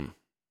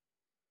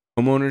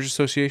homeowners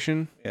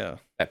association Yeah.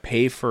 that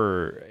pay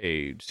for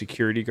a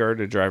security guard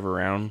to drive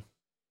around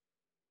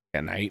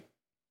at night.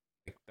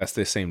 Like, that's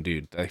the same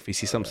dude. Like, if he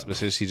sees something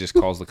suspicious, he just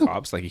calls the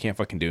cops. Like he can't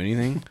fucking do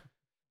anything.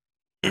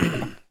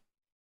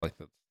 Like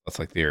that's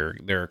like their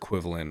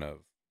equivalent of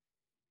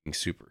being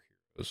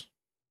superheroes.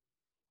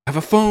 I have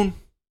a phone.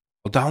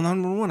 I'll dial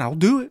 911. I'll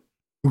do it.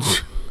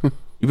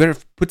 You better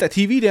put that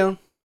TV down.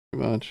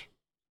 Pretty much.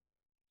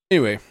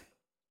 Anyway,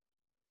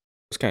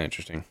 it's kind of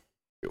interesting.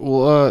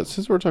 Well,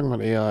 since we're talking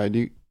about AI,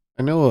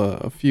 I know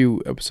a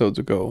few episodes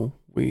ago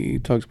we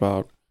talked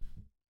about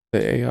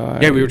the AI.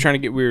 Yeah, we were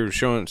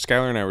showing,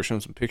 Skylar and I were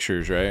showing some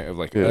pictures, right, of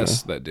like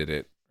us that did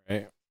it,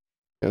 right?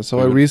 Yeah, so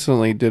I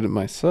recently did it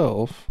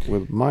myself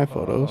with my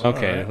photos.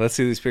 Okay, right. Let's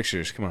see these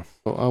pictures. Come on.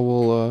 So I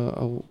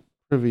will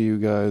privy you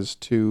guys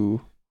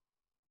to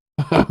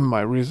my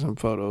recent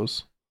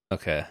photos.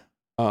 Okay.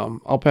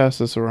 I'll pass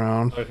this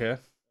around. Okay.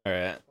 All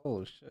right.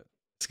 Holy shit.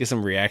 Let's get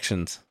some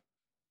reactions.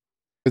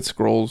 It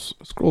scrolls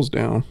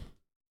down.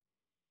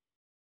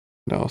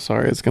 No,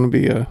 sorry, it's gonna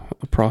be a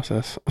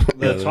process.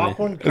 The top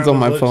one it's on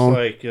my looks phone.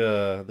 Like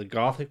the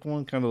gothic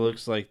one kind of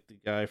looks like the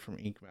guy from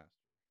Ink Master.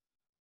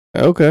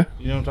 Okay.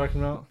 You know what I'm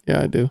talking about?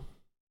 Yeah, I do.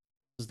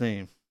 His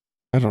name?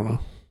 I don't know.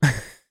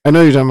 I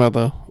know you're talking about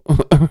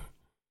though.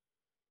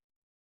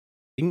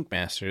 Ink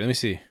Master. Let me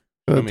see.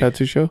 The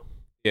tattoo show?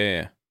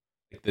 Yeah.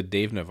 Like the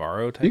Dave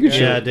Navarro type. You can show.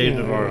 Yeah, Dave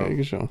Navarro. Yeah, you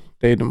can show.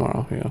 Dave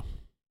Navarro. Yeah.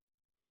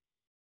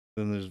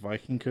 Then there's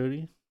Viking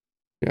Cody.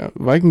 Yeah,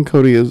 Viking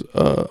Cody is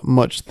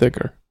much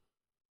thicker.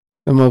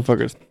 That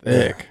motherfucker's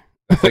thick.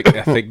 A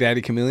thick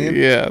daddy chameleon?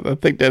 Yeah, the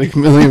thick daddy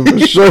chameleon for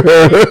sure.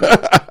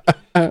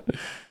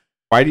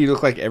 Why do you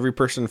look like every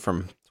person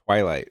from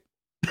Twilight?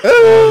 He's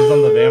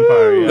on the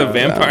vampire. Yeah. The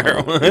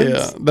vampire ones?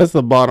 Yeah, that's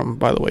the bottom,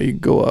 by the way. You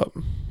go up.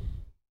 All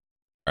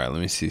right,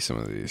 let me see some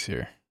of these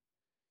here.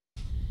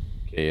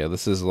 Okay, yeah,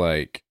 this is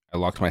like, I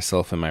locked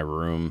myself in my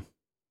room,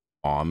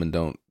 Mom, and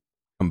don't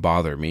come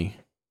bother me.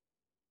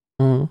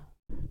 Uh-huh.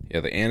 Yeah,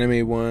 the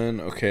anime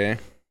one, okay.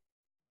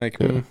 Like,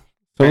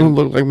 some of them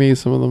look like me,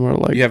 some of them are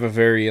like... You have a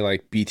very,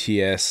 like,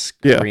 BTS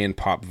Korean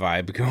pop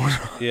vibe going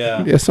on.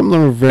 Yeah. Yeah, some of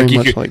them are very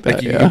much like that,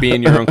 Like you could be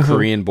in your own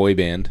Korean boy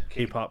band.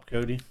 K-pop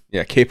Cody.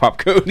 Yeah, K-pop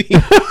Cody. Is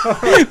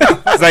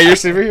that your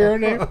superhero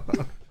name?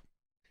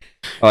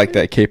 I like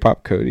that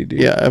K-pop Cody,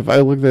 dude. Yeah, if I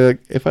look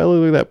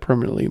like that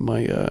permanently,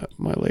 my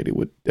lady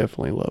would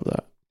definitely love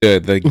that.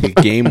 The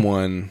game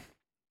one,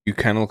 you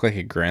kind of look like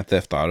a Grand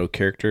Theft Auto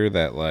character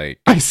that, like...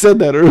 I said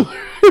that earlier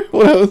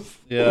when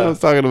I was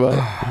talking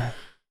about.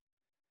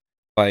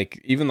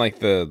 Like, even like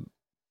the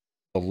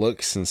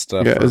looks and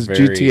stuff. Yeah, are it's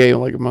very, GTA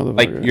like a motherfucker.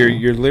 Like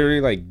you're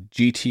literally like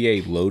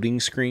GTA loading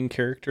screen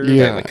character.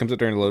 Yeah, that like comes up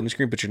during the loading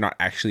screen, but you're not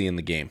actually in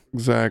the game.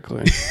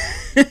 Exactly.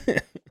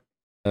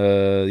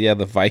 Yeah,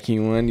 the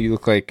Viking one, you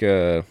look like like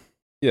a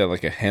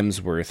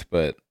Hemsworth,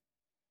 but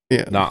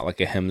not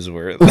like a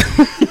Hemsworth.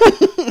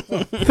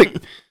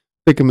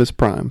 Thickamus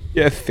Prime.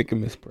 Yeah,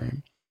 Thickamus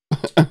Prime.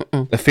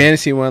 The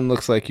fantasy one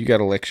looks like you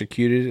got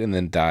electrocuted and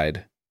then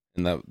died,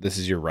 and this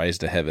is your rise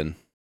to heaven.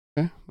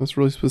 Okay, that's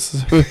really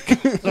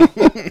specific.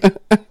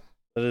 That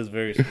is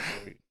very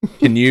specific.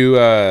 Can you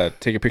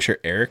take a picture of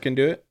Eric and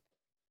do it?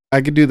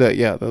 I could do that.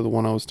 Yeah, the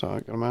one I was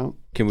talking about.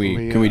 Can we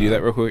do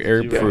that real quick,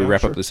 Eric, before we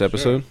wrap up this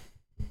episode?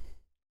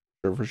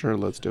 Sure, for sure.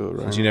 Let's do it.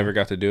 Right. Since you never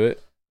got to do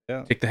it,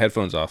 yeah. Take the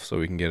headphones off so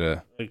we can get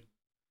a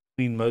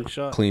clean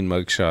mugshot. Clean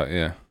mugshot,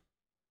 yeah.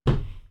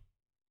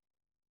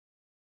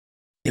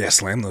 Yeah,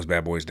 slam those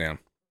bad boys down.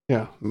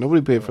 Yeah,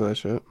 nobody paid for that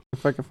shit.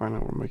 If I can find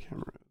out where my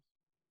camera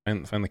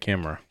is. Find the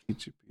camera. I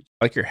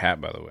like your hat,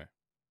 by the way.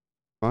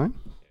 Fine.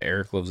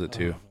 Eric loves it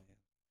too.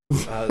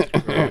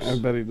 I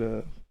bet he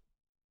does.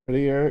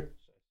 Ready, Eric?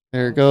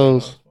 There it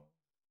goes.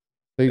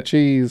 Say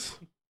cheese.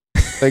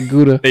 Say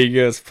Gouda. There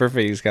you go. It's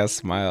perfect. He's got a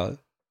smile.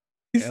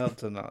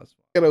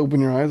 Gotta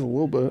open your eyes a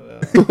little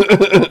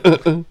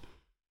bit.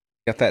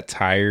 Got that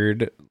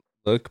tired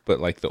look, but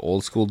like the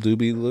old school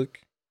Doobie look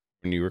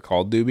when you were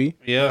called Doobie.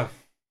 Yeah.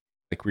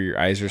 Like where your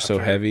eyes are so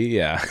heavy.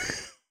 Yeah.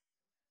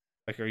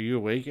 Like, are you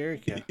awake,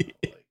 Eric? Yeah.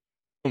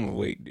 I'm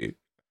awake, dude.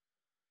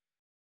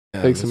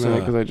 Yeah, Takes a minute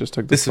because I just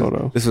took the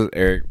photo. This was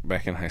Eric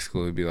back in high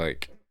school. He'd be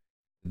like,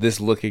 this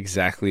look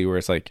exactly where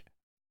it's like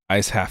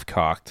eyes half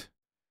cocked.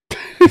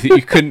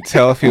 You couldn't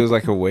tell if he was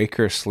like awake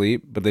or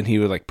asleep, but then he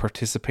would like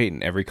participate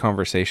in every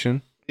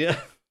conversation. Yeah.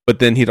 But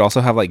then he'd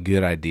also have like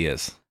good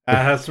ideas. I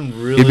have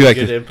some really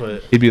good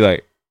input. He'd be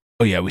like,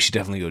 oh yeah, we should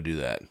definitely go do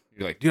that.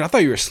 You're like, dude, I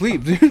thought you were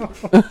asleep, dude.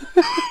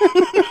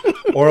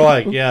 Or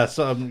like, yeah,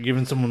 so I'm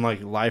giving someone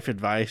like life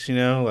advice, you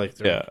know, like,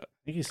 yeah, I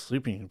think he's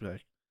sleeping. He'd be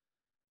like,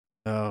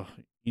 oh,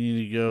 you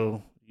need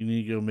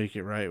to go make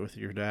it right with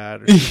your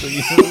dad or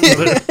something.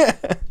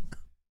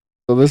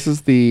 So this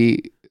is the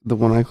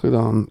one I clicked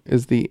on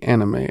is the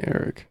anime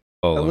Eric.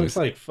 Oh, that looks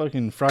like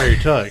fucking Friar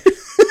Tuck.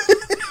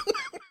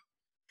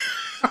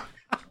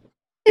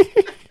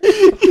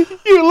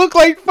 You look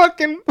like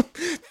fucking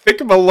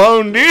Thick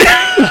Malone, dude.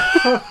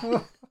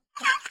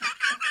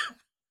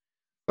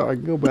 So I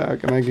can go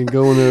back and I can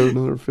go into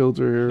another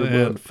filter here.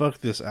 Man, but fuck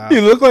this app.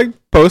 You look like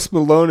Post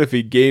Malone if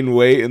he gained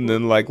weight and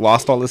then like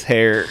lost all his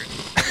hair.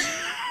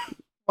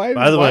 By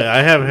the way,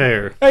 I have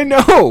hair. I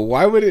know.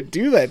 Why would it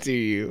do that to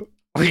you?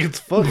 Like it's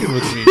fucking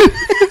with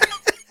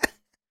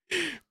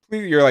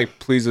me. You're like,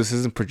 please, this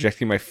isn't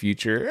projecting my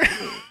future.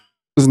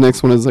 This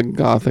next one is a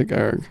gothic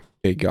Eric.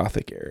 A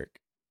gothic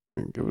Eric.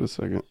 Give it a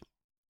second.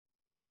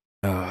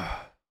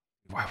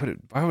 Why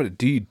would it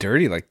do you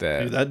dirty like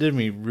that? Dude, that did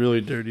me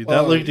really dirty.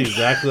 That looked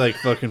exactly like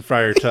fucking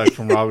Friar Tuck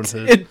from Robin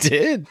Hood. It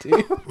did,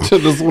 dude.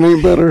 This one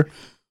ain't better.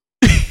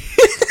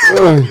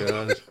 Oh,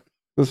 God.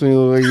 This one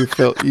look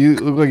like you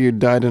look like you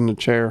died in a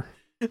chair.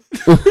 What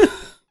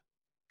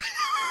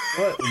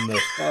in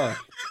the fuck?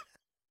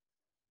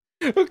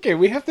 Okay,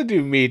 we have to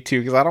do me too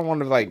because I don't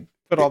want to like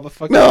put all the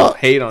fucking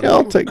hate on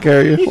I'll you. take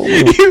care of you. Hold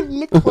on. You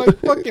look like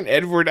fucking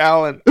Edgar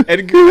Allan,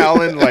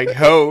 like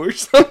Ho or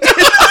something.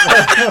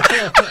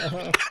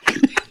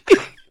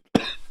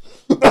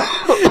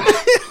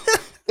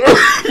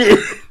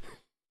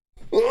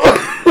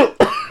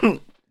 I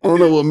don't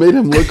know what made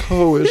him look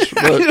hoish,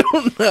 but I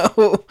don't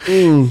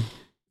know.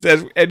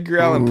 That's Edgar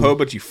Allan Poe,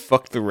 but you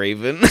fucked the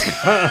Raven.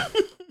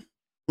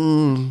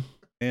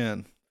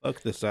 Man,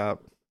 fuck this app.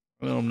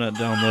 Well, I'm not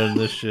downloading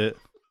this shit.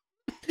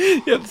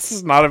 Yeah, this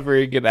is not a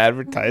very good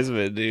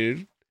advertisement,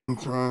 dude. I'm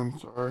trying.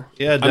 Sorry.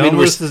 Yeah,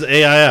 download this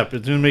AI app.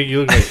 It's gonna make you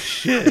look like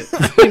shit.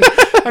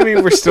 I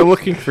mean, we're still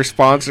looking for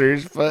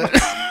sponsors, but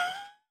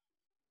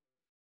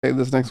Hey,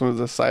 this next one is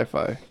a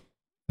sci-fi.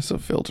 It's a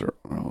filter.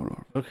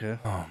 Okay.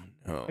 oh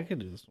no, I can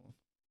do this one.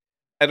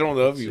 I don't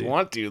know if Let's you see.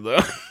 want to though.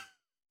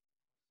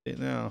 Right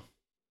now.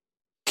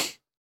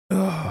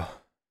 Ugh.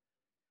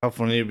 How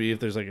funny it'd be if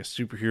there's like a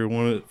superhero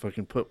one that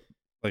fucking put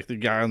like the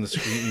guy on the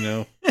screen, you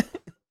know?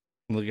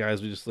 One of the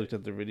guys we just looked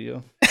at their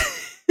video.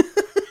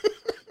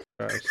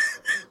 Christ.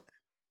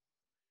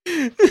 Let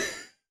me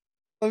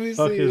What the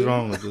fuck see. is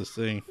wrong with this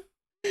thing?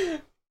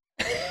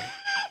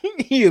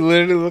 You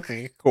literally look like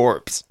a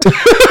corpse. Yeah,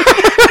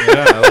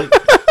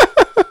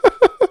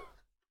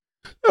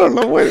 I don't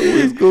know why it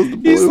always goes to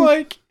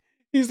blue.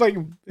 He's like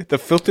the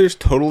filter's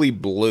totally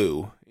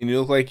blue, and you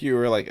look like you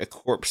were like a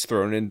corpse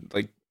thrown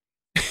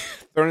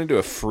into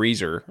a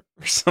freezer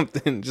or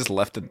something, just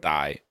left to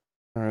die.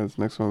 All right, this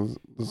next one's.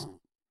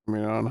 I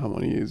mean, I don't know how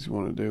many years you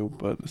want to do,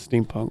 but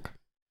steampunk.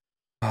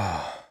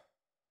 I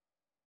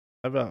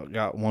about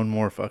got one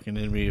more fucking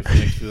in me if it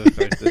makes me look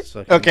like this.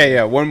 Fucking Okay,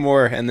 yeah, one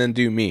more, and then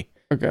do me.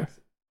 Okay.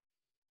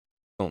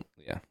 Don't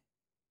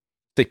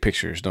take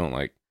pictures. Don't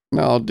like.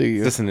 No, I'll do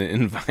you. This isn't an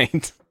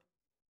invite.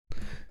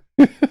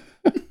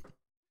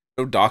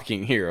 No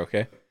docking here,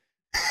 okay?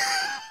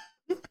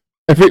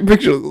 Every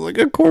picture looks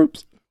like a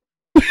corpse.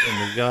 In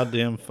the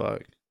goddamn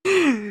fuck.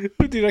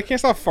 Dude, I can't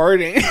stop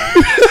farting.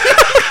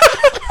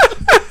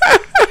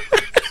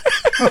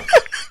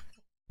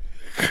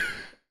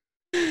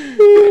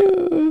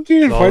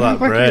 Dude, All why do you that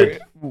look like bread. you're-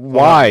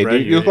 why, bread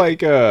dude? You look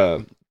like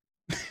you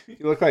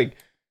look like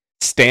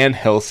Stan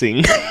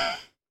Helsing.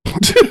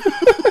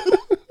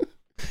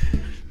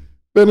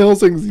 Ben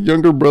Helsing's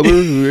younger brother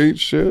who ain't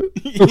shit.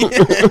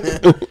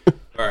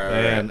 All right.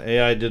 Man,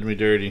 AI did me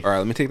dirty. All right,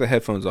 let me take the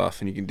headphones off,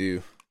 and you can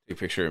do a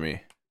picture of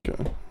me.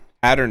 Okay.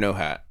 Hat or no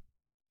hat?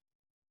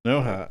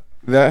 No hat.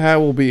 That hat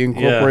will be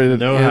incorporated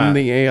no in hat.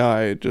 the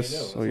AI,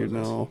 just so you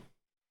know.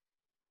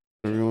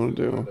 Whatever you want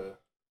to do.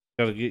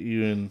 Gotta get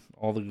you in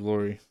all the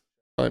glory.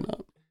 Probably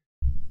not.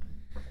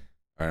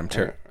 All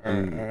right, All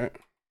right.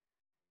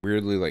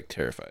 weirdly like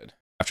terrified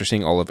after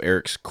seeing all of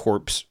Eric's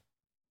corpse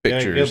Yeah,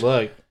 pictures. good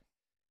luck.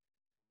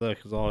 Good luck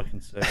is all I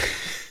can say.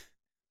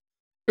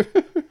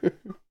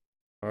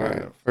 All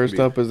right. First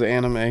up is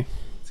anime.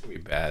 It's gonna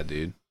be bad,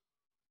 dude.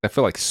 I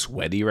feel like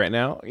sweaty right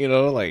now. You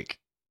know, like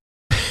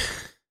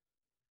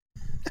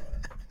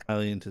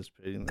Highly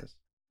anticipating this.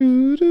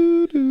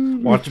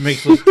 Watch it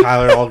makes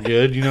Tyler all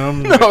good, you know?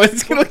 I'm no, like,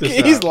 it's gonna. fuck this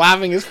He's out.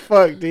 laughing as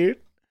fuck, dude.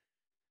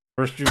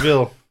 First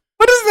reveal.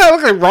 What does that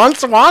look like? Ron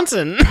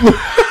Swanson.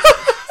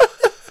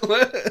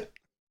 I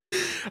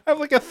have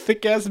like a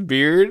thick ass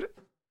beard.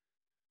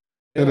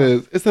 It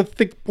is. It's a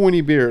thick,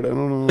 pointy beard. I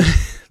don't know.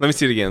 Let me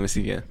see it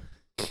again.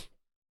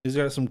 He's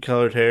got some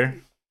colored hair.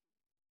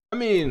 I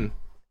mean,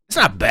 it's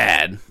not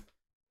bad.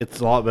 It's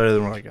a lot better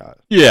than what I got.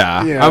 Yeah,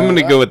 I'm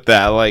gonna go with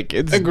that. Like,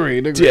 it's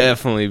Agreed.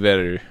 definitely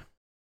better.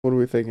 What are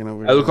we thinking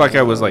over I look here? like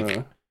I was like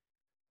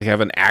I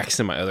have an axe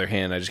in my other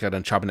hand. I just got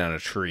done chopping down a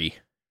tree.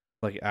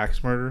 Like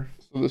axe murder?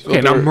 So this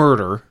Okay, not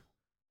murder.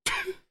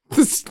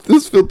 This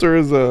filter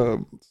is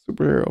a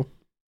superhero.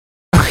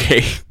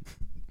 Okay,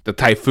 the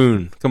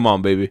typhoon. Come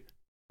on, baby,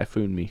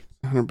 typhoon me.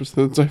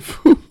 100%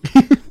 typhoon.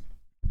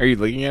 Are you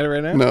looking at it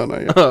right now? No,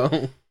 not yet.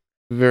 Oh.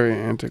 Very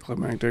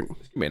anticlimactic.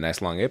 It's gonna be a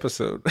nice long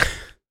episode.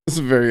 This is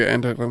very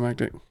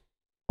anticlimactic.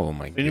 Oh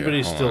my god. If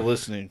anybody's hold still on.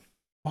 listening.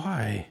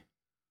 Why?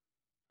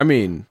 I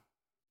mean,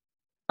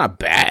 not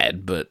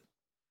bad, but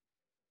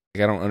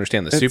like, I don't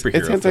understand the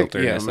superhero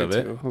filterness of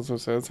it. I was gonna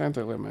say, it's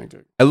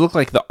anticlimactic. I look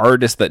like the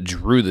artist that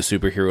drew the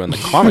superhero in the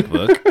comic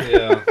book.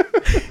 Yeah.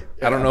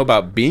 I don't know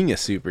about being a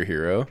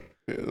superhero.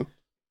 Yeah.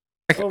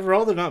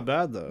 Overall, they're not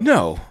bad, though.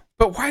 No,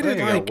 but why I did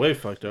think I like? got way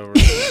fucked over.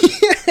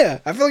 Yeah,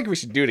 I feel like we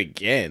should do it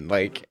again.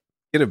 Like,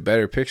 get a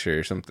better picture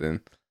or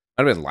something.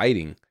 I'd have been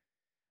lighting.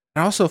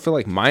 I also feel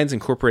like mine's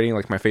incorporating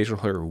like my facial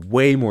hair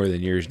way more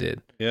than yours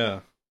did.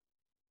 Yeah.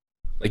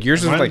 Like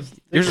yours is Mine's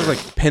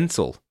like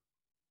pencil.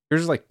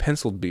 Yours is like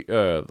penciled,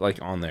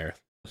 like on there.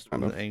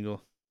 Kind of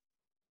angle.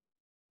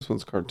 This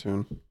one's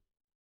cartoon.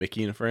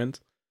 Mickey and Friends.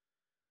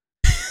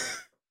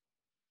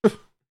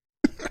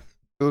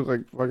 You look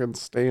like fucking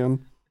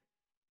Stan.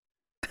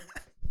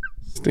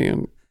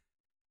 Stan.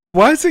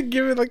 Why is it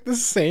giving like the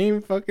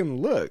same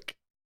fucking look?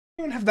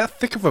 You don't have that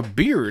thick of a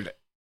beard.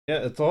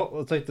 Yeah, it's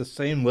like the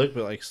same look,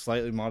 but like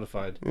slightly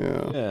modified.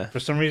 Yeah. For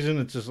some reason,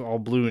 it's just all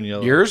blue and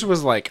yellow. Yours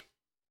was like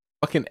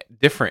fucking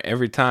different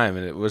every time,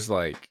 and it was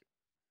like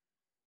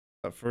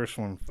that first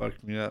one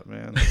fucked me up,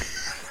 man.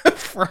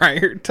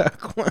 Friar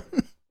Tuck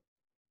one.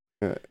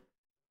 Yeah.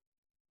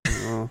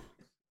 Well,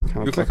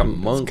 You look like a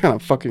monk. It's kind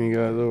of fucking you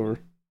guys over.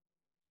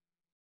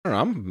 I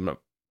don't know.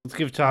 Let's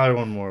give Tyler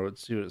one more.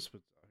 Let's see what it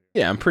spits out.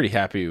 Yeah, I'm pretty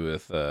happy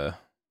with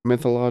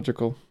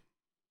Mythological.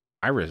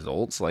 my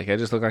results. Like I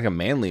just look like a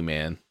manly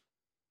man.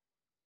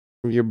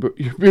 Your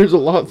beard's a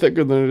lot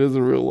thicker than it is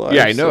in real life.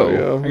 Yeah, I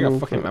know. So, yeah,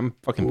 I'm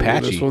fucking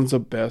patchy. This one's the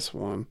best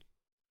one.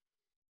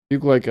 You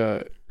look like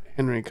a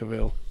Henry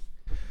Cavill.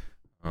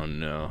 Oh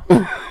no.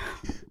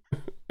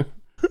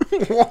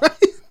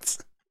 What?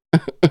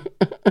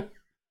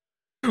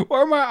 Why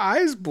are my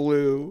eyes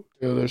blue?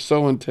 Yeah, they're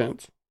so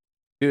intense.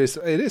 Dude,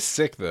 it is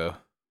sick though.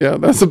 Yeah,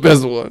 that's the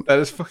best one. That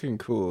is fucking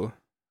cool.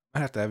 I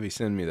have to have you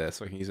send me that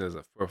so I can use it as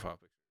a profile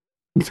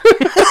picture.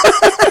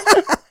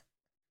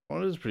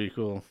 One is pretty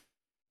cool.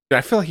 Dude,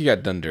 I feel like you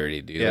got done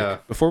dirty, dude. Yeah.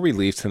 Like, before we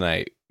leave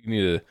tonight, you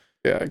need to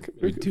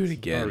do it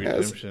again.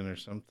 Redemption or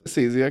something. It's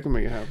easy. I can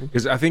make it happen.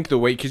 Because I think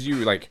because you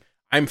like,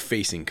 I'm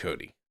facing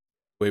Cody.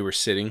 The way we're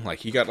sitting, like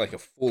he got like a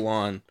full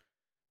on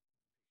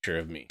picture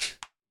of me.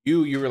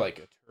 You were like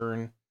a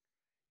turn,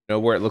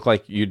 where it looked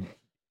like you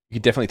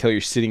could definitely tell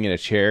you're sitting in a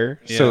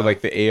chair. Yeah. So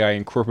like the AI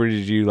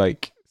incorporated you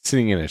like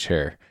sitting in a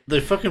chair.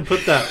 They fucking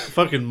put that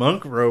fucking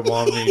monk robe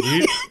on me,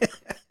 dude.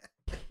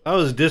 That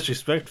was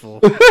disrespectful.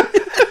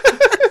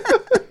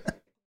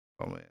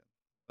 Oh man.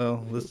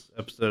 Well, this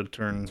episode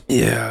turned.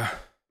 Yeah.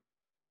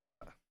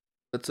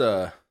 Let's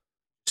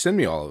send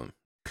me all of them.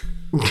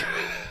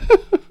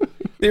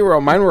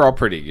 Mine were all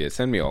pretty good.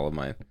 Send me all of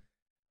mine.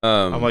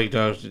 I'm like,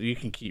 no, you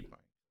can keep mine.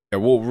 Yeah,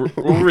 we'll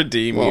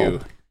redeem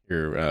you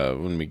here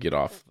when we get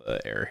off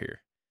the air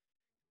here.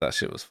 That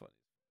shit was funny.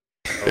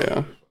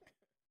 Yeah.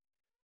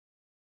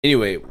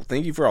 Anyway,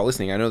 thank you for all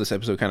listening. I know this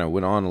episode kind of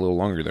went on a little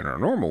longer than our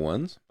normal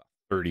ones, about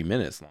 30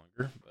 minutes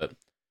longer, but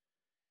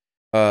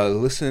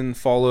listen,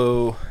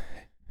 follow,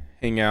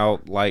 hang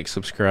out, like,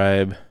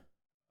 subscribe,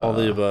 All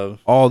the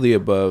above. All the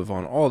above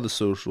on all the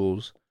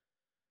socials.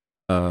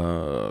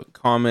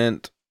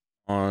 Comment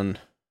on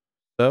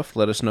stuff.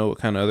 Let us know what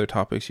kind of other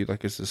topics you'd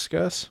like us to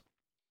discuss.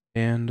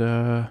 And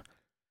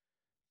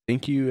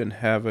thank you and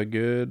have a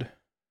good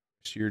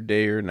rest of your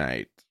day or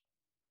night.